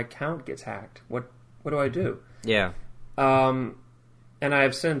if like my account gets hacked? What do I do? Yeah. And I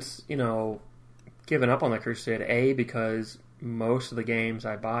have since given up on the crusade. Because most of the games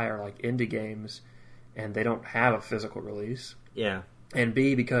I buy are like indie games, and they don't have a physical release. Yeah. And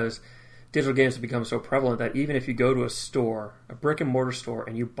B, because digital games have become so prevalent that even if you go to a store, a brick and mortar store,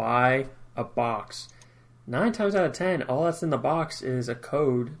 and you buy a box, 9 times out of 10, all that's in the box is a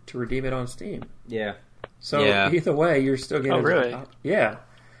code to redeem it on Steam. Yeah. So either way, you're still getting. Oh, really? Yeah.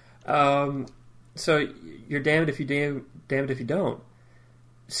 So you're damned if you damned if you don't.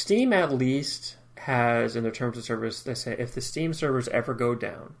 Steam at least has in their terms of service, they say if the Steam servers ever go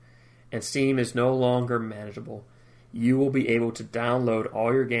down and Steam is no longer manageable, you will be able to download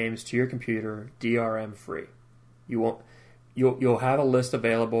all your games to your computer DRM free. You'll have a list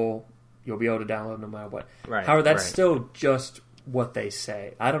available. You'll be able to download no matter what. Right. However, that's still just what they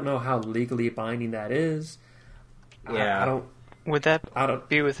say. I don't know how legally binding that is. Yeah. I don't. Would that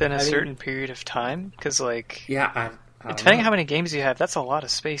be within a certain period of time? Because, like, I depending on how many games you have, that's a lot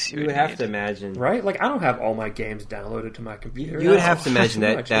of space you would have to imagine, right? Like, I don't have all my games downloaded to my computer. You would have to imagine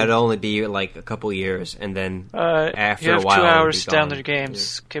that that'd only be like a couple years, and then after a while, you have 2 hours to download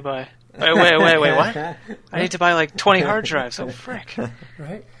games. Yeah. Okay, bye. Wait, what? I need to buy like 20 hard drives. Oh, frick!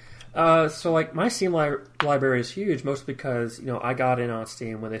 Right. So, like, my Steam library is huge, mostly because I got in on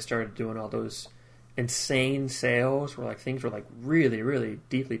Steam when they started doing all those insane sales where like things were like really, really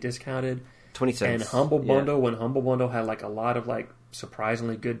deeply discounted. 20 cents. And Humble Bundle, when Humble Bundle had like a lot of like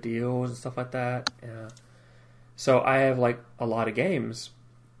surprisingly good deals and stuff like that. So I have like a lot of games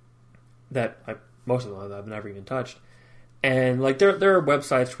that most of them I've never even touched. And like there are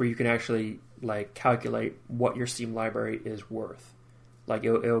websites where you can actually like calculate what your Steam library is worth. Like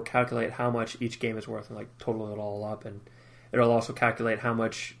it'll calculate how much each game is worth and like total it all up, and it'll also calculate how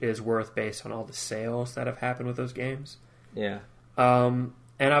much is worth based on all the sales that have happened with those games. Yeah. And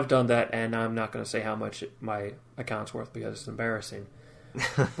I've done that, and I'm not going to say how much my account's worth because it's embarrassing.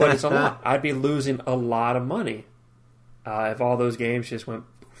 But it's a lot. I'd be losing a lot of money if all those games just went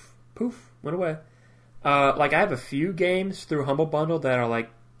poof, went away. Like I have a few games through Humble Bundle that are like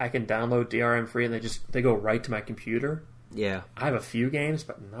I can download DRM free, and they go right to my computer. Yeah. I have a few games,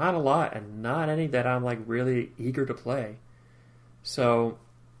 but not a lot, and not any that I'm like really eager to play. So,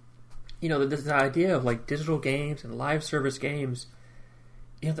 this idea of like digital games and live service games,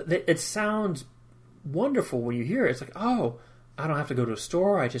 it sounds wonderful when you hear it. It's like, oh, I don't have to go to a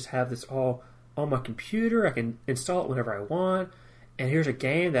store. I just have this all on my computer. I can install it whenever I want, and here's a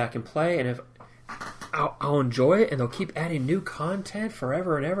game that I can play, and if I'll enjoy it, and they'll keep adding new content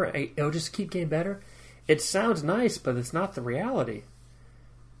forever and ever. It'll just keep getting better. It sounds nice, but it's not the reality.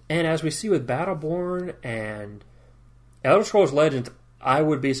 And as we see with Battleborn and Elder Scrolls Legends, I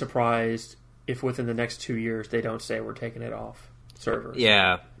would be surprised if within the next 2 years they don't say we're taking it off servers.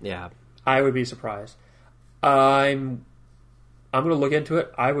 Yeah. I would be surprised. I'm going to look into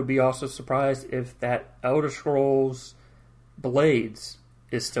it. I would be also surprised if that Elder Scrolls Blades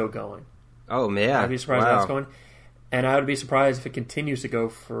is still going. Oh, yeah. I'd be surprised if that's going. And I would be surprised if it continues to go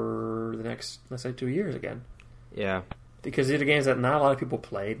for the next, let's say, 2 years again. Yeah. Because these are games that not a lot of people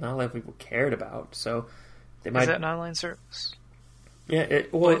played, not a lot of people cared about. So they might. Is that an online service? Yeah.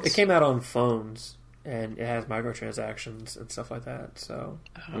 It came out on phones, and it has microtransactions and stuff like that. So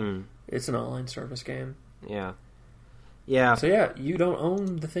it's an online service game. Yeah. Yeah. So yeah, you don't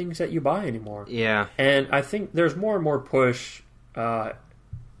own the things that you buy anymore. Yeah. And I think there's more and more push.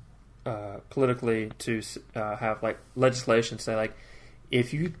 Politically to have like legislation say like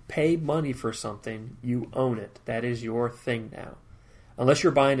if you pay money for something, you own it. That is your thing now, unless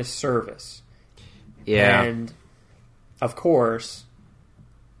you're buying a service. Yeah. And of course,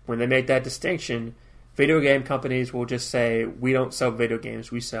 when they make that distinction, video game companies will just say we don't sell video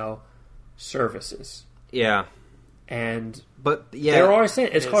games, we sell services. Yeah. But they're always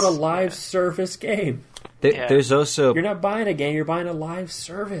saying it's called a live service game. There's also you're not buying a game, you're buying a live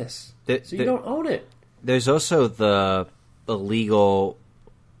service. So you don't own it. There's also the legal,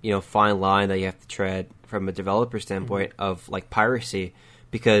 fine line that you have to tread from a developer standpoint of like piracy,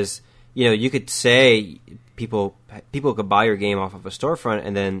 because you could say people could buy your game off of a storefront,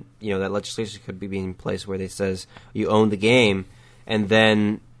 and then that legislation could be in place where it says you own the game, and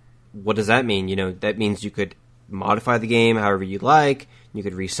then what does that mean? That means you could modify the game however you like. You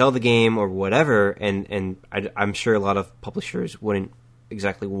could resell the game or whatever, and I'm sure a lot of publishers wouldn't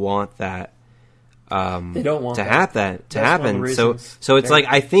exactly want that. They don't want to happen. So it's like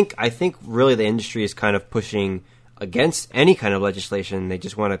I think really the industry is kind of pushing against any kind of legislation. They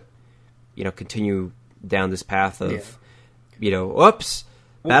just want to, continue down this path of, oops.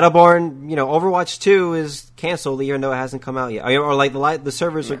 Battleborn, Overwatch 2 is canceled even though it hasn't come out yet. Or like the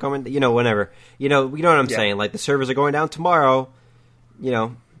servers are coming, whenever. You know what I'm saying? Like the servers are going down tomorrow.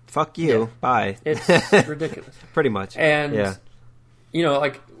 Fuck you. Bye. It's ridiculous. Pretty much. And,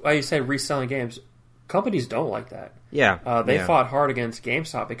 like you said, reselling games. companies don't like that. Yeah. They fought hard against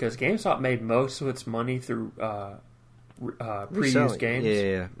GameStop because GameStop made most of its money through pre-used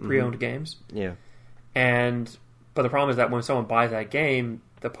games, pre-owned games. Yeah. But the problem is that when someone buys that game,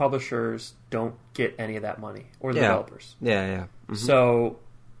 the publishers don't get any of that money, or the developers. Yeah. Mm-hmm. So,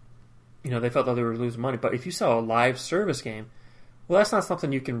 they felt that they were losing money. But if you sell a live service game, well, that's not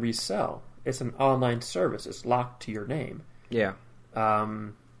something you can resell. It's an online service. It's locked to your name. Yeah.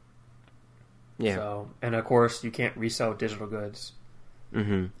 So, and of course, you can't resell digital goods.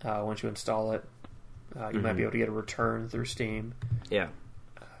 Mm-hmm. Once you install it, you might be able to get a return through Steam. Yeah.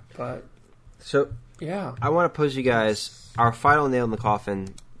 But so, yeah, I want to pose you guys our final nail in the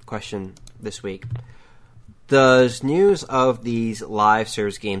coffin question this week. Does news of these live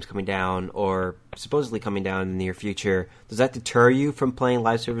service games coming down, or supposedly coming down in the near future, does that deter you from playing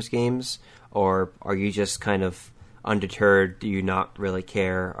live service games? Or are you just kind of undeterred? Do you not really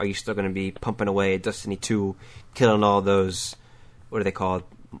care? Are you still going to be pumping away at Destiny 2, killing all those, what are they called,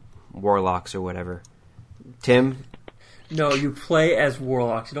 warlocks or whatever? Tim? No, you play as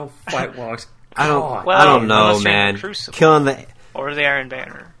warlocks. You don't fight warlocks. I don't know, man. Killing the... Or the Iron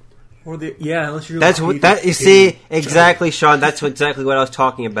Banner. Or unless you're... You see, exactly, Sean, that's exactly what I was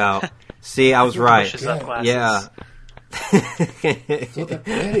talking about. See, I was right. Yeah.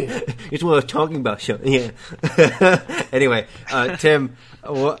 It's what I was talking about, Sean. Yeah. Anyway, Tim,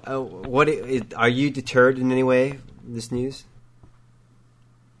 are you deterred in any way from this news?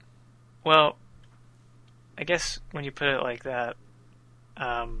 Well, I guess when you put it like that,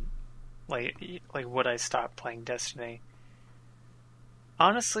 like would I stop playing Destiny?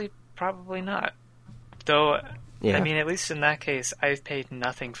 Honestly, probably not. Though, I mean, at least in that case, I've paid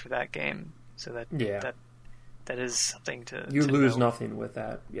nothing for that game, so that is something to lose note. Nothing with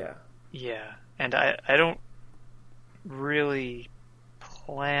that. Yeah, and I don't really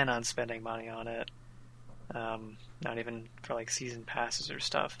plan on spending money on it. Not even for like season passes or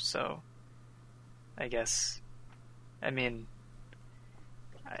stuff. So, I guess, I mean,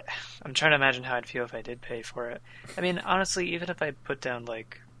 I'm trying to imagine how I'd feel if I did pay for it. I mean, honestly, even if I put down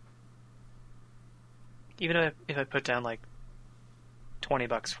like $20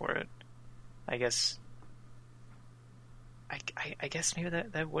 for it, I guess maybe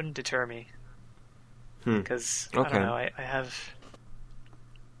that wouldn't deter me. Because I don't know,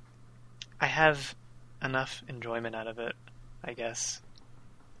 I have enough enjoyment out of it, I guess.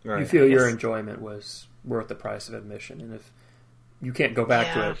 Right. You feel your enjoyment was worth the price of admission, and if you can't go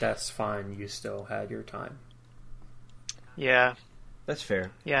back to it, that's fine. You still had your time. Yeah. That's fair.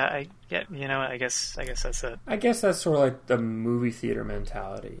 Yeah, I guess that's it. I guess that's sort of like the movie theater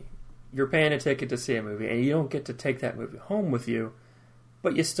mentality. You're paying a ticket to see a movie, and you don't get to take that movie home with you,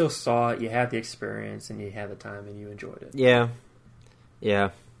 but you still saw it, you had the experience, and you had the time, and you enjoyed it. Yeah,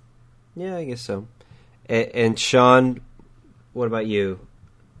 I guess so. And Sean, what about you?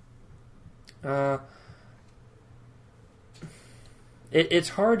 It's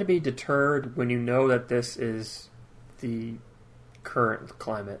hard to be deterred when you know that this is the current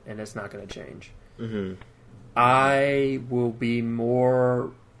climate and it's not going to change. Mm-hmm. I will be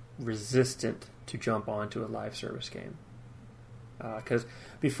more resistant to jump onto a live service game. Because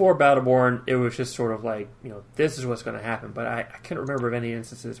before Battleborn, it was just sort of like, this is what's going to happen. But I can't remember of any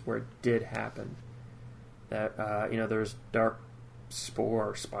instances where it did happen. That, there's Dark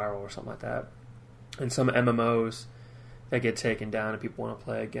Spore or Spiral or something like that. And some MMOs that get taken down and people want to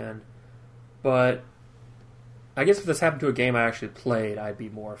play again. But I guess if this happened to a game I actually played, I'd be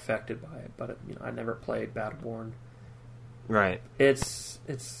more affected by it. But I never played Battleborn. Right. It's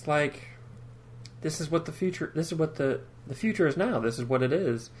like this is what the future. This is what the future is now. This is what it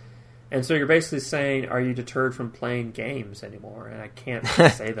is. And so you're basically saying, are you deterred from playing games anymore? And I can't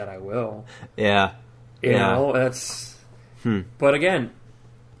say that I will. Yeah. You know, that's. But again,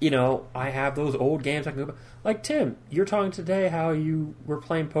 I have those old games I can go back. Like Tim, you're talking today how you were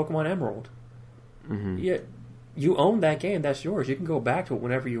playing Pokemon Emerald. Mm-hmm. Yeah, you own that game. That's yours. You can go back to it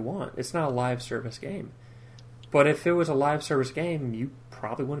whenever you want. It's not a live service game. But if it was a live service game, you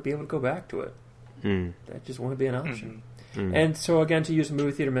probably wouldn't be able to go back to it. That just wouldn't be an option. And so again, to use a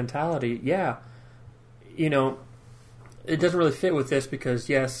movie theater mentality, it doesn't really fit with this because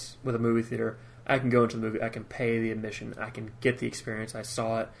yes, with a movie theater, I can go into the movie, I can pay the admission, I can get the experience, I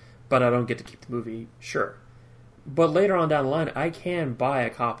saw it, but I don't get to keep the movie, sure. But later on down the line, I can buy a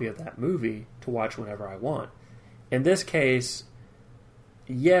copy of that movie to watch whenever I want. In this case,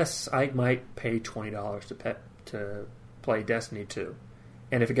 yes, I might pay $20 to play Destiny 2.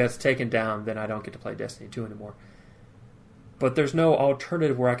 And if it gets taken down, then I don't get to play Destiny 2 anymore. But there's no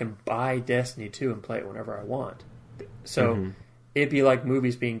alternative where I can buy Destiny 2 and play it whenever I want. So it'd be like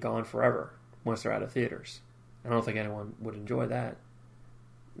movies being gone forever. once they're out of theaters. I don't think anyone would enjoy that.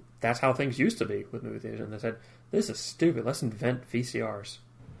 That's how things used to be with movie theaters. And they said, this is stupid. Let's invent VCRs.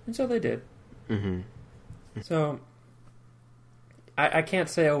 And so they did. Mm-hmm. So I can't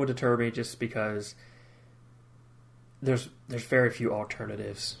say it would deter me just because there's very few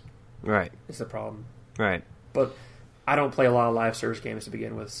alternatives. Right. Is the problem. Right. But I don't play a lot of live service games to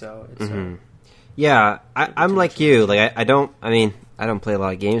begin with, so it's... Yeah, I'm like you. Like I don't play a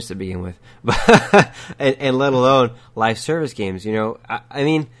lot of games to begin with, but and let alone live service games. You know, I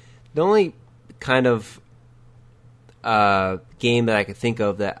mean, the only kind of game that I could think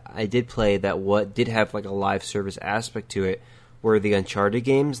of that I did play that did have like a live service aspect to it were the Uncharted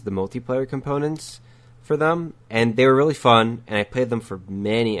games, the multiplayer components for them, and they were really fun. And I played them for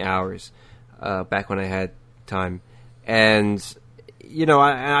many hours back when I had time, and you know,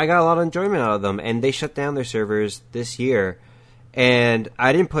 I got a lot of enjoyment out of them, and they shut down their servers this year, and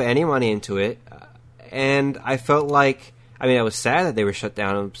I didn't put any money into it, and I felt like, I mean, I was sad that they were shut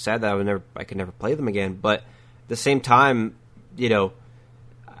down. I'm sad that I could never play them again, but at the same time, you know,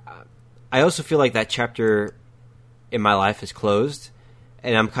 I also feel like that chapter in my life is closed,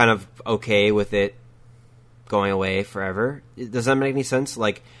 and I'm kind of okay with it going away forever. Does that make any sense?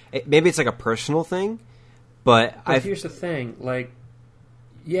 Like, maybe it's like a personal thing, but here's the thing, like,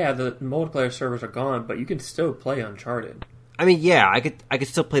 yeah, the multiplayer servers are gone, but you can still play Uncharted. I mean, yeah, I could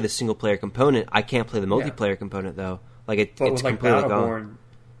still play the single player component. I can't play the multiplayer component though. Like it's with, like, completely Battleborn, gone.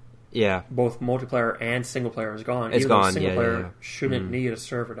 Yeah, both multiplayer and single player is gone. It's Even though gone. Single player Yeah. shouldn't need a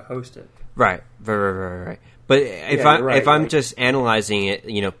server to host it. Right. Right. But if I'm just analyzing it,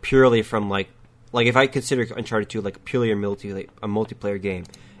 you know, purely from like if I consider Uncharted 2 like purely a multiplayer game,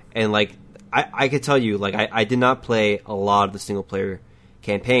 and like I could tell you, like I did not play a lot of the single player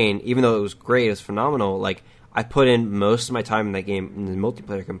campaign, even though it was great, it was phenomenal. Like I put in most of my time in that game in the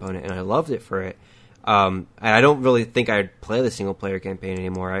multiplayer component, and I loved it for it. And I don't really think I'd play the single player campaign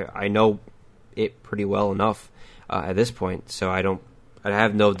anymore. I know it pretty well enough at this point, so I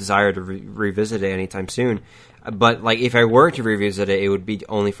have no desire to revisit it anytime soon. But like if I were to revisit it, it would be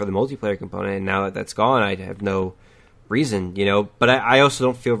only for the multiplayer component. And now that that's gone, I have no reason, you know. But I also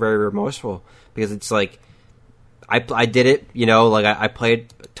don't feel very remorseful because it's like I did it, you know. Like I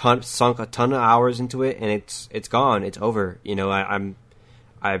played sunk a ton of hours into it, and it's gone. It's over, you know. I'm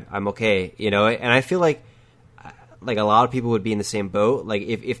okay, you know. And I feel like a lot of people would be in the same boat. Like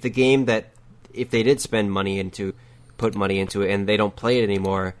if the game if they did put money into it and they don't play it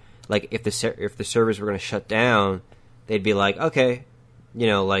anymore, like if the servers were going to shut down, they'd be like, okay, you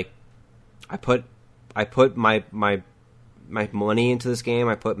know, like I put my money into this game,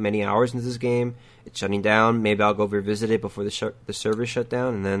 I put many hours into this game, it's shutting down, maybe I'll go revisit it before the servers shut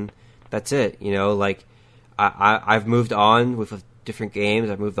down, and then that's it, you know. Like I've moved on with different games,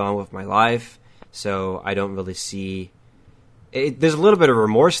 I've moved on with my life, so I don't really see there's a little bit of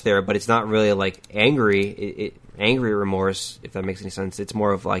remorse there, but it's not really like angry remorse, if that makes any sense. It's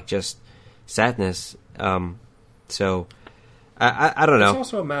more of like just sadness. So I don't know. It's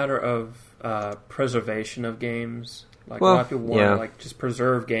also a matter of preservation of games. Like a lot of people want to like just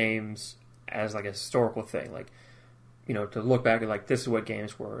preserve games as like a historical thing, like, you know, to look back at like this is what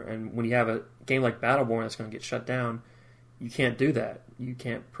games were. And when you have a game like Battleborn that's going to get shut down, you can't do that. You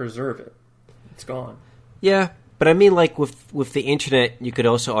can't preserve it. It's gone. Yeah. But I mean, like, with the internet, you could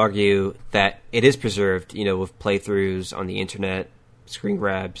also argue that it is preserved, you know, with playthroughs on the internet, screen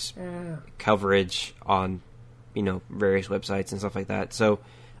grabs, coverage on, you know, various websites and stuff like that. So,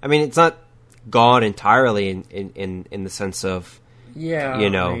 I mean, it's not gone entirely in the sense of, you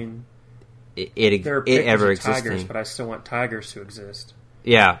know, I mean, it ever existing. Tigers, but I still want tigers to exist.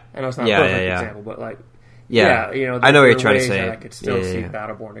 Yeah. I know it's not a perfect example, but like, you know, I know what you're trying to say. I could still see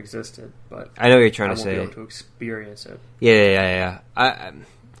Battleborn existed, but I know what you're trying to say. I won't be able to experience it. Yeah.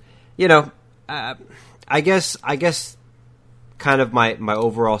 You know, I guess kind of my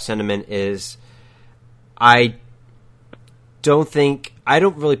overall sentiment is I don't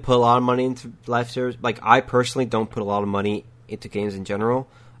really put a lot of money into live service. Like I personally don't put a lot of money into games in general.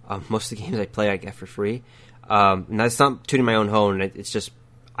 Most of the games I play I get for free. And that's not tooting my own horn. It's just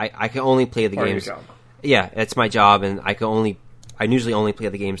I can only play the games. Yeah, it's my job, and I usually only play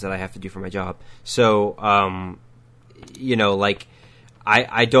the games that I have to do for my job. So, you know, like,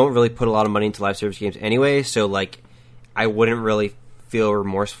 I don't really put a lot of money into live service games anyway, so, like, I wouldn't really feel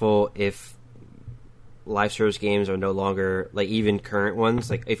remorseful if live service games are no longer, like, even current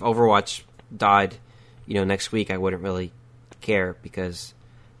ones. Like, if Overwatch died, you know, next week, I wouldn't really care, because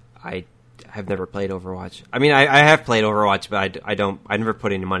I have never played Overwatch. I mean, I have played Overwatch, but I never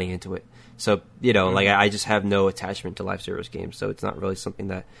put any money into it. So, like, I just have no attachment to live service games. So it's not really something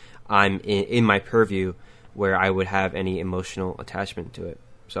that I'm in my purview where I would have any emotional attachment to it.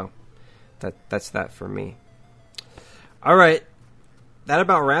 So that's that for me. All right. That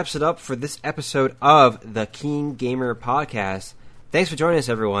about wraps it up for this episode of the KeenGamer podcast. Thanks for joining us,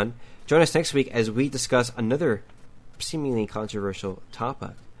 everyone. Join us next week as we discuss another seemingly controversial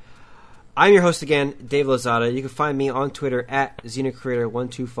topic. I'm your host again, Dave Lozada. You can find me on Twitter at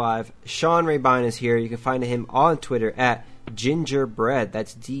XenoCreator125. Sean Rabine is here. You can find him on Twitter at Gingerbread.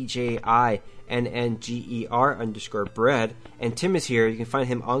 That's DJINNGER_bread. And Tim is here. You can find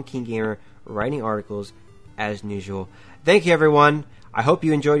him on KeenGamer writing articles as usual. Thank you, everyone. I hope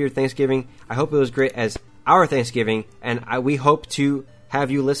you enjoyed your Thanksgiving. I hope it was great as our Thanksgiving. And we hope to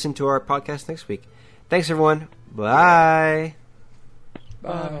have you listen to our podcast next week. Thanks, everyone. Bye.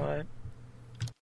 Bye.